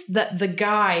thinks that the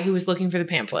guy who was looking for the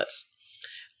pamphlets,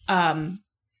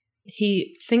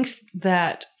 he thinks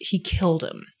that he killed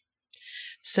him.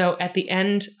 So at the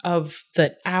end of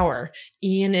the hour,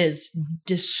 Ian is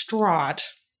distraught.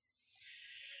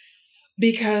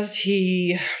 Because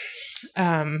because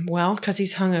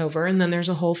he's hungover, and then there's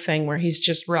a whole thing where he's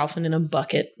just Ralphing in a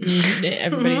bucket.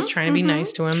 Everybody's trying to be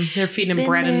nice to him. They're feeding him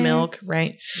bread and milk,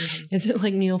 right? Mm-hmm. Is it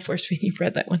like Neil force feeding you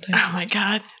bread that one time? Oh my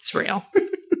God, it's real.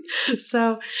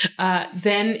 So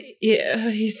then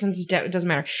he sends his dad. It doesn't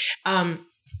matter.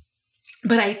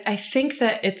 But I think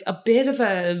that it's a bit of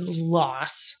a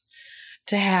loss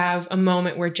to have a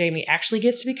moment where Jamie actually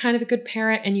gets to be kind of a good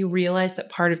parent, and you realize that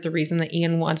part of the reason that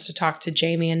Ian wants to talk to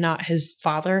Jamie and not his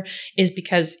father is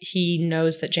because he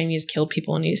knows that Jamie has killed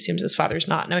people and he assumes his father's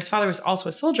not. Now, his father was also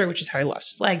a soldier, which is how he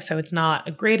lost his leg, so it's not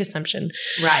a great assumption.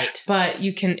 Right. But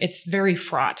it's very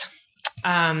fraught.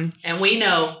 And we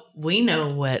know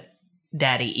what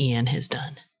Daddy Ian has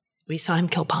done. We saw him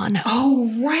kill Bono. Oh,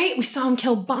 right. We saw him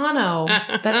kill Bono.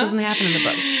 That doesn't happen in the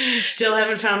book. Still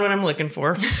haven't found what I'm looking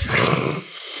for.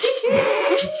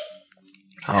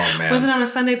 Oh man. Was it on a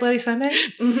Sunday, Bloody Sunday?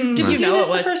 Mm-hmm. Did we do this it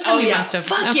was the first time? Oh We yeah, must have.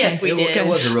 fuck Okay. yes, we did. It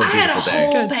was a real I had a beautiful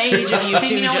day. whole page of YouTube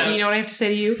You know jokes. what I have to say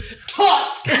to you?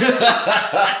 Tusk!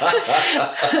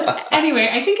 Anyway,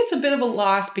 I think it's a bit of a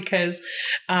loss because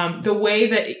the way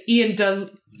that Ian does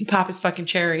pop his fucking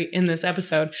cherry in this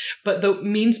episode, but the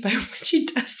means by which he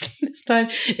does this time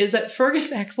is that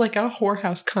Fergus acts like a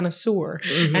whorehouse connoisseur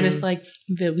and is like,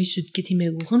 well, we should get him a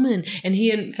woman. And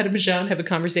he and Madame Jean have a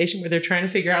conversation where they're trying to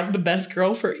figure out the best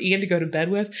girl for Ian to go to bed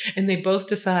with, and they both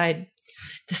decide,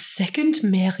 the second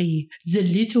Mary, the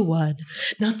little one.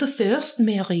 Not the first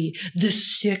Mary, the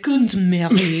second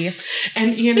Mary.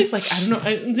 And Ian is like, I don't know.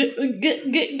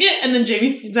 And then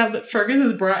Jamie finds out that Fergus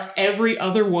has brought every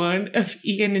other one of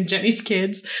Ian and Jenny's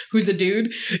kids, who's a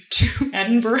dude, to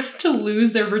Edinburgh to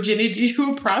lose their virginity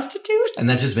to a prostitute. And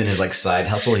that's just been his like side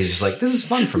hustle. He's just like, this is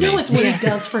fun for me. No, it's what he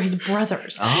does for his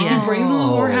brothers. Oh. He brings them to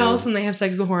the whorehouse and they have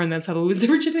sex with the whore, and that's how they lose their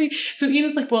virginity. So Ian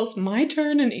is like, well, it's my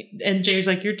turn. And Jamie's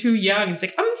like, you're too young. He's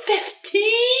like, I'm 15.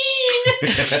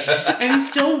 And he's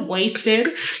still wasted.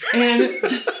 And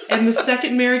the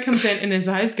second Mary comes in and his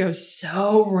eyes go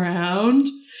so round.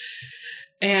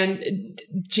 And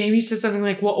Jamie says something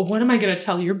like, well, what am I going to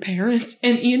tell your parents?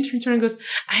 And Ian turns around and goes,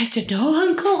 I don't know,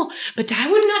 uncle, but I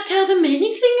would not tell them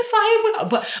anything if I would,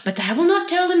 but I will not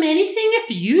tell them anything if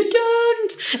you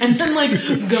don't. And then like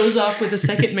goes off with the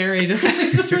second Mary to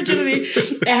lose his virginity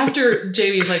after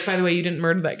Jamie is like, by the way, you didn't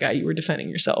murder that guy. You were defending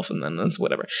yourself. And then that's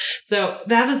whatever. So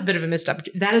that is a bit of a missed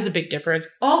opportunity. That is a big difference.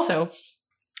 Also,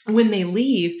 when they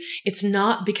leave, it's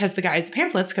not because the guy is the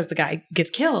pamphlets, because the guy gets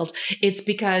killed. It's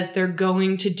because they're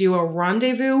going to do a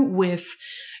rendezvous with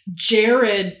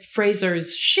Jared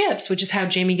Fraser's ships, which is how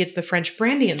Jamie gets the French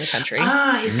brandy in the country.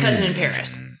 Ah, his cousin in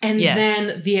Paris. And yes.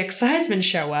 then the excisemen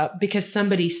show up because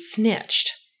somebody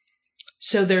snitched.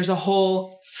 So there's a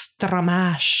whole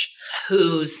stramash.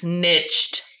 Who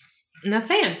snitched? And that's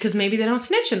Anne, because maybe they don't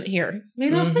snitch in here. Maybe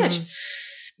they don't snitch.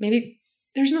 Maybe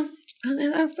there's no snitch.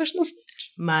 There's no snitch.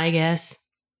 My guess,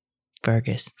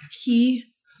 Fergus. He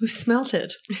who smelt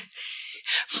it.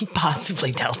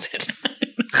 Possibly dealt it.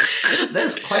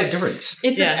 That's quite a difference.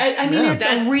 It's Yeah. I mean, Yeah. it's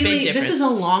That's a big really, difference. this is a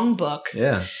long book.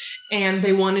 Yeah. And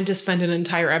they wanted to spend an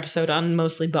entire episode on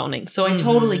mostly boning. So I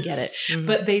totally get it.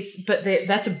 But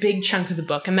that's a big chunk of the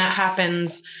book. And that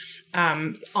happens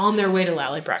on their way to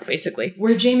Lallybroch, basically,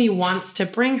 where Jamie wants to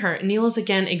bring her. Neil is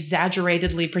again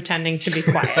exaggeratedly pretending to be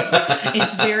quiet.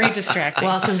 It's very distracting.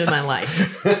 Welcome to my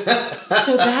life.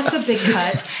 So that's a big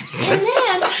cut. And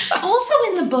then also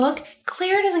in the book,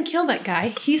 Claire doesn't kill that guy.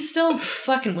 He's still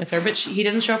fucking with her, but he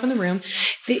doesn't show up in the room.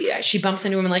 She bumps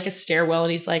into him in like a stairwell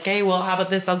and he's like, hey, well, how about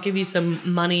this? I'll give you some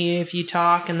money if you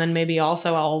talk. And then maybe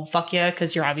also I'll fuck you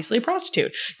because you're obviously a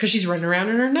prostitute, because she's running around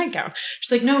in her nightgown.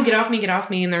 She's like, no, get off me, get off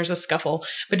me. And there's a scuffle,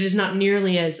 but it is not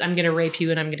nearly as I'm going to rape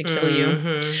you and I'm going to kill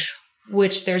you.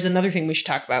 Which there's another thing we should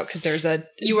talk about, because there's a...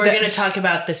 You were going to talk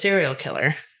about the serial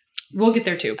killer. We'll get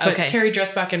there too. But Okay. Terry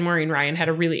Dressbach and Maureen Ryan had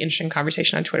a really interesting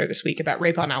conversation on Twitter this week about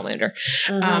rape on Outlander.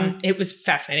 It was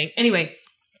fascinating. Anyway,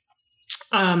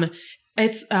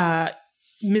 it's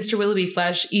Mr. Willoughby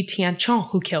 / Etienne Chon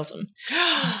who kills him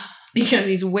because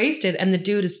he's wasted and the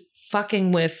dude is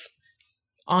fucking with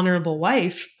honorable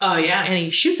wife. Oh, yeah. And he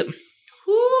shoots him.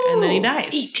 And then he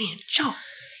dies. Etienne Chon.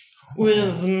 Which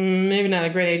is maybe not a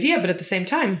great idea, but at the same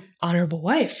time, honorable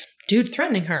wife, dude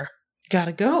threatening her.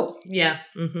 Gotta go. Yeah.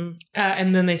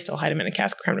 And then they still hide him in a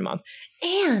cask of creme de menthe.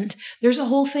 And there's a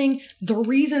whole thing. The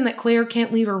reason that Claire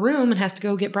can't leave her room and has to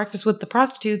go get breakfast with the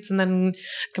prostitutes and then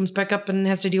comes back up and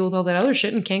has to deal with all that other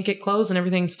shit and can't get clothes and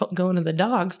everything's going to the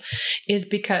dogs is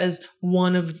because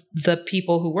one of the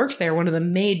people who works there, one of the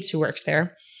maids who works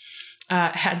there,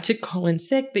 had to call in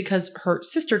sick because her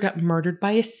sister got murdered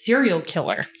by a serial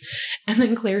killer. And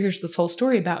then Claire hears this whole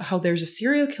story about how there's a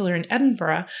serial killer in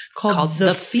Edinburgh called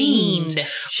the Fiend.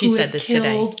 She who said has this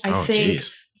killed, today. I think,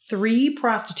 geez. 3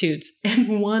 prostitutes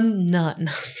and 1 nun.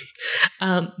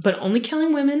 But only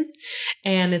killing women.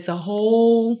 And it's a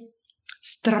whole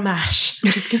stramash.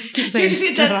 I'm just going to keep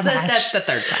saying That's the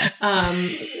third time.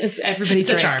 it's everybody It's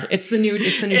a drink. charm. It's the new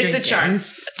It's drink. a charm.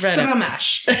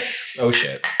 Stramash. Oh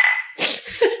shit.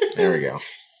 There we go.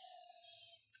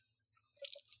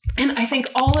 And I think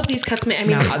all of these cuts,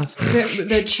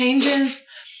 the changes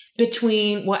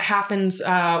between what happens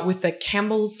with the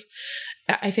Campbells,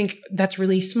 I think that's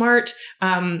really smart.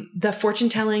 The fortune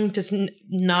telling does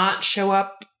not show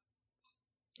up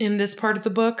in this part of the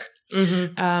book.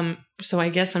 So I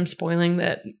guess I'm spoiling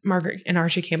that Margaret and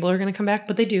Archie Campbell are going to come back,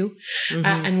 but they do.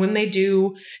 And when they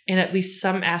do, in at least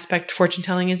some aspect, fortune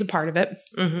telling is a part of it.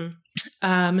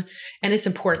 And it's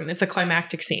important. It's a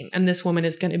climactic scene. And this woman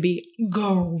is going to be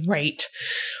great.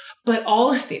 But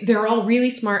they're all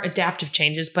really smart adaptive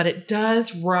changes, but it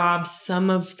does rob some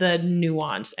of the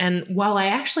nuance. And while I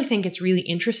actually think it's really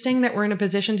interesting that we're in a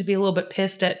position to be a little bit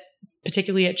pissed at,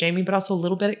 particularly at Jamie, but also a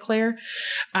little bit at Claire,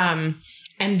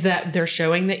 and that they're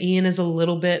showing that Ian is a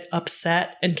little bit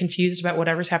upset and confused about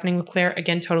whatever's happening with Claire.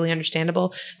 Again, totally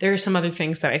understandable. There are some other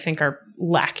things that I think are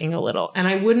lacking a little. And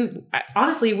I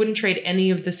honestly wouldn't trade any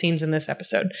of the scenes in this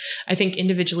episode. I think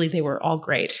individually they were all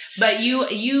great. But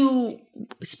you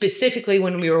specifically,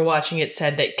 when we were watching it,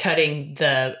 said that cutting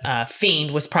the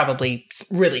Fiend was probably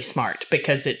really smart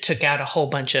because it took out a whole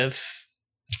bunch of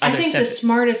other I think stuff. the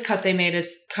smartest cut they made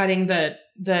is cutting the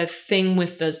thing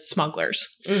with the smugglers.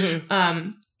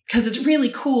 Because it's really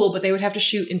cool, but they would have to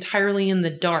shoot entirely in the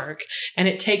dark, and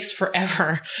it takes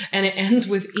forever. And it ends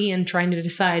with Ian trying to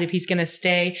decide if he's going to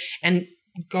stay and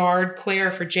guard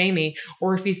Claire for Jamie,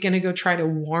 or if he's going to go try to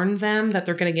warn them that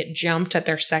they're going to get jumped at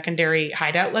their secondary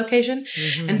hideout location.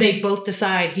 And they both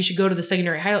decide he should go to the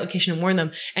secondary hideout location and warn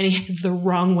them, and he heads the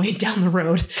wrong way down the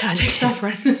road. Takes off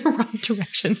right in the wrong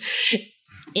direction.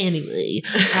 Anyway,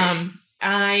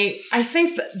 I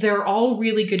think that they're all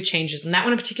really good changes, and that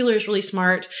one in particular is really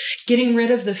smart. Getting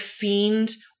rid of the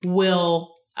Fiend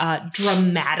will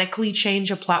dramatically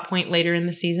change a plot point later in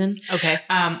the season. Okay.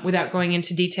 Without going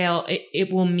into detail,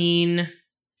 it will mean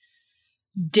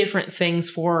different things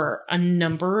for a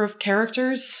number of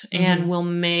characters and will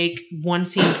make one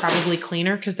scene probably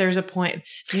cleaner because there's a point.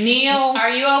 Neil, are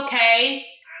you okay?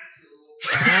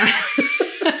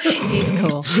 He's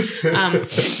cool.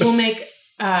 We'll make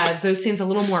those scenes a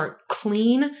little more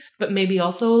clean, but maybe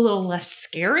also a little less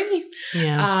scary.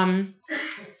 Yeah.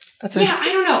 I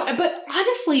don't know. But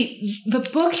honestly,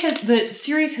 the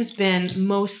series has been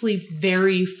mostly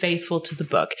very faithful to the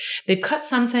book. They've cut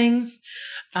some things.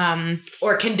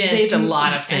 Or condensed a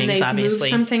lot of things, and they've obviously. moved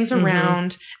some things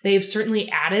around. They've certainly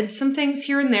added some things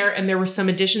here and there, and there were some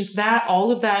additions.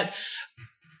 All of that,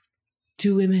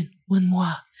 2 women, 1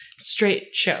 moi.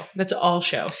 Straight show. That's all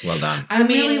show. Well done. I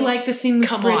really like the scene with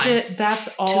Bridget. On. That's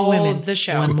 2 all women, the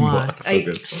show. 1 moi. So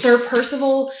good. Sir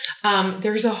Percival,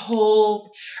 there's a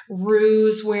whole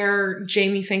ruse where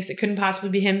Jamie thinks it couldn't possibly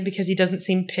be him because he doesn't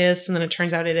seem pissed, and then it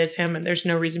turns out it is him, and there's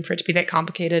no reason for it to be that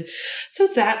complicated. So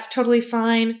that's totally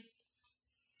fine.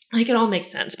 Like, it all makes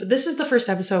sense. But this is the first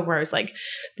episode where I was like,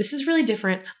 this is really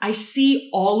different. I see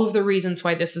all of the reasons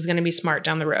why this is going to be smart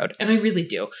down the road. And I really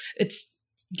do. It's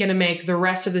going to make the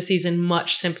rest of the season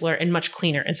much simpler and much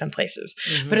cleaner in some places.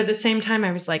 But at the same time,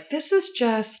 I was like, this is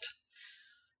just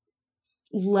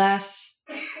less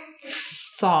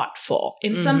thoughtful.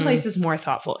 In some places, more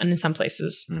thoughtful, and in some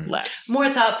places, less. More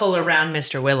thoughtful around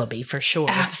Mr. Willoughby, for sure.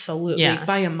 Absolutely. Yeah.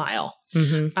 By a mile.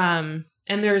 And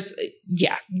there's,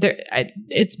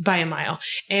 it's by a mile.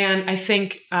 And I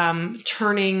think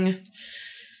turning,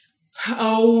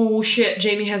 oh shit,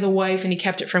 Jamie has a wife and he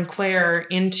kept it from Claire,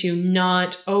 into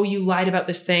not, oh, you lied about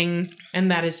this thing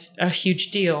and that is a huge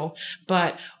deal,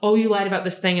 but, oh, you lied about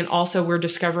this thing and also we're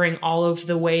discovering all of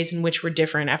the ways in which we're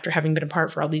different after having been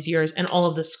apart for all these years, and all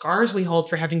of the scars we hold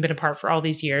for having been apart for all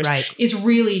these years is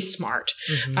really smart.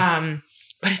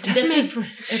 But it doesn't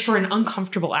make for an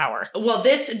uncomfortable hour. Well,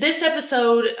 this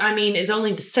episode, I mean, is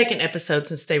only the second episode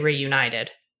since they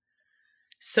reunited.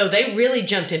 So they really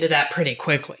jumped into that pretty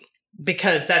quickly,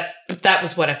 because that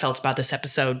was what I felt about this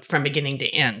episode from beginning to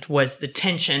end, was the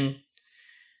tension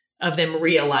of them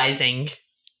realizing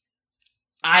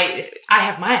I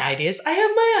have my ideas. I have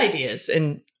my ideas.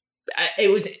 And it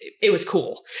was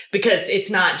cool, because it's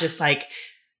not just like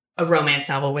a romance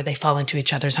novel where they fall into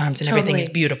each other's arms and everything is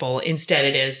beautiful. Instead,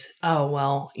 it is, oh,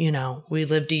 well, we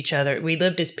lived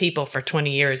as people for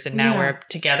 20 years and now we're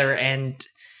together and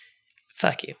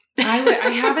fuck you.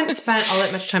 I haven't spent all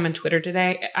that much time on Twitter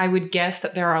today. I would guess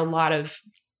that there are a lot of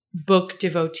book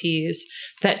devotees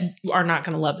that are not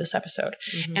going to love this episode.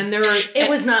 And it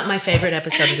was not my favorite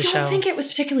episode of the show. I don't think it was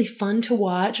particularly fun to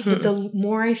watch, but the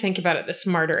more I think about it, the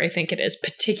smarter I think it is,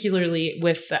 particularly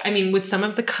with some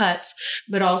of the cuts,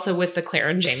 but also with the Claire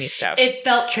and Jamie stuff. It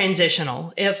felt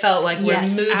transitional. It felt like we're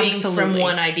moving from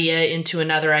one idea into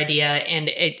another idea, and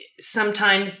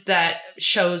sometimes that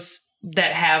shows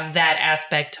that have that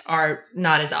aspect are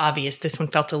not as obvious. This one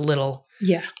felt a little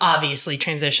obviously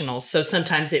transitional. So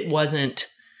sometimes it wasn't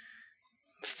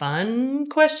fun, ?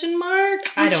 I don't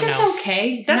know. Which is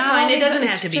okay. That's fine. It doesn't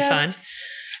have to be fun.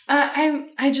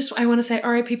 I want to say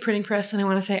R.I.P. Printing Press, and I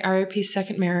want to say R.I.P.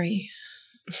 Second Mary.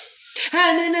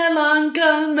 And then along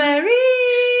comes Mary.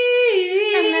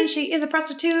 And then she is a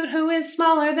prostitute who is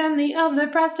smaller than the other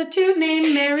prostitute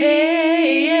named Mary.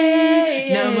 Hey.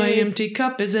 Now my empty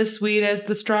cup is as sweet as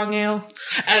the strong ale.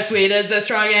 As sweet as the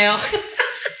strong ale.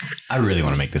 I really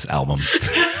want to make this album.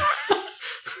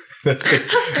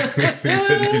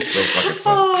 That'd be so fucking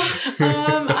fun.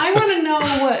 I want to know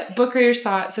what book readers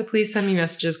thought, so please send me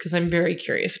messages because I'm very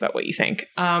curious about what you think.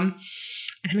 And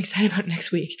I'm excited about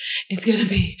next week. It's going to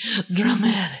be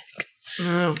dramatic.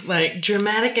 Oh, like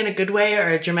dramatic in a good way or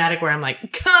a dramatic where I'm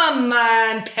like, come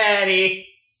on, Patty.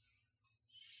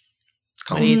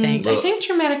 What do you think? I think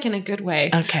dramatic in a good way.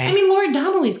 Okay. I mean, Laura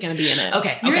Donnelly's going to be in it.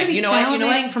 Okay. You're going to be You know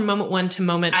what? from moment 1 to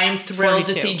moment I am thrilled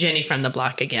 42. to see Jenny from the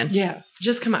block again. Yeah.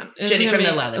 Just come on. Jenny from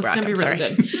the Lally Brock. It's going to be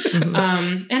really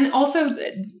good. And also,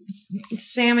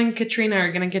 Sam and Katrina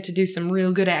are going to get to do some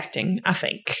real good acting, I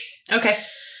think. Okay.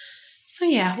 So,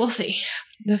 yeah, we'll see.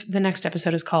 The next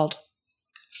episode is called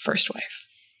First Wife.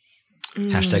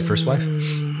 Hashtag first wife.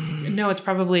 No, it's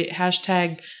probably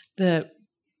hashtag the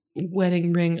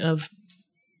wedding ring of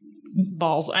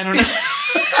balls. I don't know.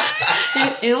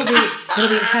 it'll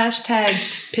be hashtag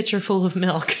pitcher full of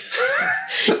milk.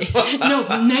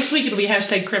 No, next week it'll be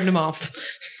hashtag creme de menthe.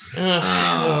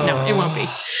 No, it won't be.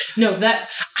 No, that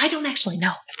I don't actually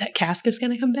know if that cask is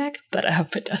going to come back, but I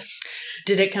hope it does.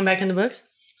 Did it come back in the books?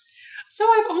 So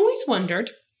I've always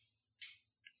wondered.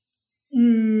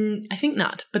 I think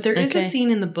not, but there is a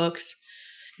scene in the books.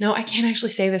 No, I can't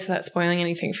actually say this without spoiling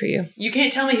anything for you. You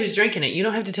can't tell me who's drinking it. You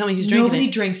don't have to tell me who's drinking Nobody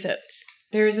it. drinks it.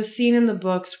 There is a scene in the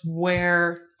books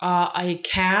where a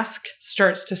cask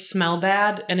starts to smell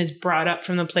bad and is brought up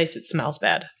from the place it smells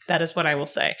bad. That is what I will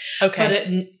say.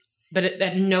 Okay. But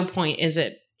at no point is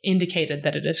it indicated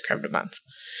that it is creme de menthe.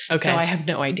 Okay. So I have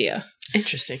no idea.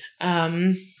 Interesting.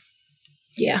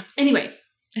 Yeah. Anyway,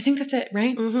 I think that's it,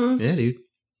 right? Mm-hmm. Yeah, dude.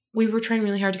 We were trying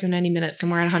really hard to go 90 minutes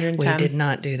and we're at 110. We did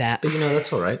not do that. But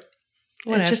that's all right.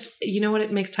 It's just, you know what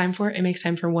it makes time for? It makes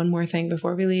time for one more thing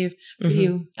before we leave. For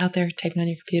you out there typing on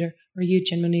your computer, or you,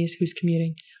 Jen Moniz, who's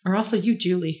commuting, or also you,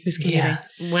 Julie, who's commuting.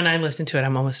 Yeah. When I listen to it,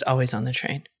 I'm almost always on the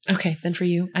train. Okay, then for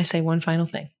you, I say one final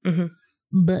thing.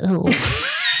 Butthole.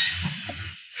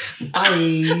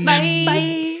 Bye. Bye.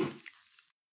 Bye.